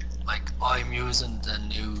 Like I'm using the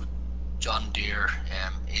new John Deere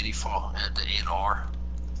 84, the 8R,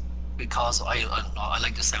 because I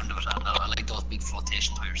like the sound of it, and I like those big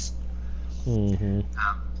flotation tires. Mm-hmm.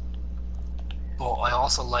 But I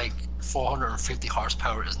also like 450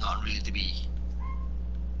 horsepower is not really to be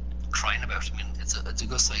crying about. I mean, it's a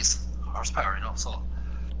good size horsepower, you know. So,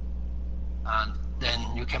 and then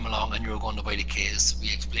you came along and you were going to buy the case.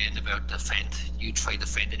 We explained about the Fendt. You tried the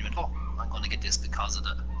Fendt and you went, "Oh, I'm going to get this because of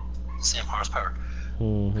the same horsepower."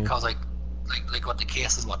 Mm-hmm. Because like what the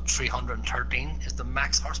case is, what 313 is the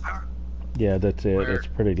max horsepower. Yeah, that's it. It's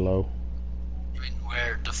pretty low. I mean,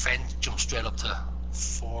 where the Fendt jumped straight up to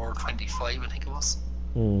 425, I think it was.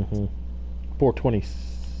 Mm-hmm.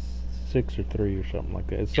 426 or 3 or something like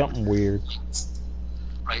that. It's something weird.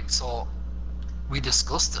 Right, so we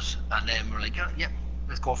discussed it, and then we're like, yeah,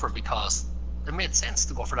 let's go for it, because it made sense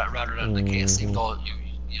to go for that rather than the case, even though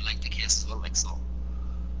you like the case as well, like so.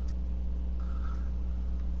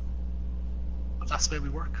 But that's the way we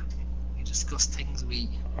work. We discuss things.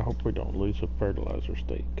 I hope we don't lose a fertilizer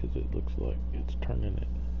state, because it looks like it's turning it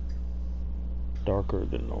darker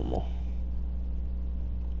than normal.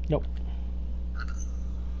 Nope.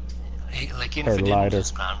 Like even if we didn't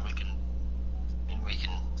just man, we can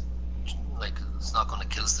like, it's not going to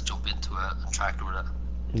kill us to jump into a tractor with a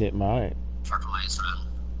It might. fertilizer.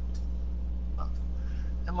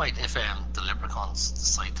 It might if the leprechauns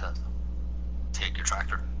decide to take your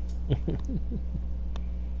tractor.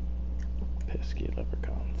 Pesky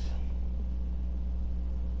leprechauns.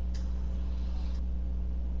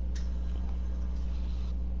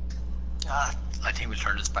 I think we'll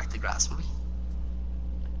turn this back to grass, will we?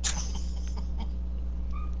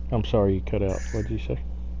 I'm sorry you cut out. What did you say?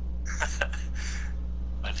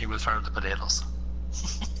 I think we'll turn it to potatoes.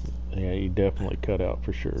 Yeah, you definitely cut out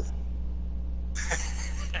for sure.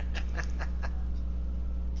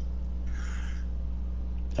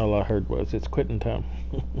 All I heard was, it's quitting time.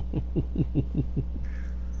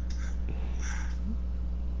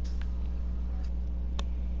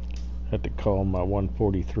 Had to call my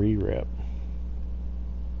 143 rep.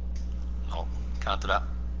 No, can't do that.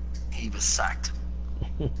 He was sacked.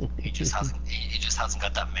 He just hasn't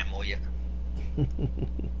got that memo yet.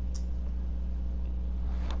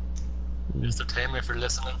 Mr. Tim, if you're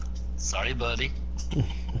listening, sorry, buddy.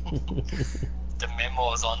 The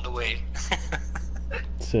memo is on the way.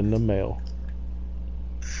 It's in the mail.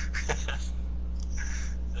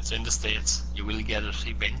 It's in the States. You will get it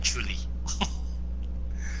eventually.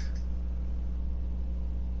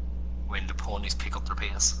 When the ponies pick up their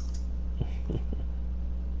pace.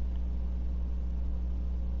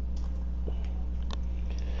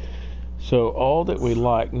 So all that we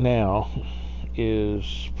like now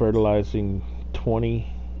is fertilizing 20,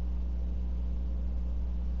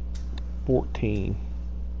 14,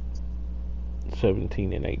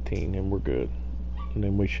 17, and 18, and we're good. And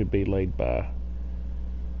then we should be laid by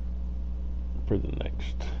for the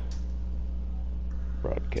next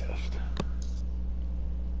broadcast.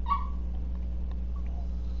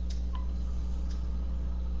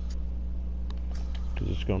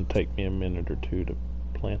 Because it's going to take me a minute or two to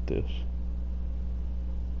plant this.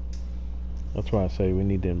 That's why I say we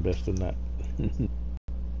need to invest in that.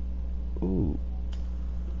 Ooh,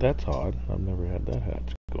 that's odd. I've never had that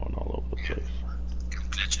hatch going all over the place. I'm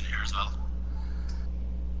glitching here as well.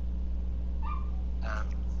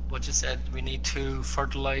 What you said, we need to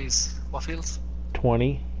fertilize what fields?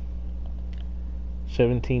 20,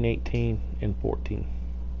 17, 18, and 14.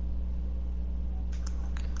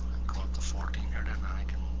 Okay, I'm going up to 14 here then, and I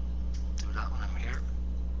can do that when I'm here.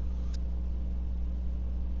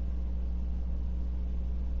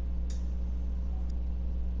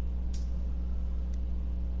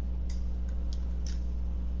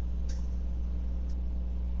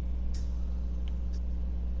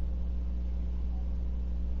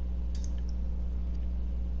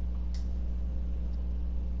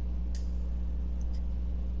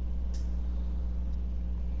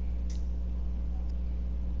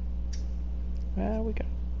 We got,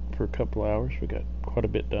 for a couple hours, we got quite a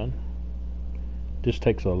bit done. This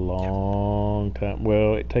takes a long time.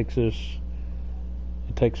 Well, it takes us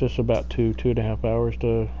about 2.5 hours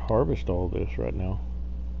to harvest all this right now.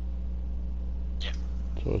 Yeah.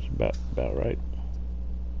 So it's about right.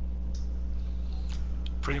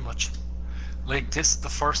 Pretty much. Like this, the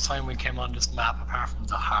first time we came on this map, apart from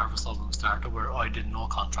the harvest of them started, where I did no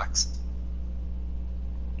contracts.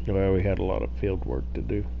 Well, we had a lot of field work to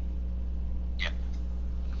do.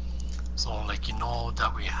 So, like, you know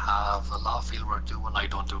that we have a lot of field work to do when I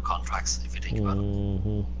don't do contracts, if you think about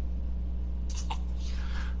it.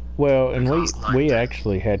 Well, and we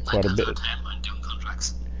actually had quite a bit. I'm doing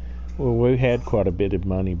contracts. Well, we had quite a bit of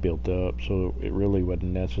money built up, so it really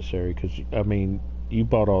wasn't necessary. Because I mean, you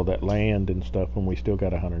bought all that land and stuff, and we still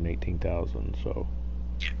got 118,000. So,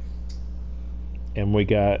 yeah. And we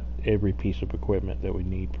got every piece of equipment that we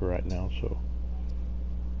need for right now. So.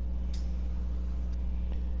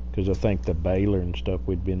 Because I think the baler and stuff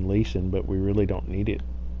we'd been leasing, but we really don't need it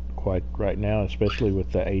quite right now, especially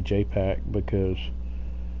with the AJ pack, because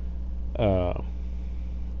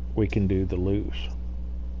we can do the loose.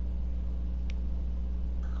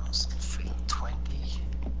 Field 20.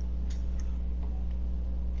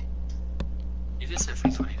 You did say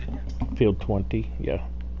field 20, didn't you? Field 20, yeah.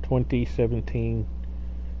 20, 17,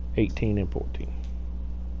 18, and 14.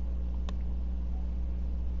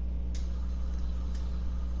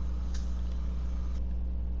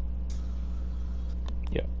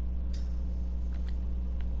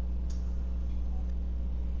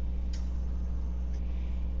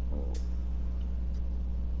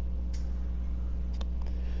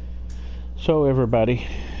 So everybody,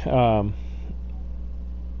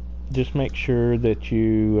 just make sure that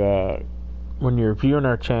you, when you're viewing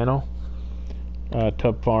our channel,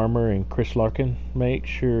 Tubbfarmer and Chris Larkin, make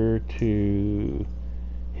sure to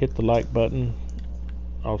hit the like button.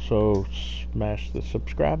 Also smash the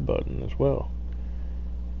subscribe button as well.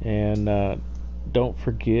 And don't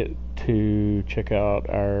forget to check out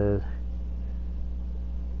our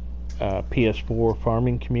PS4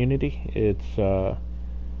 farming community. It's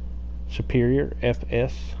Superior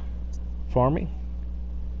FS Farming.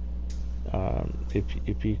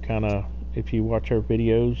 If you kind of if you watch our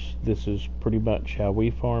videos, this is pretty much how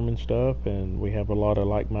we farm and stuff, and we have a lot of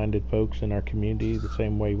like-minded folks in our community the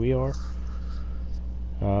same way we are.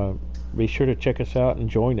 Be sure to check us out and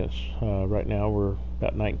join us. Right now we're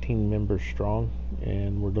about 19 members strong,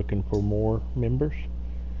 and we're looking for more members.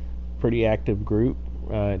 Pretty active group.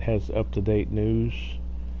 It has up-to-date news.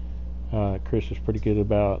 Chris is pretty good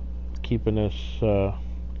about keeping us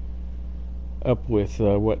up with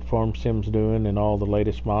what Farm Sim's doing and all the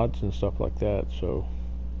latest mods and stuff like that. So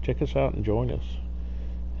check us out and join us.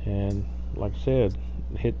 And like I said,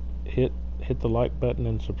 hit the like button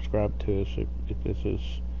and subscribe to us if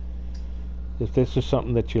this is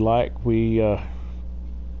something that you like. We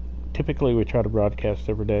typically we try to broadcast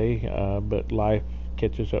every day, but life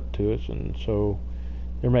catches up to us, and so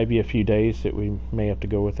there may be a few days that we may have to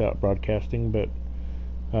go without broadcasting, but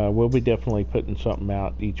we'll be definitely putting something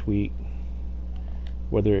out each week.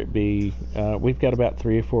 Whether it be, we've got about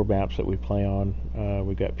 3 or 4 maps that we play on.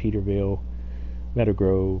 We've got Peterville,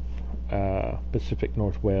 Meadowgrove, Pacific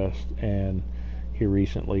Northwest, and here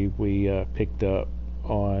recently we picked up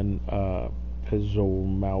on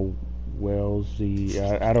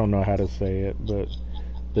Pizzolmałwelzy. I don't know how to say it, but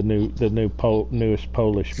the newest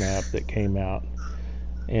Polish map that came out,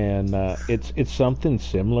 and it's something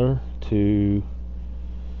similar to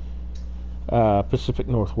Pacific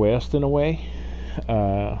Northwest in a way.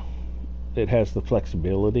 It has the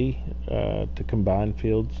flexibility to combine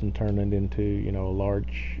fields and turn it into, a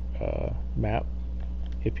large map,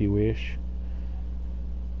 if you wish.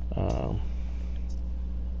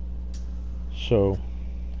 So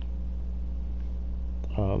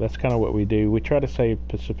that's kind of what we do. We try to save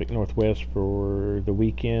Pacific Northwest for the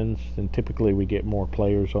weekends, and typically we get more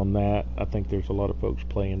players on that. I think there's a lot of folks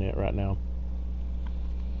playing it right now.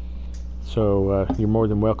 So you're more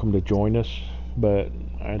than welcome to join us. But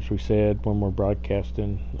as we said, when we're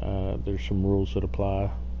broadcasting, there's some rules that apply.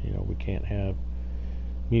 We can't have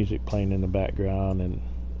music playing in the background and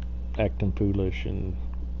acting foolish and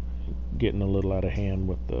getting a little out of hand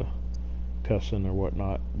with the cussing or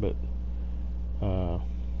whatnot. But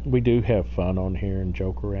we do have fun on here and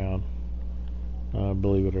joke around,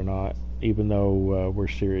 believe it or not, even though we're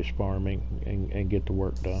serious farming and get the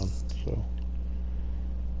work done. So.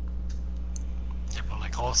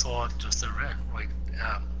 Also, just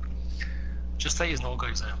just let you know,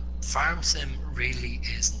 guys, Farm Sim really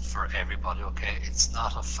isn't for everybody, okay? It's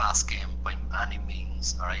not a fast game by any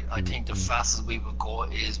means, alright? I think the fastest we will go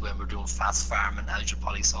is when we're doing fast farming, as you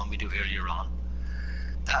probably saw me do earlier on.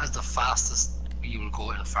 That is the fastest we will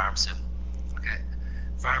go in Farm Sim, okay?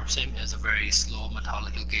 Farm Sim is a very slow,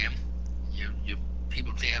 methodical game.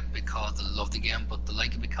 People play it because they love the game, but they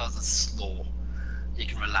like it because it's slow. You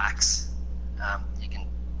can relax. You can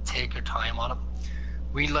take your time on it.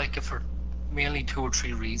 We like it for mainly 2 or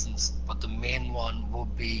 3 reasons, but the main one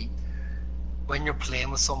would be when you're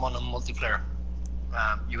playing with someone on multiplayer,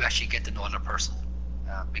 you actually get to know that person.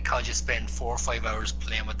 Because you spend 4 or 5 hours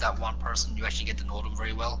playing with that one person, you actually get to know them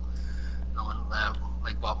very well.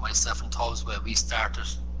 Like what myself and Tubbs, where we started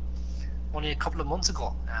only a couple of months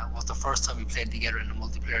ago, was the first time we played together in a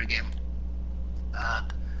multiplayer game,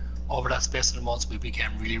 and over that space of the months we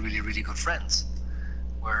became really, really, really good friends,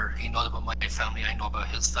 where he knows about my family, I know about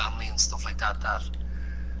his family and stuff like that.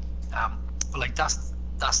 But like that's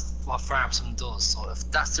what Farm Sim does. So if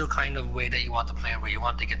that's the kind of way that you want to play, where you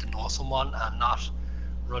want to get to know someone and not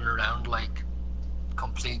run around like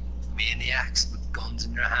complete maniacs with guns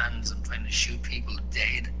in your hands and trying to shoot people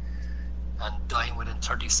dead and dying within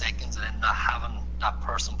 30 seconds and then not having that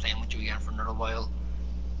person playing with you again for another while,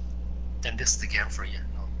 then this is the game for you.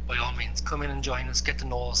 By all means, come in and join us, get to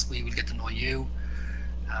know us, we will get to know you.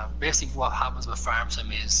 Basically what happens with Farm Sim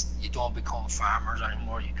is you don't become farmers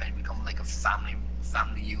anymore, you kind of become like a family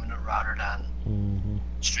unit rather than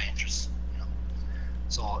strangers.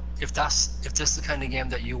 So if this is the kind of game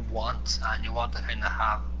that you want, and you want to kind of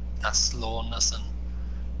have that slowness and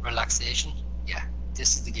relaxation, yeah,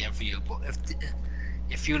 this is the game for you. But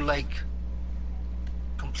if you like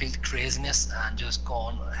complete craziness and just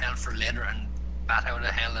going hell for leather and bat out of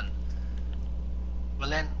hell, and well,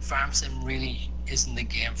 then Farm Sim really isn't the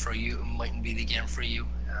game for you. It mightn't be the game for you.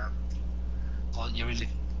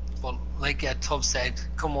 But like Tubb said,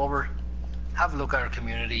 come over, have a look at our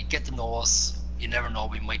community, get to know us. You never know,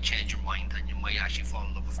 we might change your mind and you might actually fall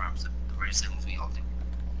in love with Farm Sim the very same as we all do.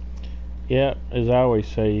 Yeah, as I always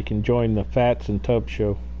say, you can join the Fats and Tubb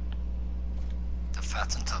show. The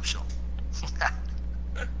Fats and Tubb show.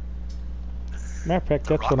 Matter of fact,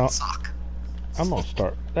 that's what I'm gonna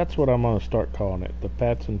start. That's what I'm gonna start calling it, the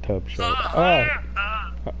Fats and Tubb show.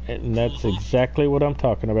 And that's exactly what I'm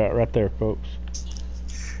talking about right there, folks.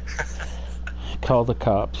 call the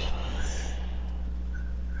cops.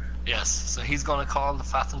 Yes, so he's going to call the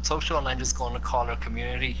Fats and Tubb show, and I'm just going to call our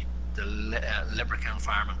community the Leprechaun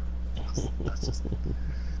Farming. That's just...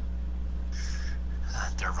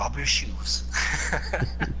 they're rubber shoes.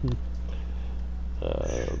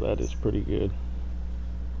 That is pretty good.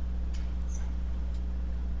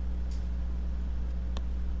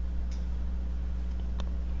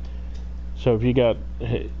 So if you got,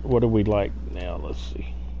 what do we like now? Let's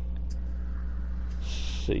see.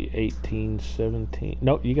 18, 17.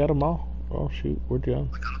 Nope, you got them all. Oh shoot, we're done.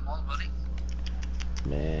 I got them all, buddy.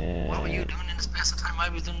 Man. What were you doing in the space of time I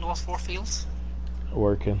was doing those 4 fields?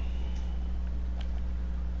 Working.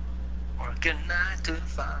 Working 9 to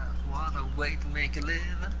 5. What a way to make a living.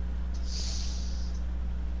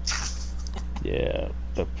 Yeah,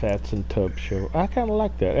 the Fats and Tubb show. I kind of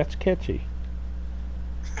like that. That's catchy.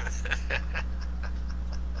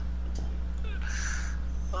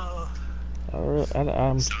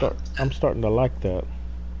 I'm starting to like that.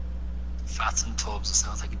 Fats and Tubbs. It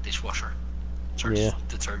sounds like a dishwasher. Yeah.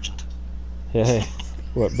 Detergent. Hey,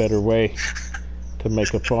 what better way to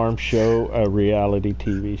make a farm show a reality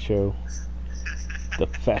TV show? The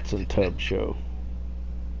Fats and Tubb show.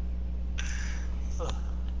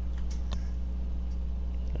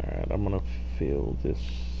 Alright, I'm gonna fill this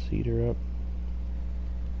cedar up.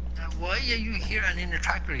 Why are you here and in the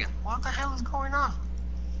tractor again? What the hell is going on?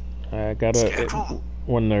 I gotta,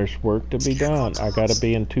 when there's work to be done, I gotta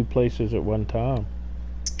be in 2 places at one time.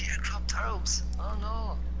 Scarecrow Tubbs. Oh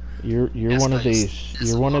no. You're one of these.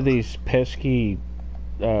 You're one of these pesky,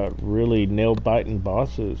 really nail-biting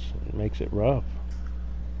bosses. It makes it rough.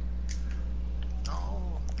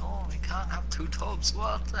 No, we can't have 2 Tubbs.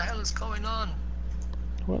 What the hell is going on?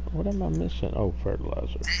 What am I missing? Oh,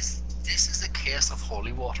 fertilizer. This is a case of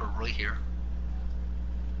holy water right here.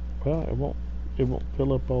 Well, it won't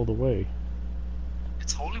fill up all the way.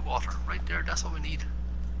 It's holy water right there. That's what we need.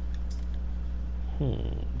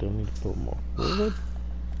 Don't need to put more forward.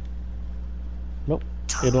 Nope.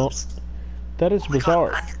 Tubbs. It don't. That is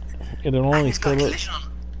bizarre. It'll only fill it.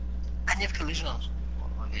 And you have collision on it. Well,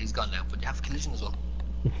 okay, he's gone now, but you have collision as well.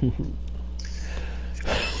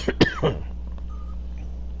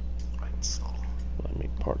 Right, so let me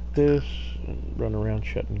park this and run around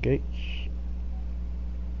shutting gates.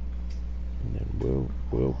 And then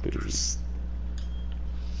we'll be.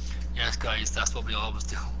 Yes, guys, that's what we always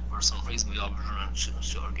do. For some reason, we always run around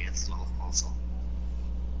shut our gates as well. Also,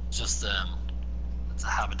 it's just it's a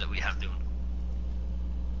habit that we have doing.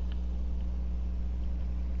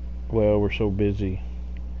 Well, we're so busy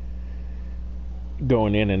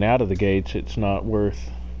going in and out of the gates, it's not worth,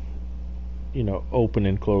 open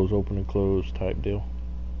and close type deal.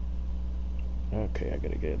 Okay, I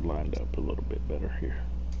gotta get it lined up a little bit better here.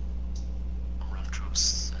 I'm running through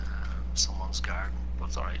someone's garden, but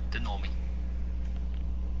it's alright, they know me.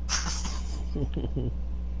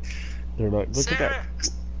 They're like, look at that.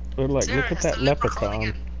 They're like, Sarah, look at that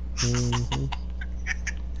leprechaun. Mm-hmm.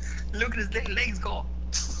 Look at his little legs go.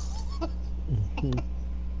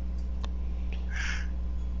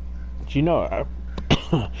 Do you know,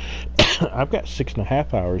 I've got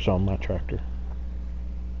 6.5 hours on my tractor.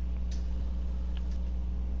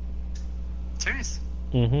 Serious?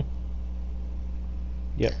 Mm-hmm.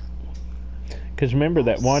 Yep. Because remember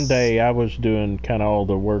that one day I was doing kind of all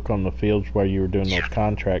the work on the fields while you were doing those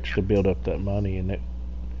contracts to build up that money, and it.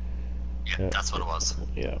 Yeah, that's what it was.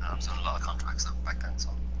 Yeah. I was doing a lot of contracts back then, so.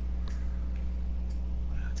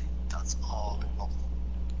 I think that's all. Oh,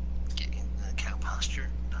 getting the cow pasture,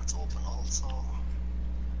 that's open also.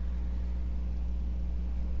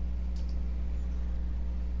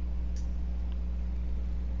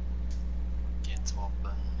 Gates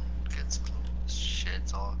open, gates closed,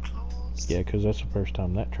 sheds all closed. Yeah, because that's the first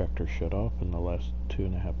time that tractor shut off in the last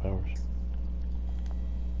 2.5 hours.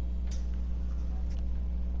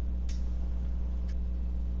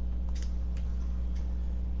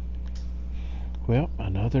 Well,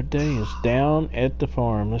 another day is down at the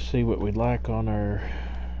farm. Let's see what we'd like on our...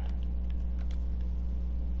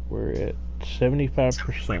 We're at 75%.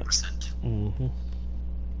 75%. Mm-hmm.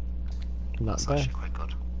 That's actually quite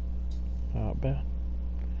good. Not bad.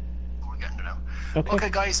 We're getting there now. Okay. Okay,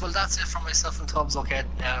 guys, well, that's it from myself and Tubbs. Okay,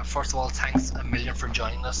 first of all, thanks a million for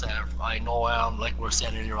joining us. I know, like we were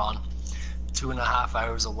saying earlier on, 2.5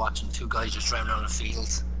 hours of watching 2 guys just driving around the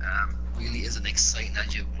field really isn't exciting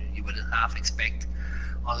as you would half expect,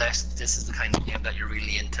 unless this is the kind of game that you're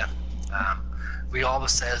really into. We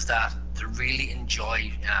always says that to really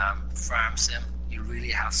enjoy farm sim, you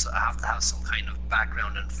really have to have some kind of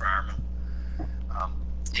background in farming.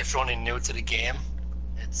 If you're only new to the game,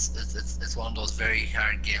 it's one of those very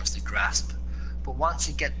hard games to grasp. But once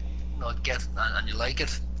you get and you like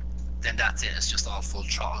it, then that's it. It's just all full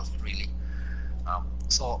throttle, really.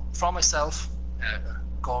 So from myself,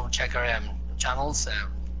 go and check our channels,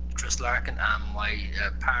 Chris Larkin and my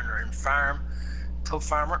partner in farm,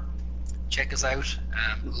 Tubbfarmer. Check us out.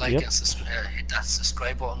 Like and hit that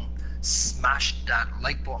subscribe button, smash that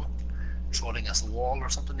like button, throw it against the wall or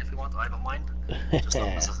something if you want. I don't mind,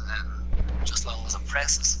 just long as it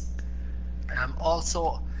presses.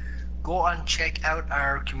 Also, go and check out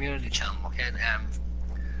our community channel. Okay,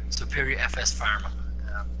 Superior FS Farming.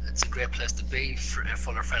 It's a great place to be,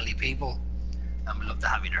 full of friendly people, and we love to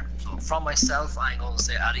have you there. So from myself, I'm going to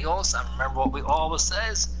say adios, and remember what we always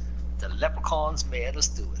says: the leprechauns made us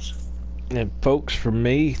do it. And folks, from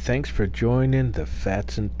me, thanks for joining the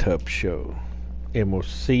Fats and Tubb Show, and we'll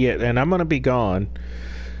see you. And I'm going to be gone,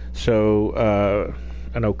 so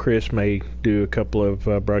I know Chris may do a couple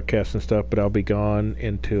of broadcasts and stuff, but I'll be gone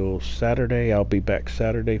until Saturday. I'll be back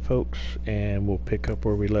Saturday, folks, and we'll pick up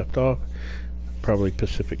where we left off. Probably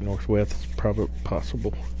Pacific Northwest, probably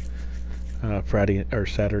possible Friday or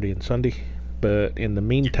Saturday and Sunday. But in the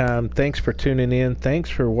meantime, thanks for tuning in. Thanks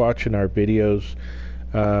for watching our videos.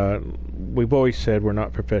 We've always said we're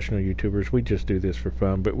not professional YouTubers. We just do this for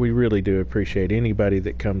fun. But we really do appreciate anybody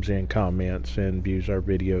that comes in, comments, and views our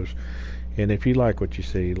videos. And if you like what you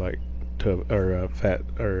see, like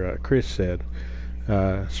Chris said,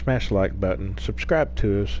 smash the like button, subscribe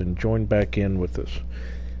to us, and join back in with us.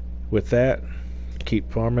 With that,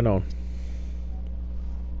 keep farming on.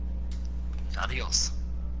 Adios.